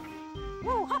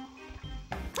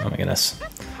 Oh my goodness.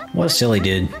 What a silly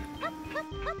dude.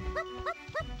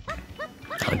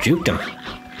 Oh, juked him.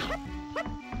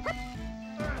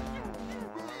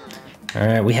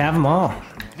 Alright, we have them all.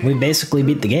 We basically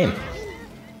beat the game.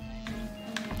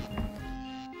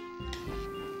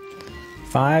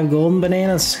 5 golden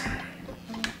bananas.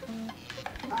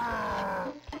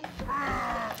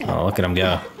 Oh, look at him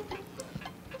go.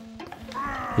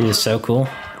 He is so cool.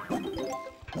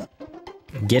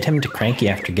 Get him to Cranky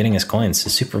after getting his coins. The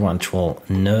Super Lunch will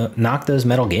knock those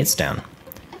metal gates down.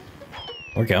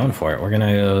 We're going for it. We're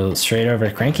gonna go straight over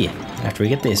to Cranky after we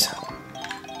get these.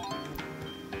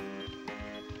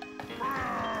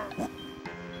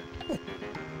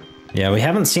 Yeah, we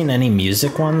haven't seen any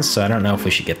music ones, so I don't know if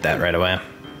we should get that right away.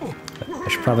 I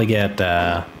should probably get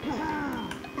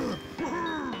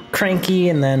Cranky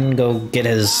and then go get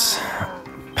his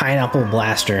pineapple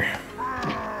blaster.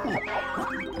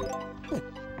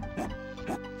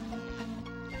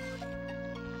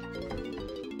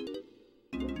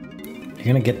 You're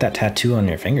gonna get that tattoo on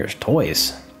your fingers.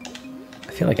 Toys.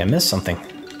 I feel like I missed something.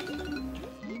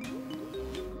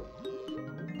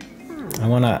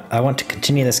 I want to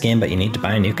continue this game, but you need to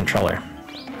buy a new controller.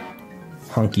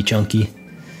 Hunky chunky.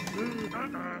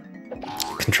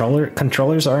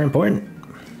 Controllers are important.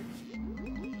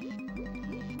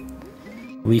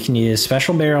 We can use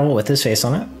special barrel with his face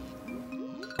on it,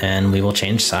 and we will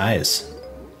change size.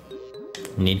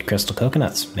 Need crystal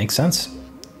coconuts. Makes sense.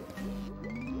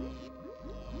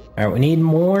 Alright, we need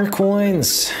more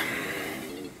coins.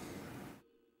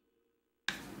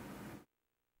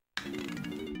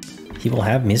 He will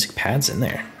have music pads in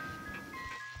there.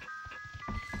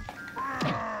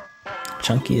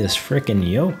 Chunky is freaking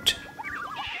yoked.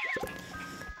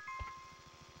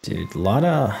 Dude, a lot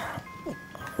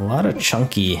of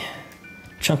chunky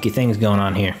things going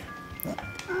on here.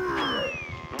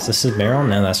 Is this his barrel?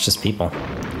 No, that's just people.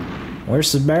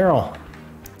 Where's his barrel?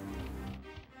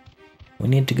 We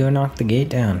need to go knock the gate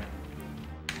down.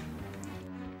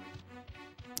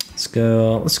 Let's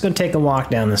go take a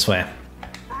walk down this way.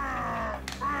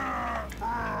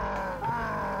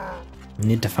 You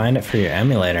need to find it for your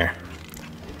emulator.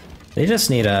 They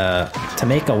just need to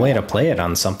make a way to play it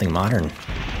on something modern.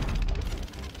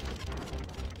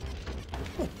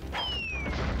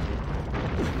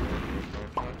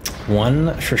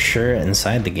 One for sure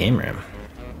inside the game room.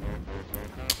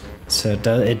 So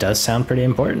it does sound pretty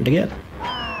important to get.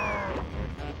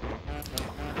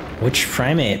 Which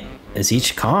primate is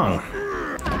each Kong?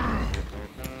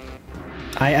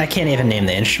 I can't even name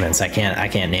the instruments. I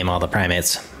can't name all the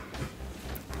primates.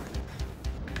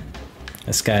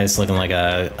 This guy's looking like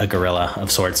a gorilla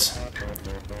of sorts.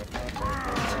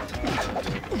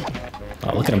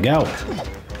 Oh, look at him go.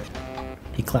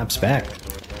 He claps back.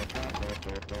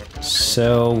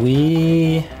 So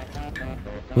we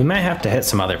might have to hit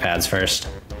some other pads first.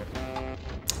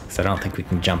 Because I don't think we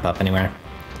can jump up anywhere.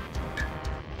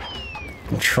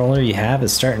 Controller you have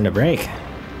is starting to break.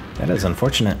 That is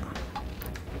unfortunate.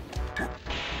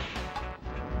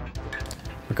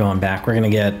 We're going back. We're gonna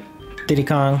get Diddy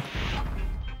Kong.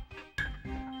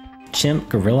 Chimp,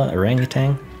 gorilla,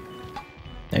 orangutan.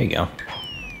 There you go.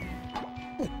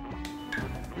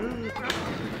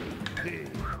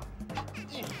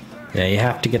 Yeah, you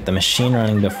have to get the machine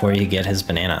running before you get his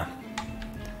banana.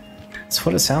 That's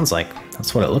what it sounds like.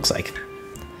 That's what it looks like.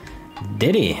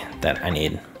 Diddy that I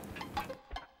need.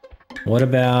 What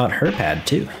about her pad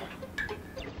too?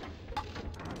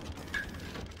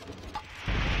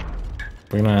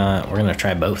 We're gonna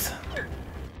try both.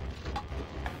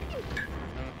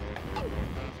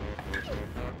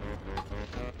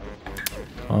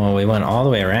 Oh, we went all the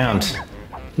way around.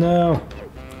 No.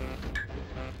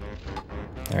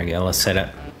 There we go, let's set it.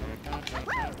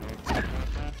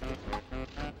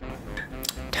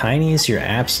 Tiny is your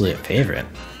absolute favorite.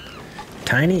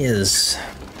 Tiny is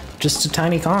just a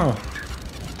tiny Kong.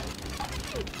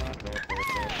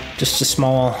 Just a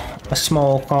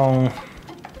small Kong.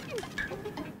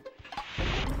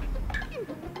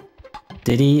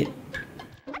 Diddy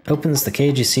opens the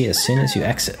cage you see as soon as you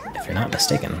exit, if you're not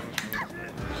mistaken.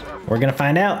 We're gonna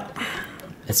find out.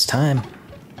 It's time.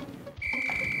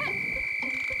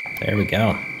 There we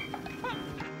go.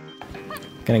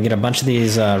 Gonna get a bunch of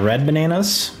these red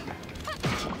bananas.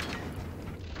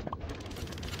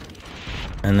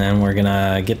 And then we're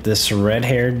gonna get this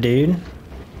red-haired dude.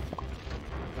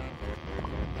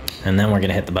 And then we're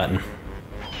gonna hit the button.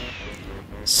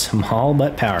 Small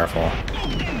but powerful.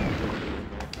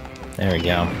 There we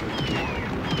go.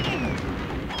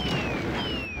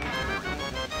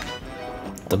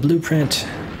 The blueprint.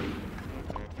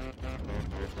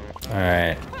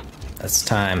 Alright, that's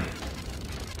time.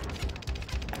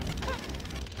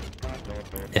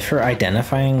 If her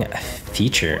identifying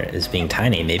feature is being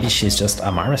tiny, maybe she's just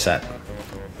a marmoset.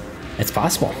 It's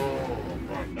possible.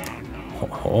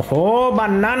 Oh,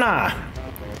 banana!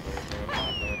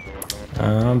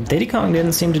 Diddy Kong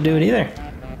didn't seem to do it either.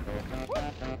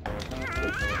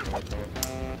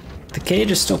 The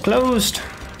cage is still closed.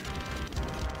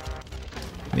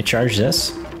 Let me charge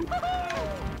this.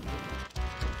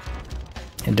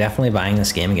 I'm definitely buying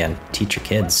this game again. Teach your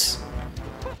kids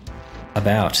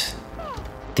about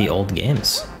the old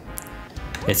games.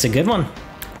 It's a good one.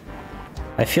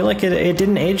 I feel like it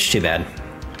didn't age too bad.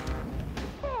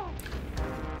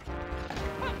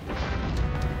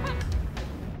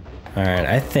 Alright,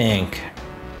 I think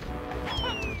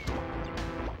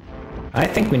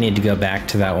we need to go back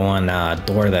to that one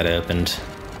door that opened.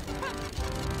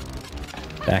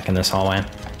 Back in this hallway.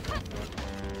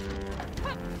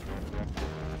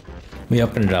 We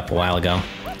opened it up a while ago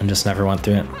and just never went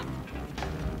through it.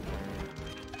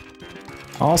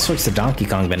 All sorts of Donkey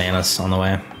Kong bananas on the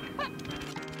way.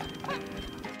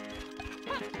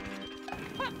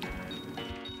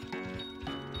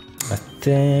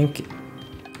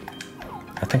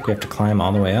 I think we have to climb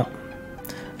all the way up.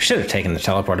 We should have taken the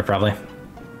teleporter, probably.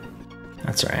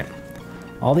 That's alright.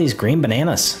 All these green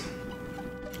bananas.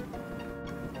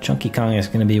 Chunky Kong is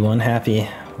gonna be one happy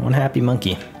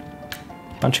monkey.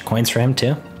 Bunch of coins for him,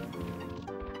 too.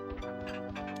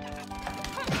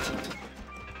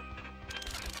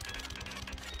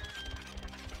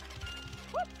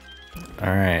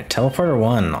 Alright, teleporter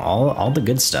 1, all the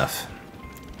good stuff.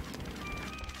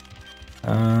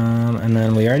 And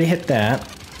then we already hit that.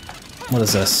 What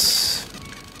is this?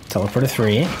 Teleporter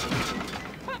 3.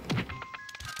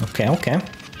 Okay.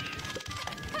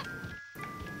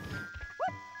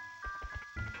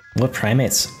 What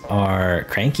primates are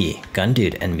Cranky,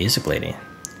 Gundude, and Music Lady?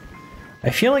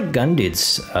 I feel like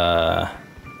Gundude's, I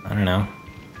don't know,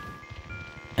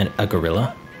 a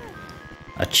gorilla.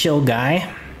 A chill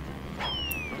guy.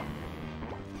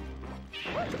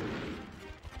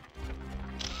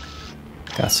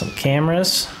 Got some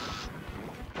cameras.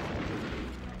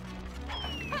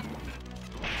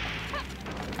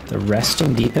 The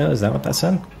resting depot, is that what that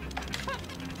said?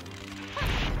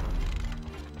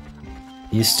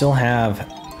 You still have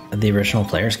the original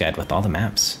player's guide with all the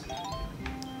maps.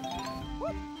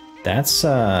 That's,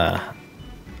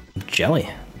 jelly.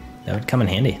 That would come in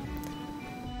handy.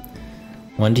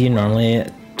 When do you normally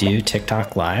do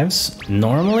TikTok lives?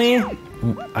 Normally,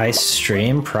 I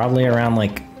stream probably around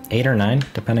like 8 or 9,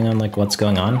 depending on like what's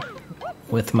going on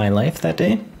with my life that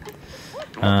day.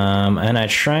 And I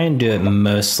try and do it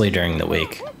mostly during the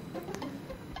week.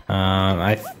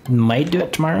 I might do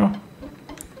it tomorrow.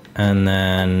 And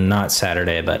then not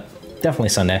Saturday, but definitely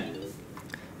Sunday.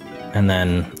 And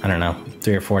then, I don't know,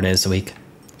 3 or 4 days a week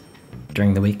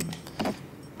during the week. I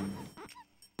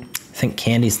think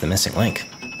candy's the missing link.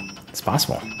 It's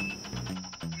possible.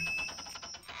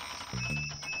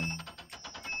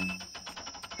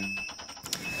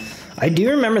 I do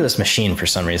remember this machine for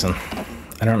some reason.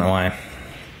 I don't know why.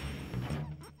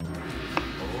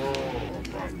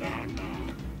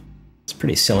 It's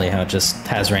pretty silly how it just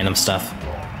has random stuff.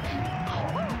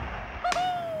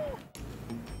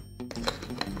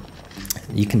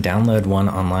 You can download one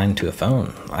online to a phone,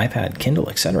 iPad, Kindle,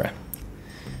 etc.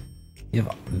 You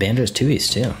have Banjo's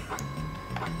Tooies too.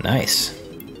 Nice.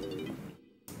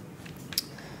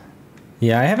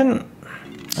 Yeah,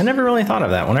 I never really thought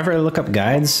of that. Whenever I look up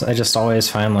guides, I just always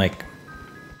find like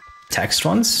text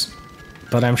ones,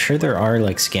 but I'm sure there are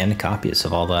like scanned copies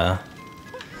of all the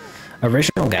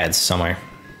original guides somewhere.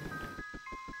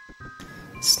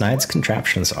 Snide's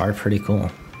contraptions are pretty cool.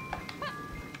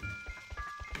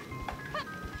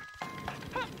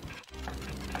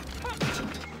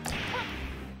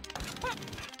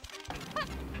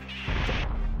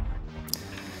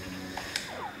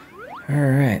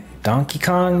 Alright, Donkey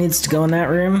Kong needs to go in that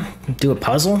room, do a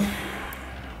puzzle.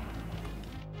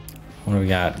 What do we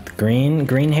got? The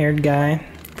green-haired guy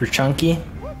for Chunky.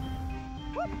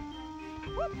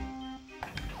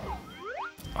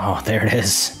 Oh, there it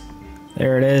is.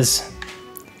 There it is.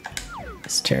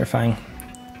 It's terrifying.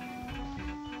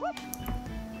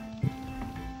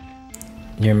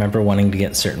 You remember wanting to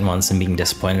get certain ones and being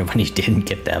disappointed when you didn't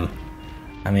get them.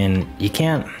 I mean, you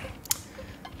can't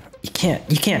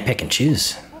pick and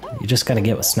choose. You just gotta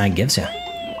get what Snide gives you.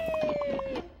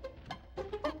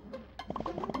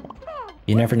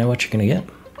 You never know what you're gonna get.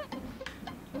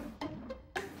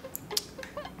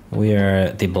 We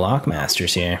are the block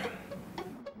masters here.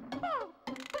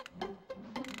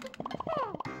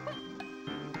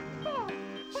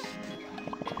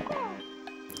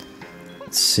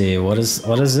 Let's see, what is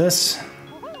this?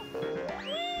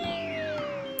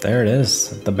 There it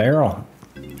is, the barrel.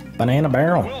 Banana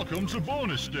barrel. Welcome to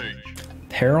bonus stage.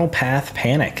 Peril Path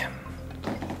Panic.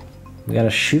 We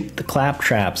gotta shoot the clap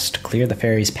traps to clear the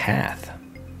fairy's path.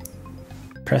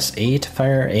 Press A to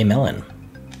fire a melon.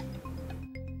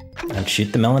 And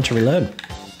shoot the melon to reload.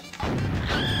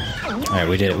 Alright,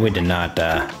 we did not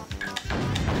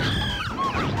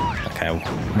okay,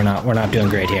 we're not doing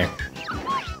great here.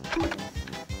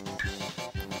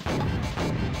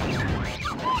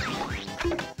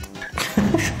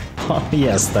 Oh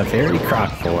yes, the fairy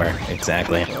croc 4,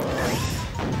 exactly.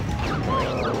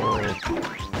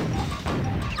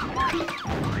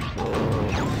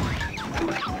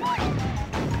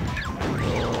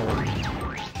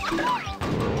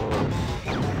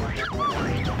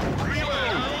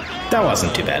 That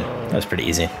wasn't too bad. That was pretty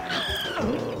easy.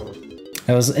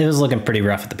 It was looking pretty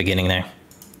rough at the beginning there.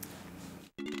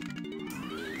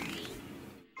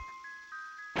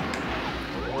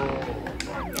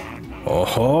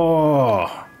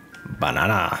 Oh,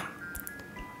 banana.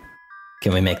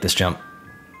 Can we make this jump?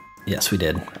 Yes, we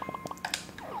did.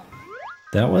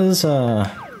 That was,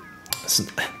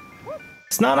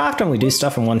 it's not often we do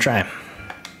stuff in one try.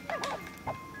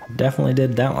 Definitely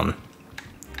did that one.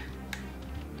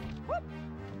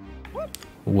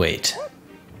 Wait.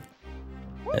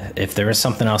 If there was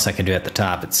something else I could do at the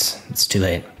top, it's too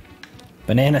late.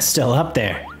 Banana's still up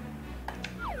there.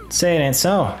 Say it ain't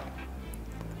so.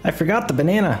 I forgot the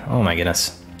banana. Oh my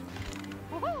goodness.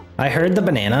 I heard the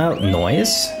banana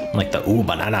noise, like the ooh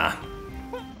banana.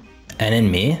 And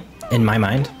in my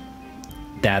mind,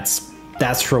 that's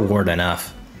reward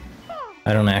enough.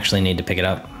 I don't actually need to pick it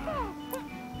up.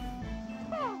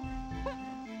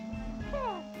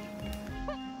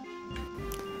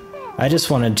 I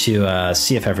just wanted to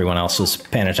see if everyone else was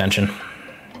paying attention.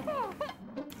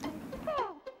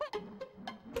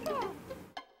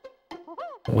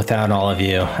 Without all of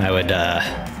you,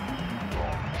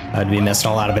 I'd be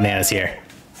missing a lot of bananas here.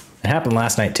 It happened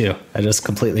last night too. I just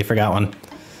completely forgot one.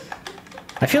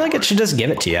 I feel like it should just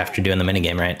give it to you after doing the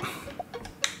minigame, right?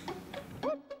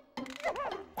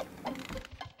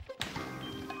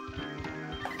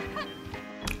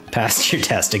 Passed your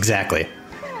test, exactly.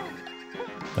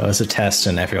 That was a test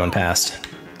and everyone passed,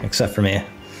 except for me.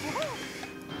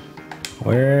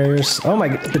 Where's... Oh my...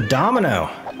 The domino!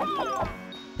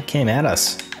 It came at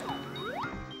us.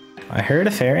 I heard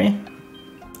a fairy.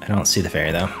 I don't see the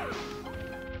fairy though.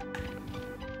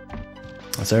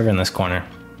 It's over in this corner.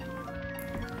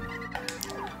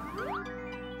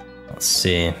 Let's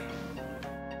see.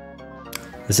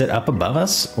 Is it up above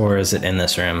us or is it in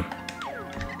this room?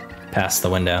 Past the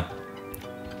window.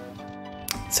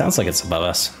 It sounds like it's above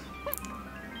us.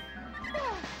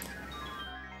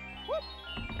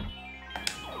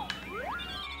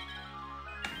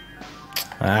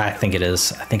 I think it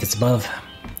is. I think it's above.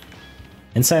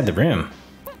 Inside the room.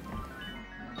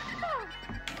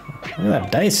 Look at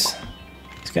that dice.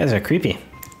 These guys are creepy.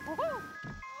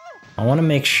 I want to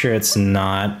make sure it's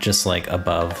not just like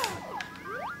above.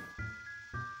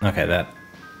 Okay, that.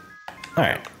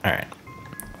 Alright, alright.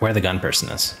 Where the gun person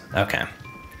is. Okay.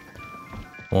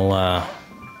 Well,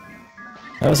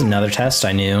 that was another test.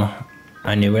 I knew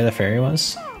where the fairy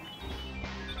was.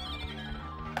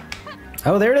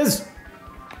 Oh, there it is!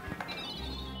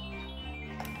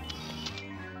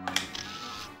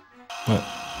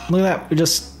 Oh, look at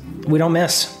that, we don't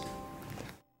miss.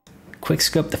 Quick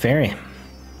scope the fairy.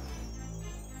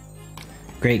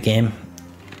 Great game.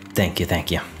 Thank you,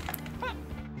 thank you.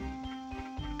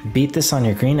 Beat this on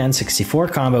your green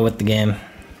N64 combo with the game.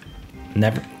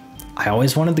 Never... I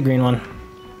always wanted the green one.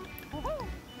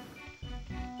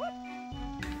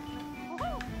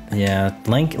 Yeah,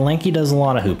 Lanky does a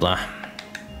lot of hoopla.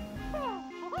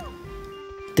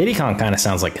 Diddy Kong kind of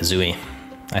sounds like Kazooie,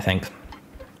 I think.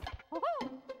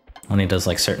 When he does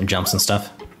like certain jumps and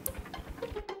stuff.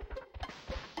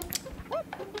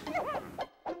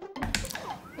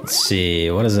 Let's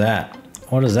see, what is that?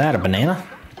 What is that, a banana?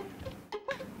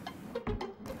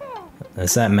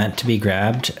 Is that meant to be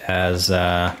grabbed as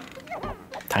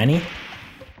tiny,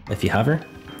 if you hover?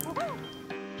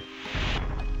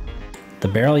 The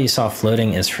barrel you saw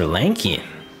floating is for Lanky.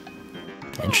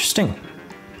 Interesting.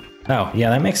 Oh, yeah,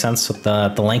 that makes sense with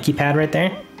the Lanky pad right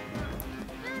there.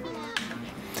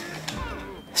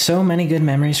 So many good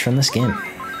memories from this game.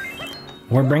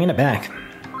 We're bringing it back.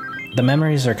 The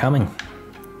memories are coming.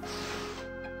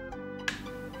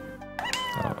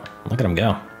 Oh, look at him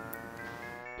go.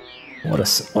 What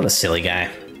a silly guy.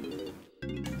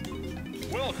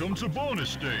 Welcome to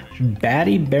bonus stage.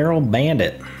 Batty Barrel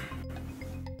Bandit.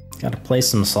 Gotta play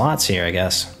some slots here, I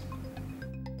guess.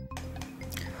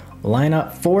 Line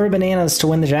up 4 bananas to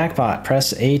win the jackpot.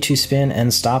 Press A to spin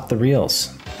and stop the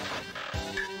reels.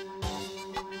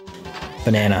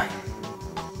 Banana.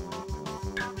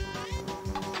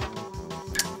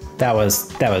 That was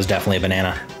definitely a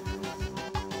banana.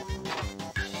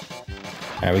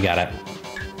 Alright, we got it.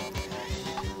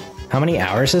 How many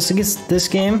hours is this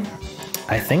game?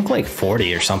 I think like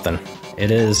 40 or something.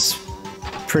 It is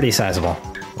pretty sizable.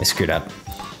 We screwed up.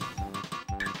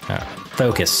 Right.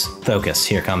 Focus, focus,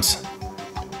 here it comes.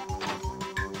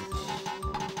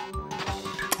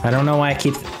 I don't know why I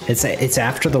keep, it's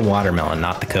after the watermelon,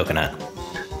 not the coconut.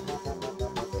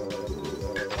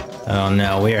 Oh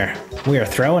no, we are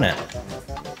throwing it.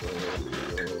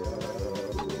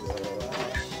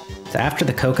 It's after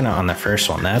the coconut on the first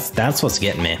one. That's what's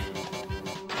getting me.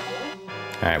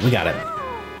 Alright, we got it.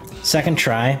 Second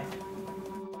try.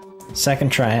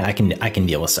 Second try, I can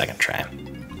deal with second try.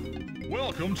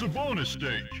 Welcome to bonus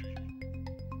stage.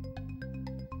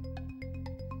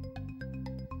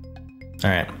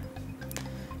 Alright.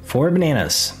 4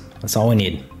 bananas. That's all we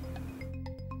need.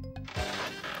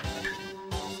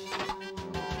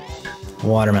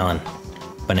 Watermelon.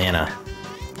 Banana.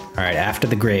 Alright, after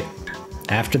the grape.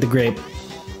 After the grape.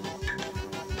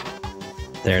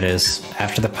 There it is.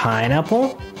 After the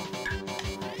pineapple.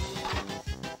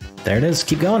 There it is.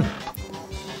 Keep going.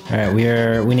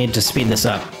 Alright, we need to speed this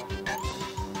up.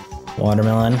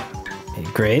 Watermelon,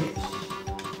 grape,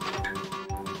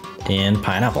 and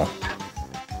pineapple.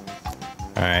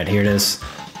 Alright, here it is.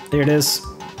 There it is.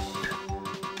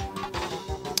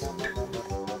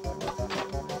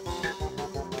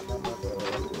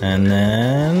 And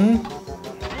then...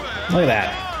 look at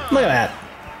that. Look at that.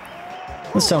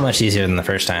 It was so much easier than the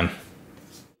first time.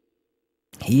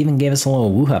 He even gave us a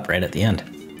little woo-up right at the end.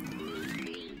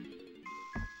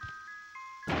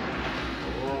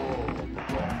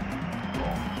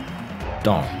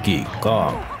 Donkey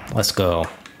Kong. Let's go.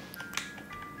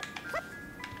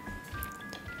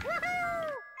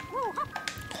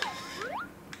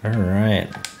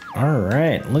 Alright.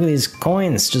 Alright. Look at these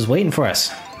coins just waiting for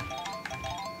us.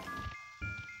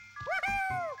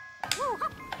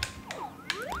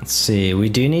 Let's see. We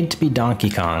do need to be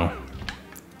Donkey Kong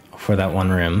for that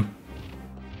one room.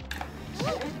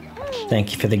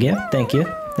 Thank you for the gift. Thank you.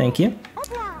 Thank you.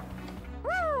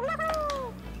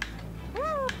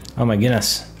 Oh my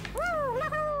goodness.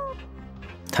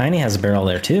 Tiny has a barrel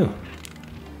there too.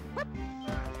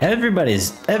 Everybody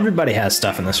has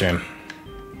stuff in this room.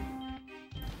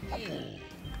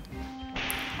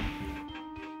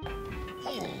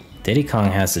 Diddy Kong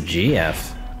has a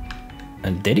GF.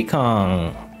 And Diddy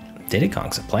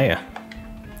Kong's a player.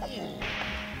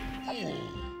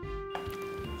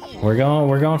 We're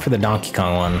going for the Donkey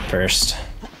Kong one first.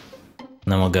 And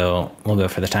then we'll go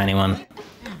for the tiny one.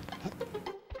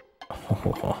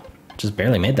 Oh, just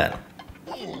barely made that.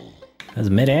 That was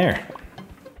mid-air.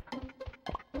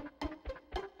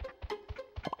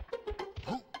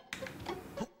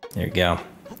 There we go.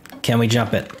 Can we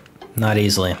jump it? Not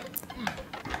easily.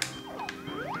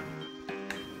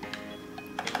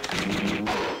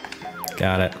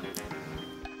 Got it.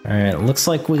 Alright, looks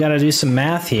like we gotta do some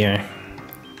math here.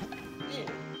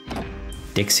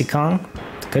 Dixie Kong?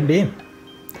 Could be.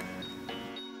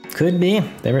 Could be.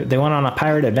 They went on a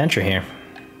pirate adventure here.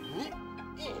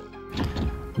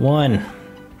 1,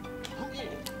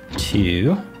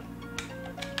 2.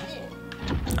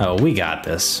 Oh, we got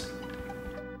this.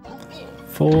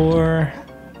 4,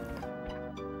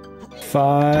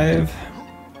 5.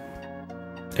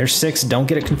 There's 6. Don't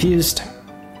get it confused.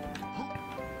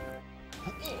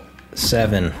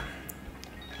 7.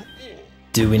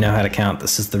 Do we know how to count?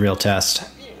 This is the real test.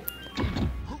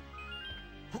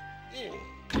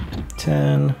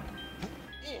 10.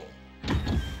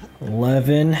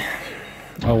 11.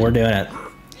 Oh, we're doing it.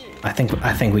 I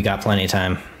think we got plenty of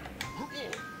time.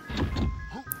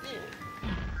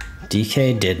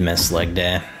 DK did miss leg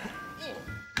day.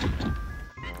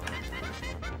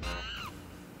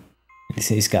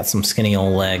 He's got some skinny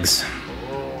old legs.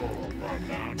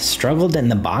 Struggled in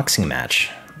the boxing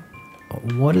match.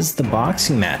 What is the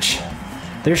boxing match?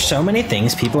 There's so many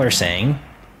things people are saying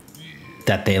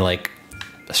that they like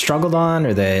struggled on,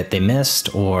 or they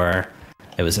missed, or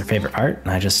it was their favorite part,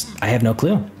 and I have no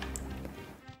clue.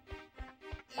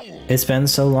 It's been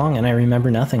so long and I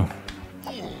remember nothing.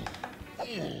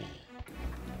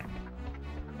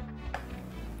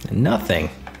 Nothing.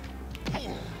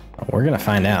 We're gonna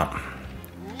find out.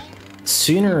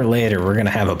 Sooner or later, we're gonna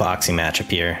have a boxing match up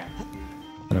here.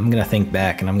 And I'm gonna think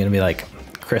back and I'm gonna be like,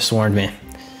 Chris warned me.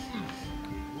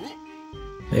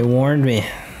 They warned me.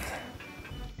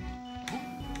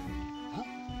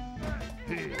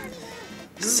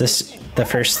 Is this the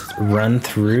first run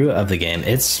through of the game?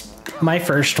 It's my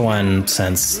first one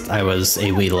since I was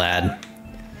a wee lad.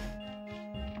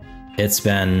 It's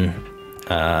been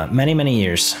many, many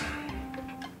years.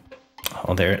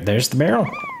 Oh, there's the barrel.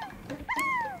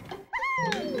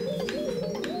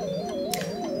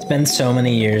 It's been so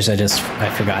many years, I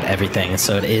forgot everything,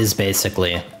 so it is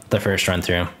basically the first run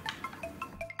through.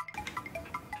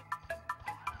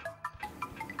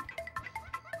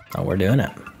 Oh, we're doing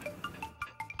it.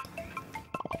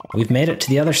 We've made it to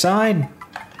the other side.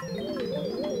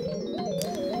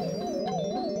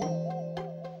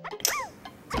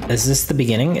 Is this the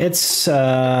beginning? It's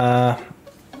a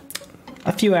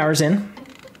few hours in.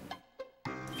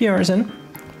 A few hours in.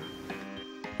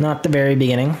 Not the very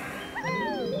beginning,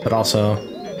 but also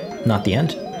not the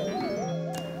end.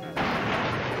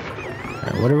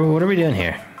 Right, what are we doing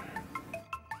here?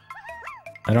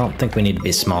 I don't think we need to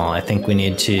be small. I think we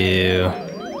need to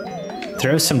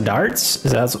throw some darts.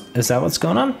 Is that what's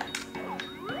going on?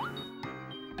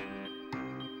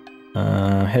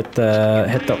 Hit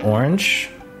the orange.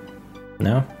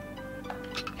 No.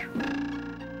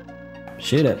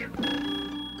 Shoot it.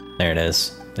 There it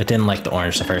is. It didn't like the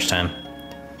orange the first time.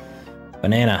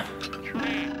 Banana.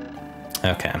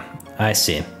 Okay, I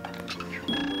see.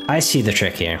 I see the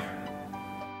trick here.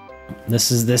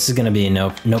 This is gonna be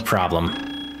no problem.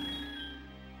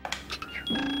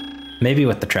 Maybe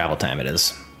with the travel time it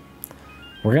is.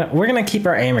 We're gonna keep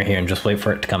our aimer here and just wait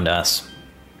for it to come to us.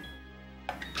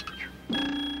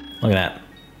 Look at that.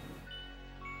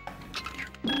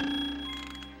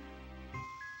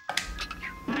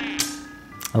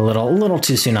 A little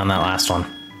too soon on that last one.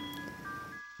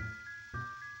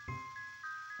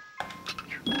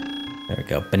 There we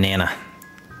go, banana.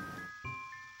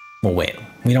 Well, wait,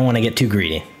 we don't want to get too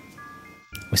greedy.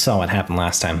 We saw what happened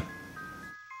last time.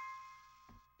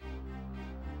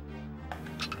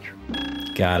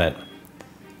 Got it.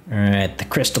 All right, the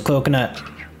crystal coconut.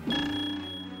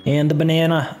 And the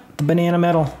banana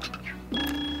metal.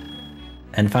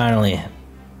 And finally,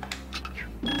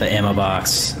 the ammo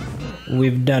box.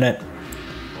 We've done it.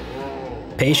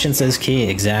 Patience is key,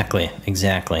 exactly.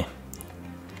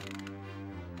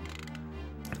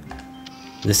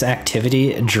 This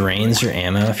activity drains your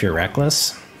ammo if you're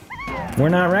reckless. We're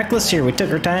not reckless here, we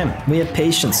took our time. We have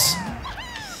patience.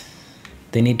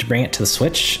 They need to bring it to the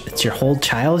Switch. It's your whole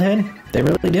childhood. They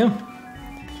really do.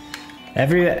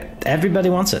 Everybody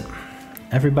wants it.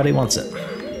 Everybody wants it.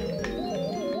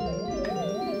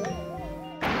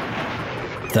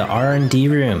 The R&D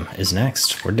room is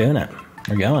next. We're doing it.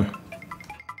 We're going.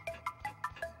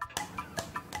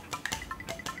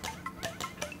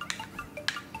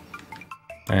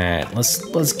 All right,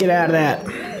 let's get out of that.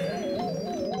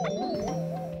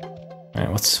 All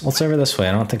right, what's over this way?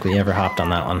 I don't think we ever hopped on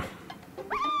that one.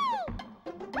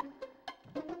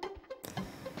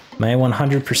 Am I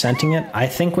 100%ing it? I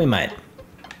think we might.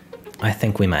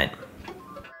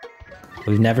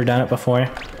 We've never done it before.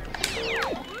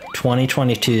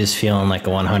 2022 is feeling like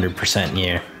a 100%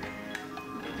 year.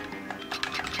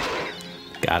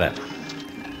 Got it.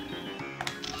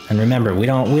 And remember, we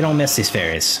don't miss these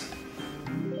fairies.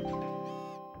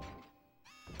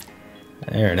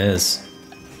 There it is.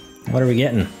 What are we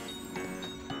getting?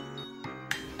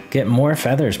 Get more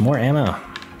feathers, more ammo.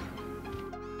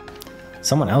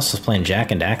 Someone else was playing Jak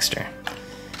and Daxter.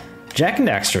 Jak and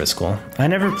Daxter was cool.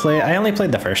 I only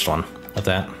played the first one of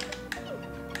that.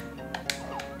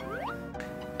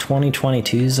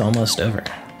 2022's almost over.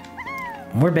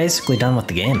 We're basically done with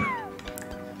the game.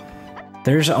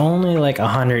 There's only like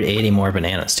 180 more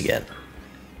bananas to get.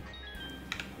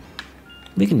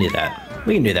 We can do that.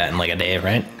 We can do that in like a day,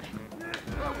 right?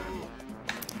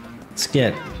 Let's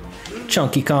get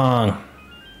Chunky Kong.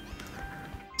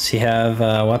 Does he have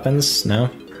weapons? No?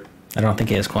 I don't think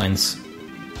he has coins.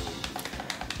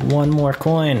 One more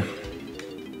coin.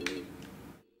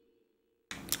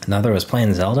 Another was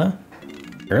playing Zelda?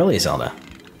 Early Zelda.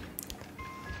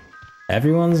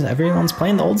 Everyone's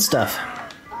playing the old stuff.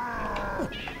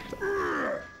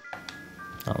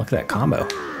 Oh, look at that combo.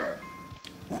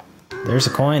 There's a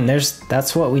coin.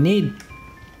 That's what we need.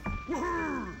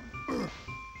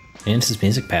 And his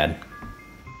music pad.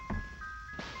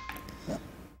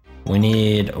 We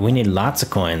need lots of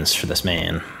coins for this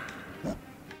man.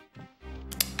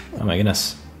 Oh my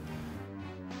goodness.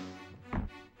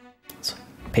 It's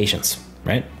patience,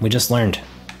 right? We just learned.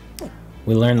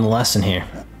 We learned the lesson here.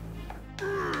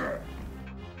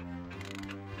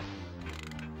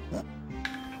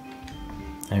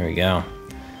 There we go.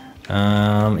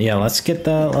 Yeah, let's get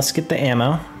the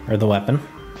ammo or the weapon.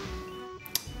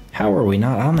 How are we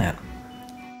not on that?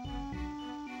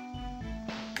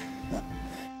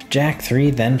 Jak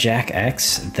 3, then Jak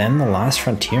X, then The Lost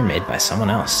Frontier made by someone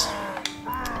else.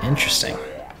 Interesting.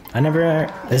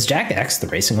 Is Jak X the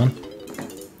racing one?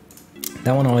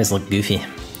 That one always looked goofy.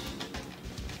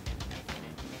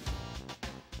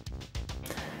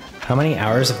 How many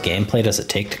hours of gameplay does it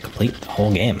take to complete the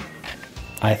whole game?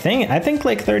 I think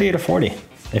like 30 to 40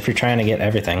 if you're trying to get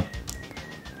everything.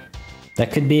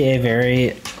 That could be a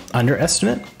very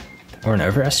underestimate or an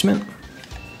overestimate.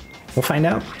 We'll find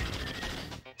out.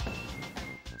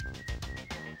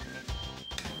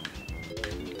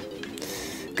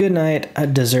 Good night, a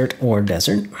dessert or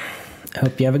desert. I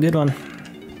hope you have a good one.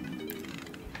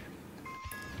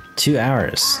 2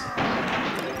 hours.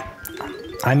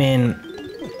 I mean,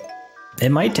 it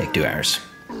might take 2 hours.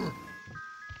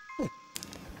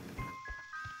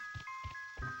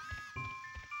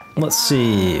 let's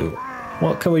see.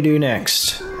 What can we do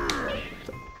next?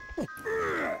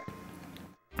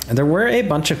 There were a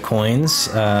bunch of coins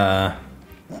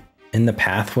in the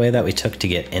pathway that we took to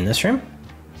get in this room.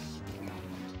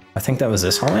 I think that was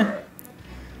this hallway.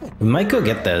 We might go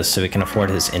get those so we can afford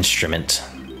his instrument.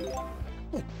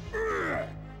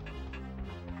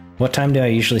 What time do I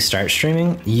usually start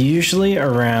streaming? Usually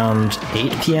around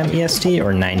 8 p.m. EST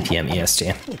or 9 p.m.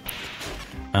 EST.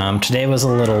 Today was a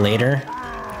little later,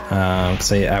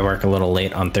 because I work a little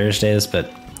late on Thursdays,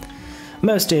 but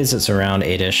most days it's around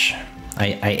 8-ish.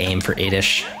 I aim for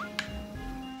 8-ish.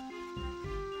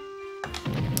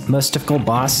 Most difficult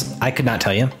boss, I could not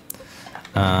tell you.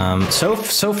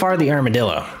 So far the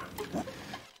armadillo,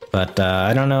 but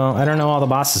I don't know all the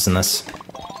bosses in this.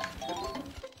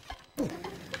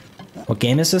 What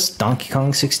game is this? Donkey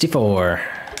Kong 64.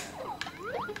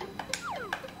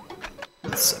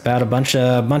 It's about a bunch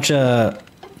of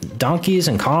donkeys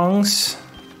and Kongs,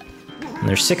 and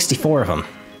there's 64 of them.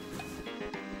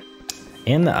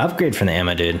 And the upgrade from the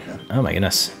ammo, dude. Oh my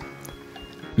goodness.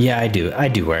 Yeah, I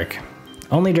do work.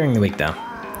 Only during the week though.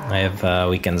 I have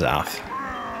weekends off.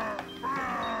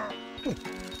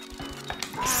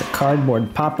 It's the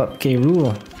cardboard pop-up K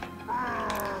rule.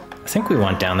 I think we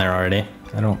went down there already.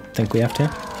 I don't think we have to.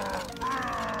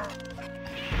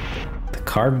 The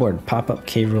cardboard pop-up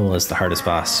K rule is the hardest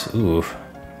boss. Ooh.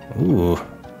 Ooh.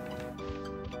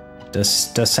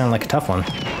 Does sound like a tough one.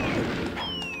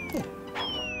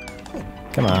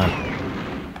 Come on.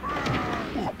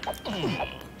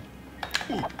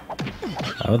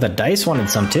 Oh, the dice wanted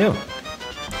some too.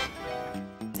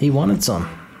 He wanted some.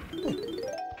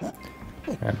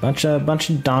 A bunch of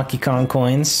Donkey Kong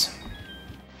coins.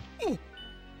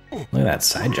 Look at that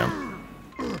side jump.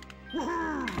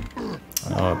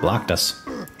 Oh, it blocked us.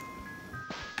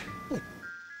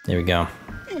 There we go.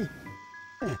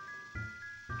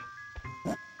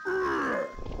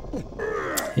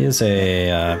 He is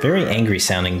a very angry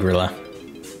sounding gorilla.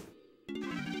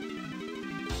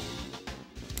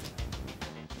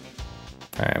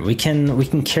 Alright, we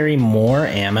can carry more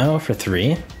ammo for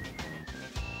 3.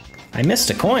 I missed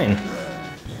a coin.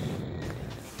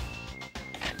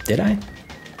 Did I?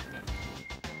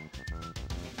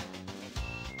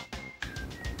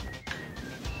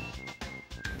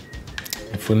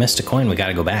 If we missed a coin, we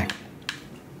gotta go back.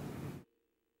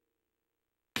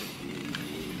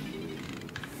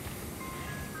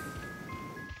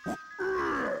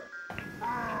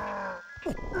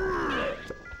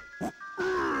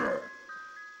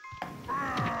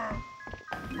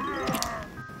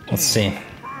 Let's see.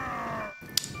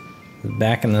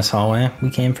 Back in this hallway we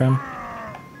came from.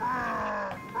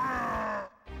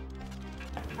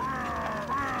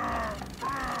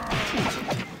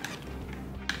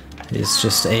 It's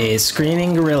just a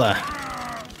screaming gorilla.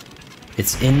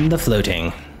 It's in the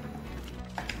floating.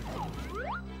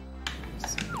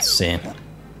 Let's see.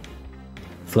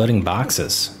 Floating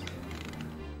boxes.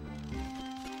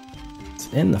 It's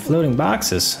in the floating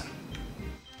boxes.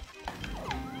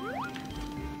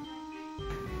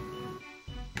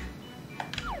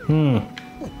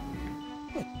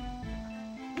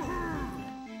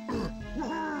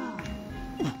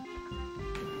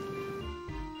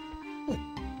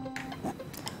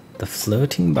 The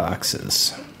floating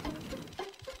boxes.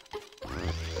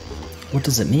 What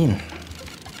does it mean?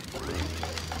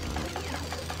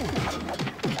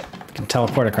 We can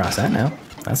teleport across that now.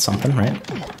 That's something, right?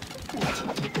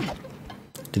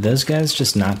 Do those guys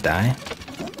just not die?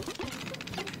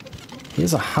 He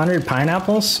has 100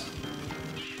 pineapples?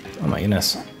 Oh my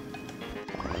goodness.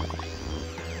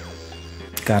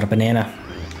 Got a banana.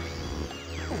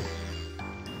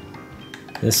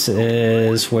 This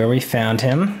is where we found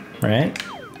him, right?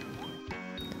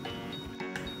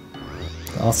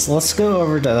 Let's go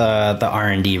over to the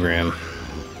R&D room.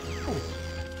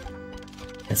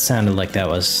 It sounded like that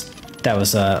was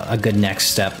a good next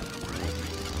step.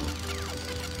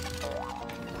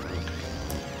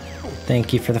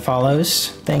 Thank you for the follows.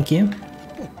 Thank you.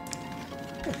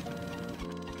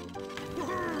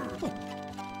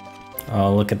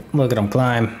 Oh, look at him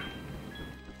climb.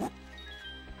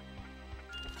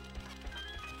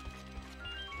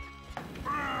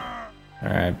 All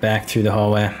right, back through the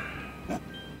hallway.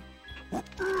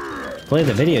 Play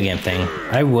the video game thing.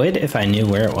 I would if I knew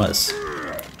where it was.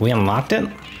 We unlocked it.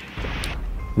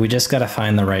 We just gotta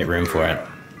find the right room for it.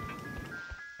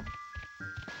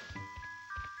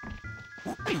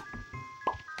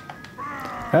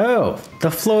 Oh, the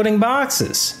floating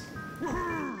boxes.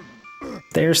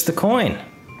 There's the coin.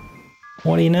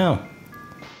 What do you know?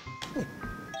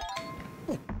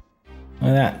 Look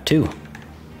at that, 2.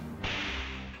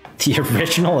 The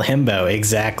original himbo,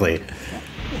 exactly.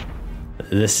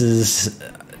 This is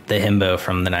the himbo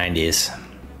from the 90s.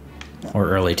 Or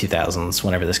early 2000s,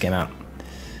 whenever this came out.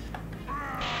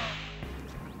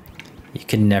 You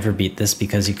could never beat this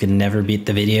because you could never beat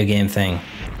the video game thing.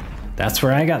 That's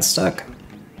where I got stuck.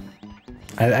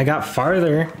 I got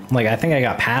farther, like I think I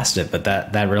got past it, but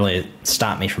that really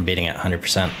stopped me from beating it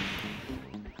 100%.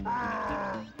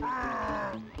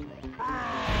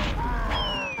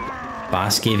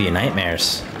 Boss gave you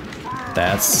nightmares.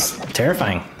 That's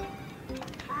terrifying.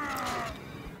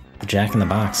 Jack in the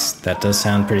Box. That does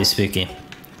sound pretty spooky.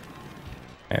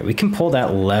 Alright, we can pull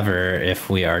that lever if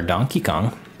we are Donkey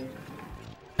Kong.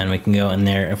 And we can go in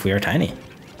there if we are Tiny.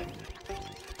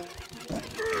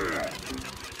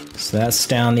 So that's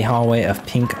down the hallway of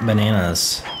pink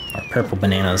bananas. Or purple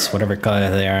bananas, whatever color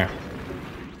they are.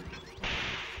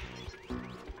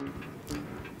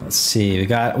 Let's see, we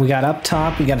got up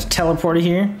top, we got a teleporter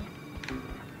here.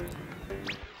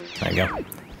 There you go.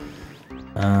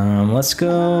 Let's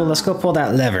go pull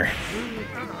that lever.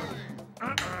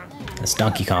 That's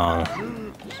Donkey Kong.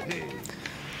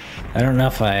 I don't know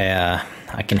if I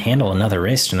can handle another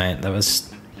race tonight. That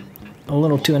was a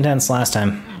little too intense last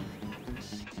time.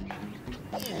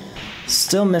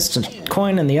 Still missed a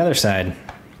coin on the other side.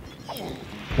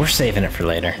 We're saving it for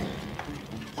later.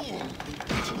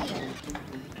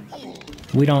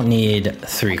 We don't need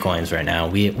 3 coins right now.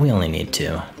 We only need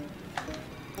 2.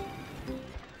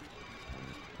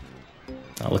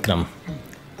 Oh, look at him.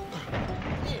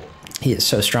 He is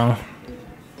so strong.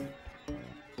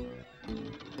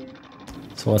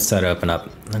 So what's that open up?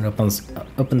 That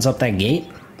opens up that gate.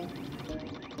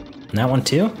 And that one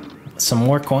too? Some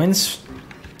more coins?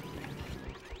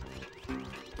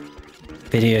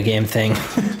 Video game thing.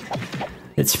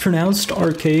 It's pronounced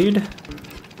arcade.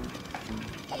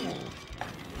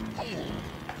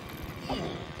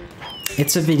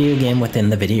 It's a video game within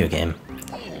the video game.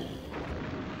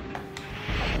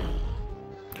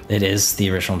 It is the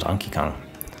original Donkey Kong.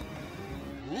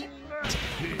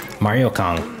 Mario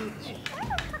Kong.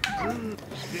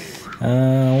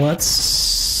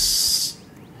 Let's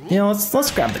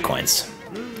grab the coins.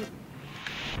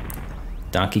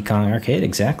 Donkey Kong Arcade,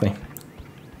 exactly.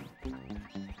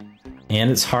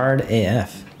 And it's hard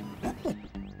AF.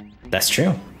 That's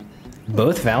true.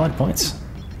 Both valid points.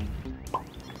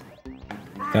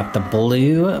 Got the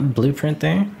blue blueprint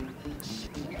there.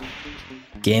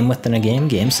 Game within a game,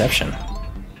 gameception.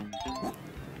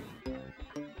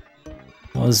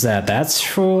 What was that? That's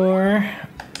for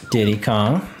Diddy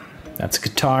Kong. That's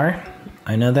guitar.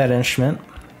 I know that instrument.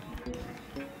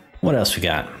 What else we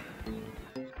got?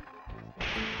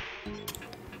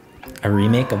 A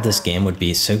remake of this game would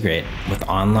be so great with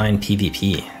online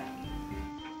PvP.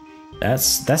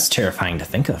 That's terrifying to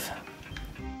think of.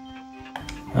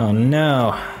 Oh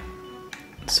no.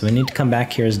 So we need to come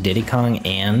back here as Diddy Kong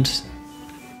and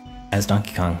as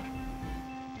Donkey Kong.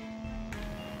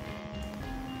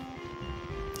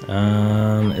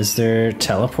 Is there a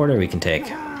teleporter we can take?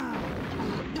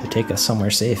 To take us somewhere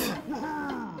safe.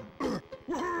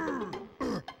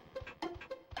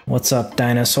 What's up,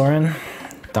 Dinosaur?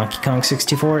 Donkey Kong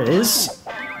 64 is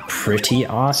pretty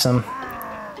awesome.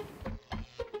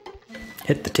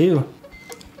 Hit the 2.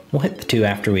 We'll hit the 2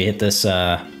 after we hit this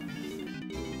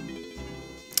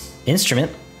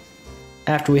instrument.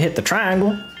 After we hit the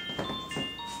triangle.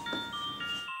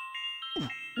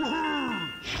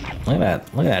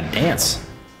 Look at that dance.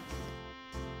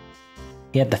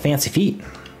 He had the fancy feet.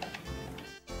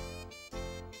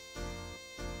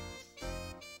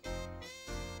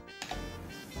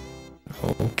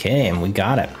 Okay, and we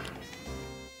got it.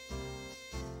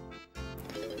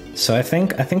 So I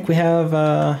think we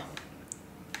have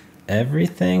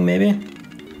everything, maybe?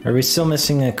 Are we still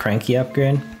missing a cranky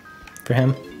upgrade for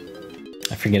him?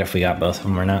 I forget if we got both of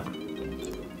them or not.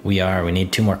 We are. We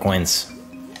need 2 more coins.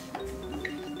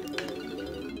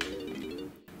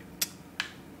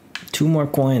 2 more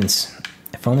coins.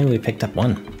 If only we picked up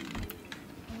 1.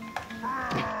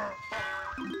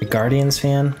 A Guardians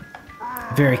fan?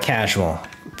 Very casual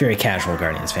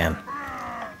Guardians fan.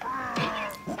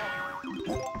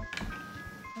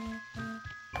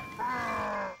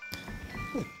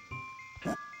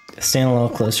 Stand a little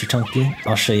closer, Tunky.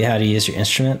 I'll show you how to use your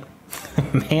instrument.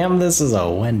 Ma'am, this is a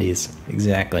Wendy's.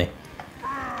 Exactly.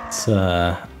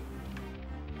 So,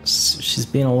 she's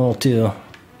being a little too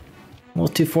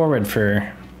forward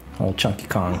for old Chunky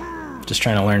Kong. Just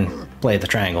trying to learn play the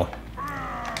triangle.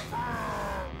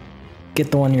 Get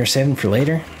the one you're saving for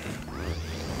later.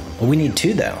 Well, we need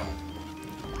 2 though.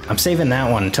 I'm saving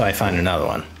that one until I find another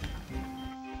one.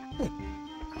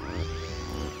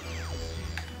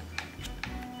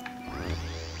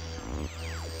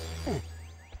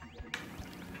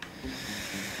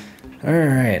 All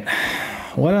right.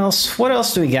 What else? What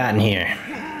else do we got in here?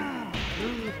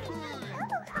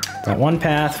 That one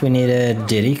path we needed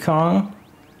Diddy Kong.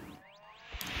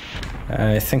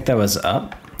 I think that was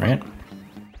up, right?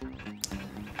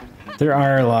 There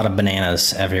are a lot of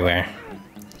bananas everywhere.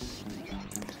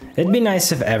 It'd be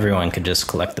nice if everyone could just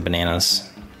collect the bananas.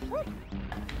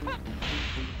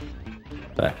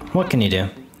 But what can you do?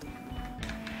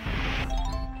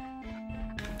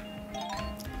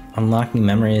 Unlocking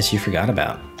memories you forgot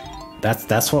about.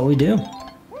 That's what we do.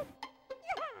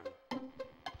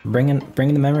 Bringing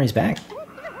the memories back.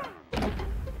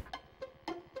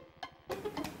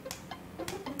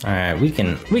 All right, we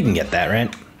can get that,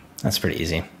 right? That's pretty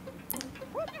easy.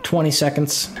 20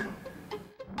 seconds.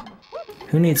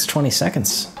 Who needs 20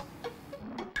 seconds?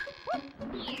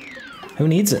 Who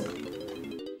needs it?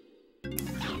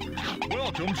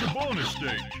 Welcome to bonus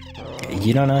stage.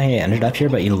 You don't know how you ended up here,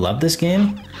 but you love this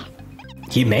game?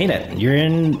 You made it. You're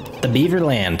in the Beaver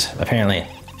Land, apparently.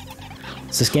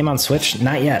 Is this game on Switch?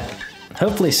 Not yet.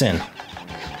 Hopefully soon.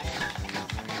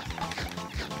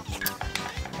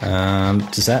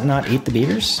 Does that not eat the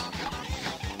beavers?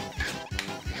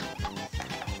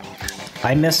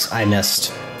 I missed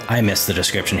the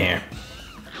description here.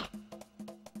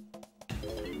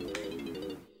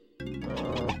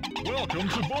 Welcome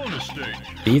to bonus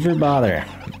stage. Beaver bother.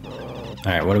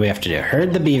 Alright, what do we have to do?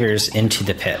 Herd the beavers into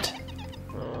the pit.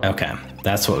 Okay,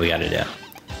 that's what we gotta do.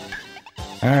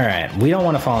 Alright, we don't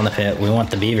want to fall in the pit, we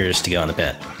want the beavers to go in the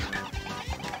pit.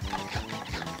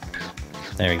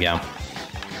 There we go.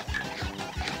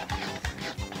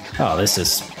 Oh, this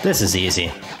is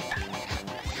easy.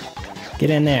 Get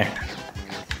in there.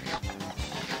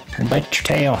 And bite your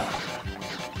tail.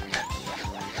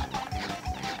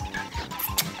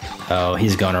 Oh,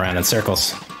 he's going around in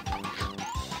circles.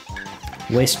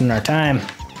 Wasting our time.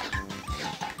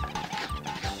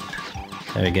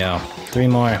 There we go. 3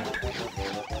 more.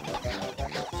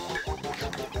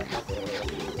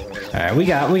 Alright, we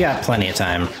got plenty of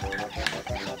time.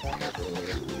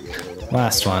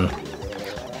 Last one.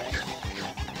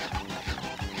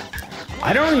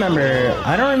 I don't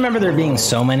remember there being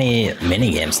so many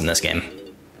mini games in this game.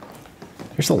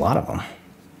 There's a lot of them.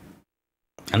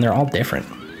 And they're all different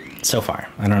so far.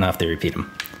 I don't know if they repeat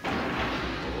them.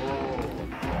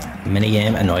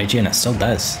 Minigame annoyed you, and it still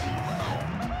does.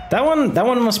 That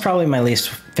one was probably my least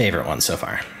favorite one so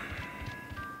far.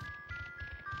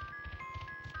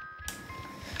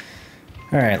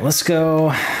 Alright, let's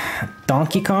go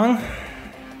Donkey Kong.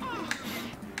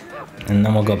 And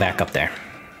then we'll go back up there.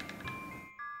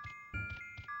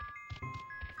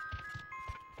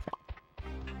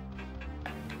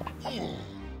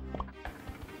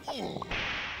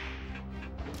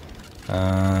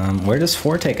 Where does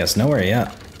 4 take us? Nowhere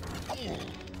yet.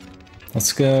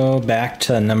 Let's go back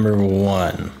to number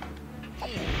 1.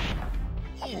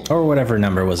 Or whatever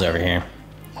number was over here.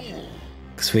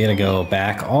 Because we gotta go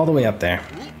back all the way up there.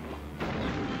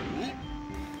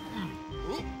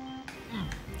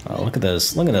 Oh, look at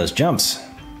those jumps.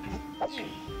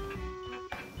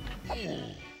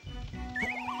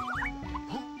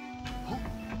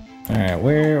 Alright,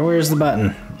 where's the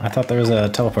button? I thought there was a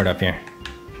teleport up here.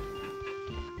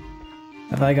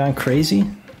 Have I gone crazy?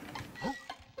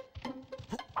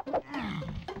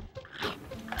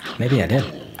 Maybe I did.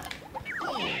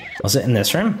 Was it in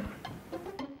this room?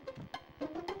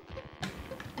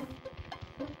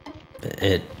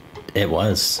 It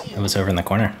was. It was over in the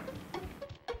corner.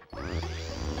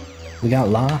 We got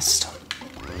lost.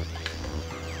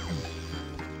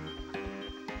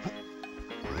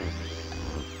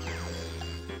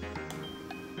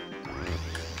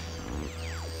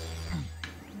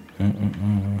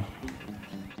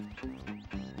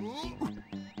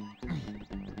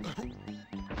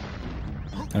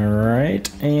 All right,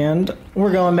 and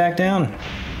we're going back down.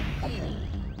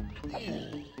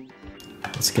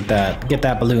 Let's get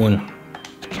that balloon.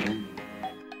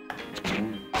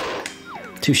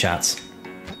 2 shots.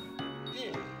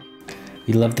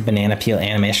 You love the banana peel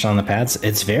animation on the pads.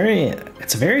 It's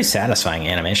a very satisfying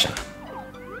animation.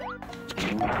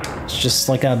 It's just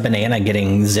like a banana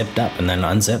getting zipped up and then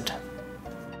unzipped.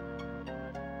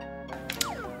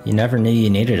 You never knew you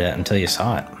needed it until you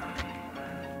saw it.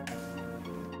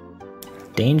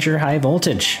 Danger high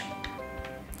voltage.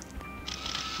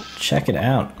 Check it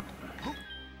out.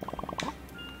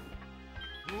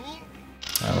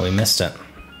 Oh, we missed it.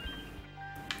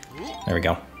 There we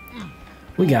go.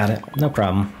 We got it, no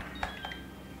problem.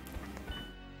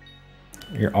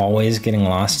 You're always getting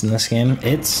lost in this game.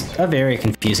 It's a very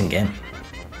confusing game.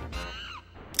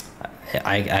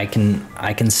 I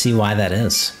can see why that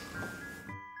is.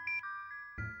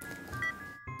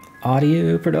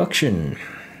 Audio production.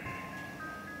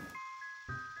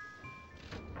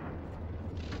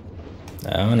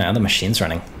 Oh, now the machine's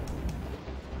running.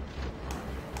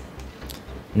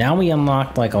 Now we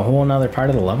unlocked like a whole nother part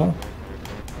of the level.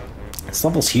 This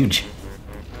level's huge.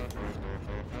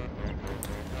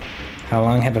 How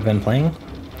long have I been playing?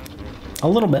 A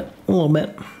little bit.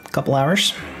 A couple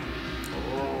hours.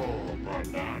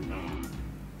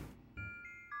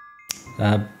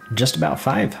 Just about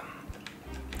 5.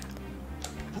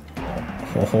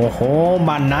 Ho ho ho,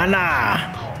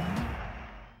 banana!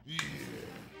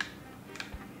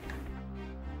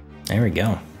 There we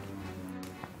go.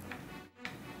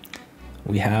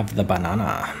 We have the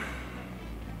banana.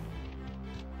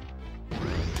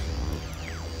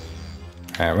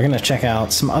 Alright, we're gonna check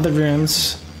out some other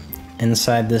rooms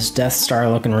inside this Death Star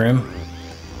looking room.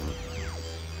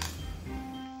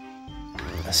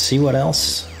 Let's see what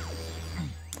else.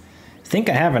 I think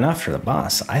I have enough for the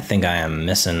boss. I think I am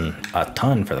missing a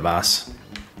ton for the boss.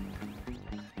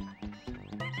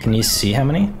 Can you see how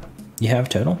many you have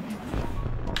total?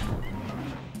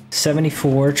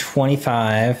 74,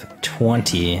 25,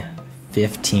 20,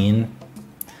 15.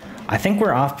 I think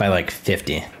we're off by like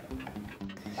 50.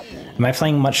 Am I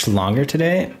playing much longer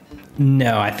today?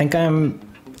 No, I think I'm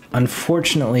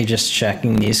unfortunately just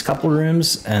checking these couple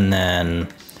rooms and then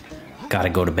gotta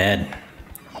go to bed.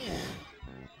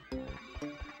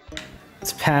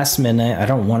 It's past midnight. I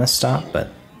don't want to stop, but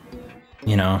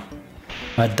you know,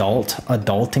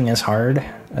 adulting is hard,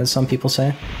 as some people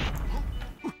say.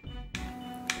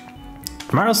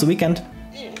 Tomorrow's the weekend,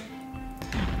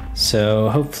 so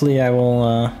hopefully I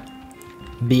will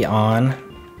be on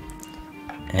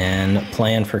and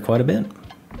playing for quite a bit.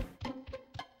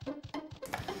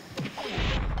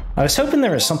 I was hoping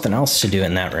there was something else to do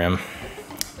in that room.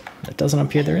 It doesn't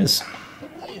appear there is.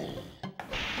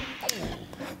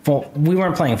 Well, we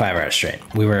weren't playing 5 hours straight.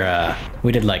 We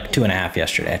did like 2.5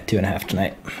 yesterday, 2.5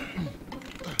 tonight.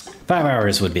 5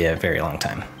 hours would be a very long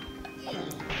time.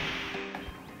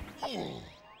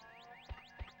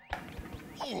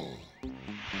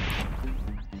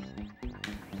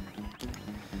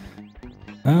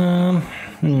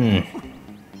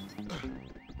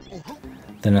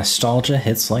 The nostalgia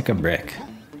hits like a brick.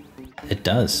 It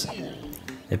does.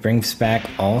 It brings back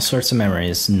all sorts of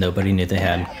memories nobody knew they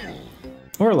had.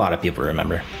 Or a lot of people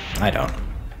remember. I don't.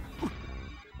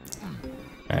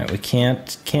 Alright, we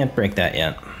can't break that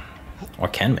yet. Or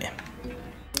can we? I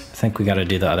think we gotta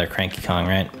do the other Cranky Kong,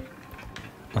 right?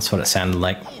 That's what it sounded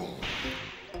like.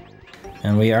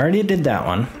 And we already did that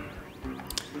one.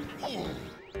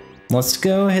 Let's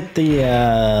go hit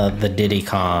the Diddy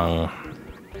Kong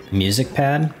music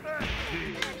pad.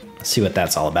 See what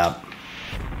that's all about.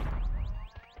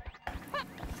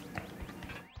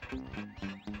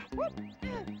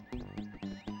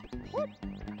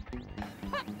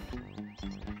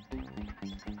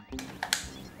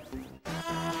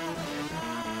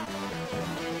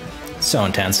 So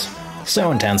intense.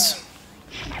 So intense.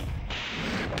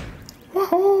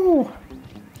 Woohoo!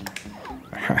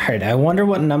 Alright, I wonder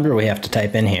what number we have to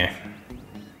type in here.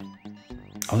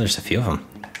 Oh, there's a few of them.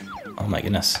 Oh my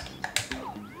goodness.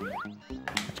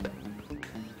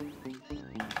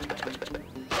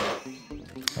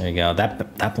 There you go.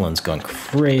 That balloon's going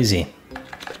crazy.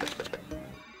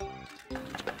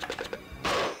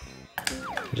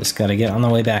 Just gotta get on the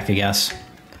way back, I guess.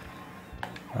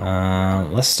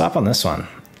 Let's stop on this one.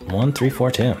 1, 3,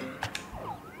 4, 2.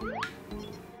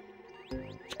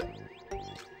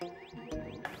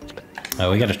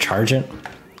 Oh, we gotta charge it?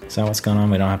 Is that what's going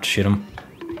on? We don't have to shoot him?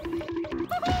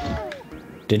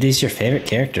 Diddy's your favorite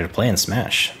character to play in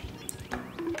Smash?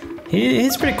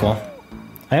 He's pretty cool.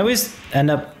 I always end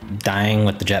up dying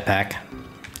with the jetpack.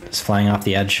 Just flying off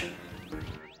the edge.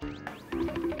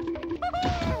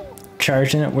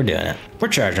 Charging it, we're doing it. We're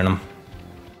charging him.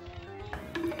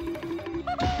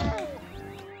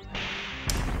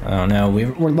 Oh no,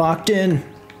 we're locked in.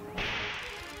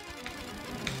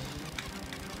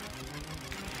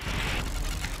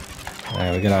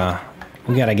 Alright,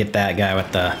 we gotta get that guy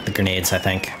with the grenades, I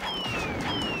think.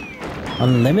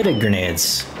 Unlimited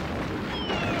grenades.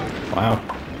 Wow.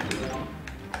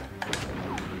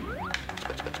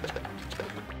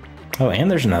 Oh, and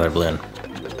there's another balloon.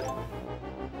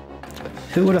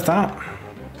 Who would have thought?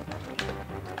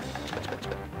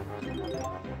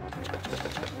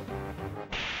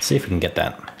 See if we can get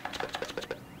that.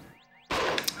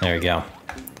 There we go.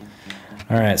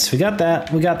 All right, so we got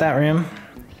that. We got that room.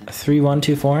 3, 1,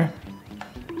 2, 4.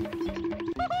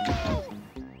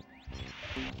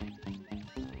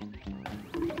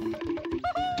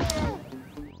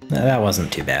 That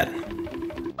wasn't too bad.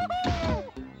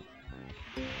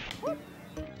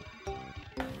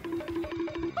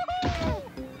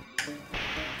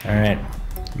 All right,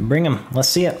 bring him. Let's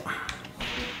see it.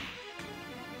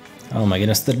 Oh my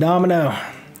goodness, the domino.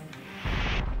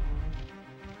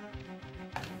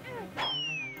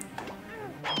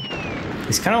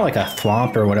 He's kind of like a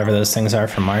thwomp or whatever those things are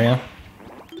from Mario.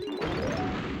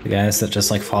 The guys that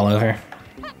just like fall over.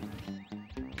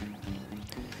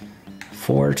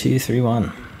 4, 2, 3,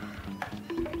 1.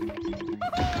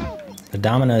 The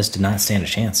dominoes did not stand a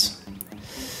chance.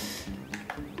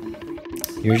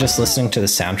 You were just listening to the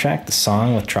soundtrack, the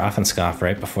song with Troff and Scoff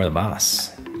right before the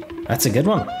boss. That's a good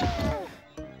one.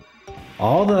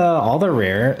 All the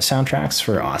rare soundtracks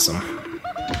were awesome.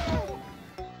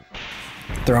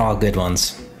 They're all good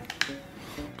ones.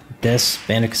 This,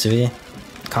 Banjo-Kazooie,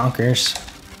 Conkers,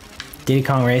 Diddy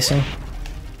Kong Racing.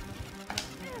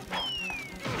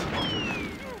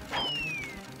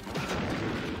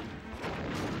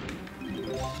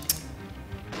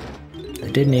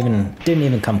 It didn't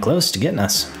even come close to getting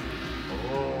us.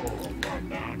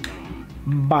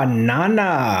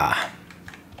 Banana.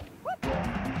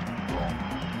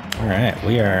 All right,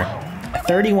 we are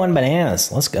 31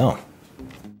 bananas. Let's go.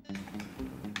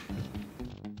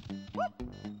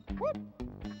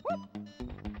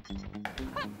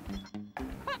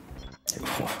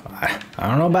 I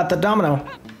don't know about the domino.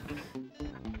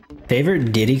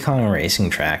 Favorite Diddy Kong Racing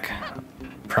track?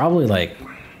 Probably like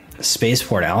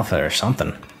Spaceport Alpha or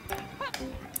something.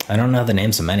 I don't know the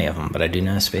names of many of them, but I do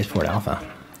know Spaceport Alpha.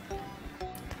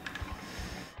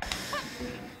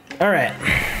 All right.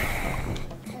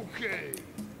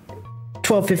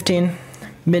 12:15,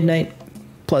 midnight,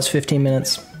 plus 15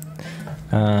 minutes.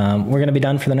 We're gonna be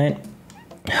done for the night.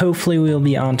 Hopefully we'll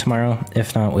be on tomorrow.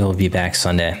 If not, we'll be back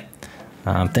Sunday.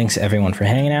 Thanks everyone for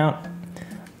hanging out.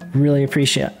 Really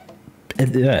appreciate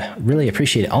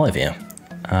all of you.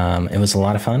 It was a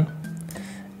lot of fun,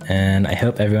 and I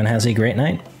hope everyone has a great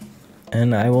night.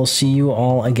 And I will see you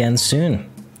all again soon.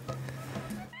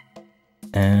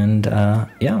 And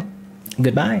yeah,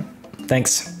 goodbye.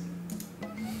 Thanks.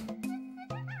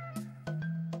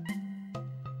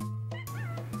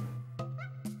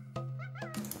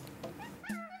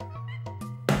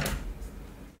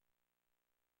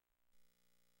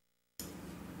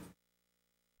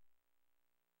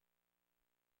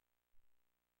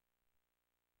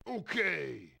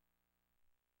 Okay.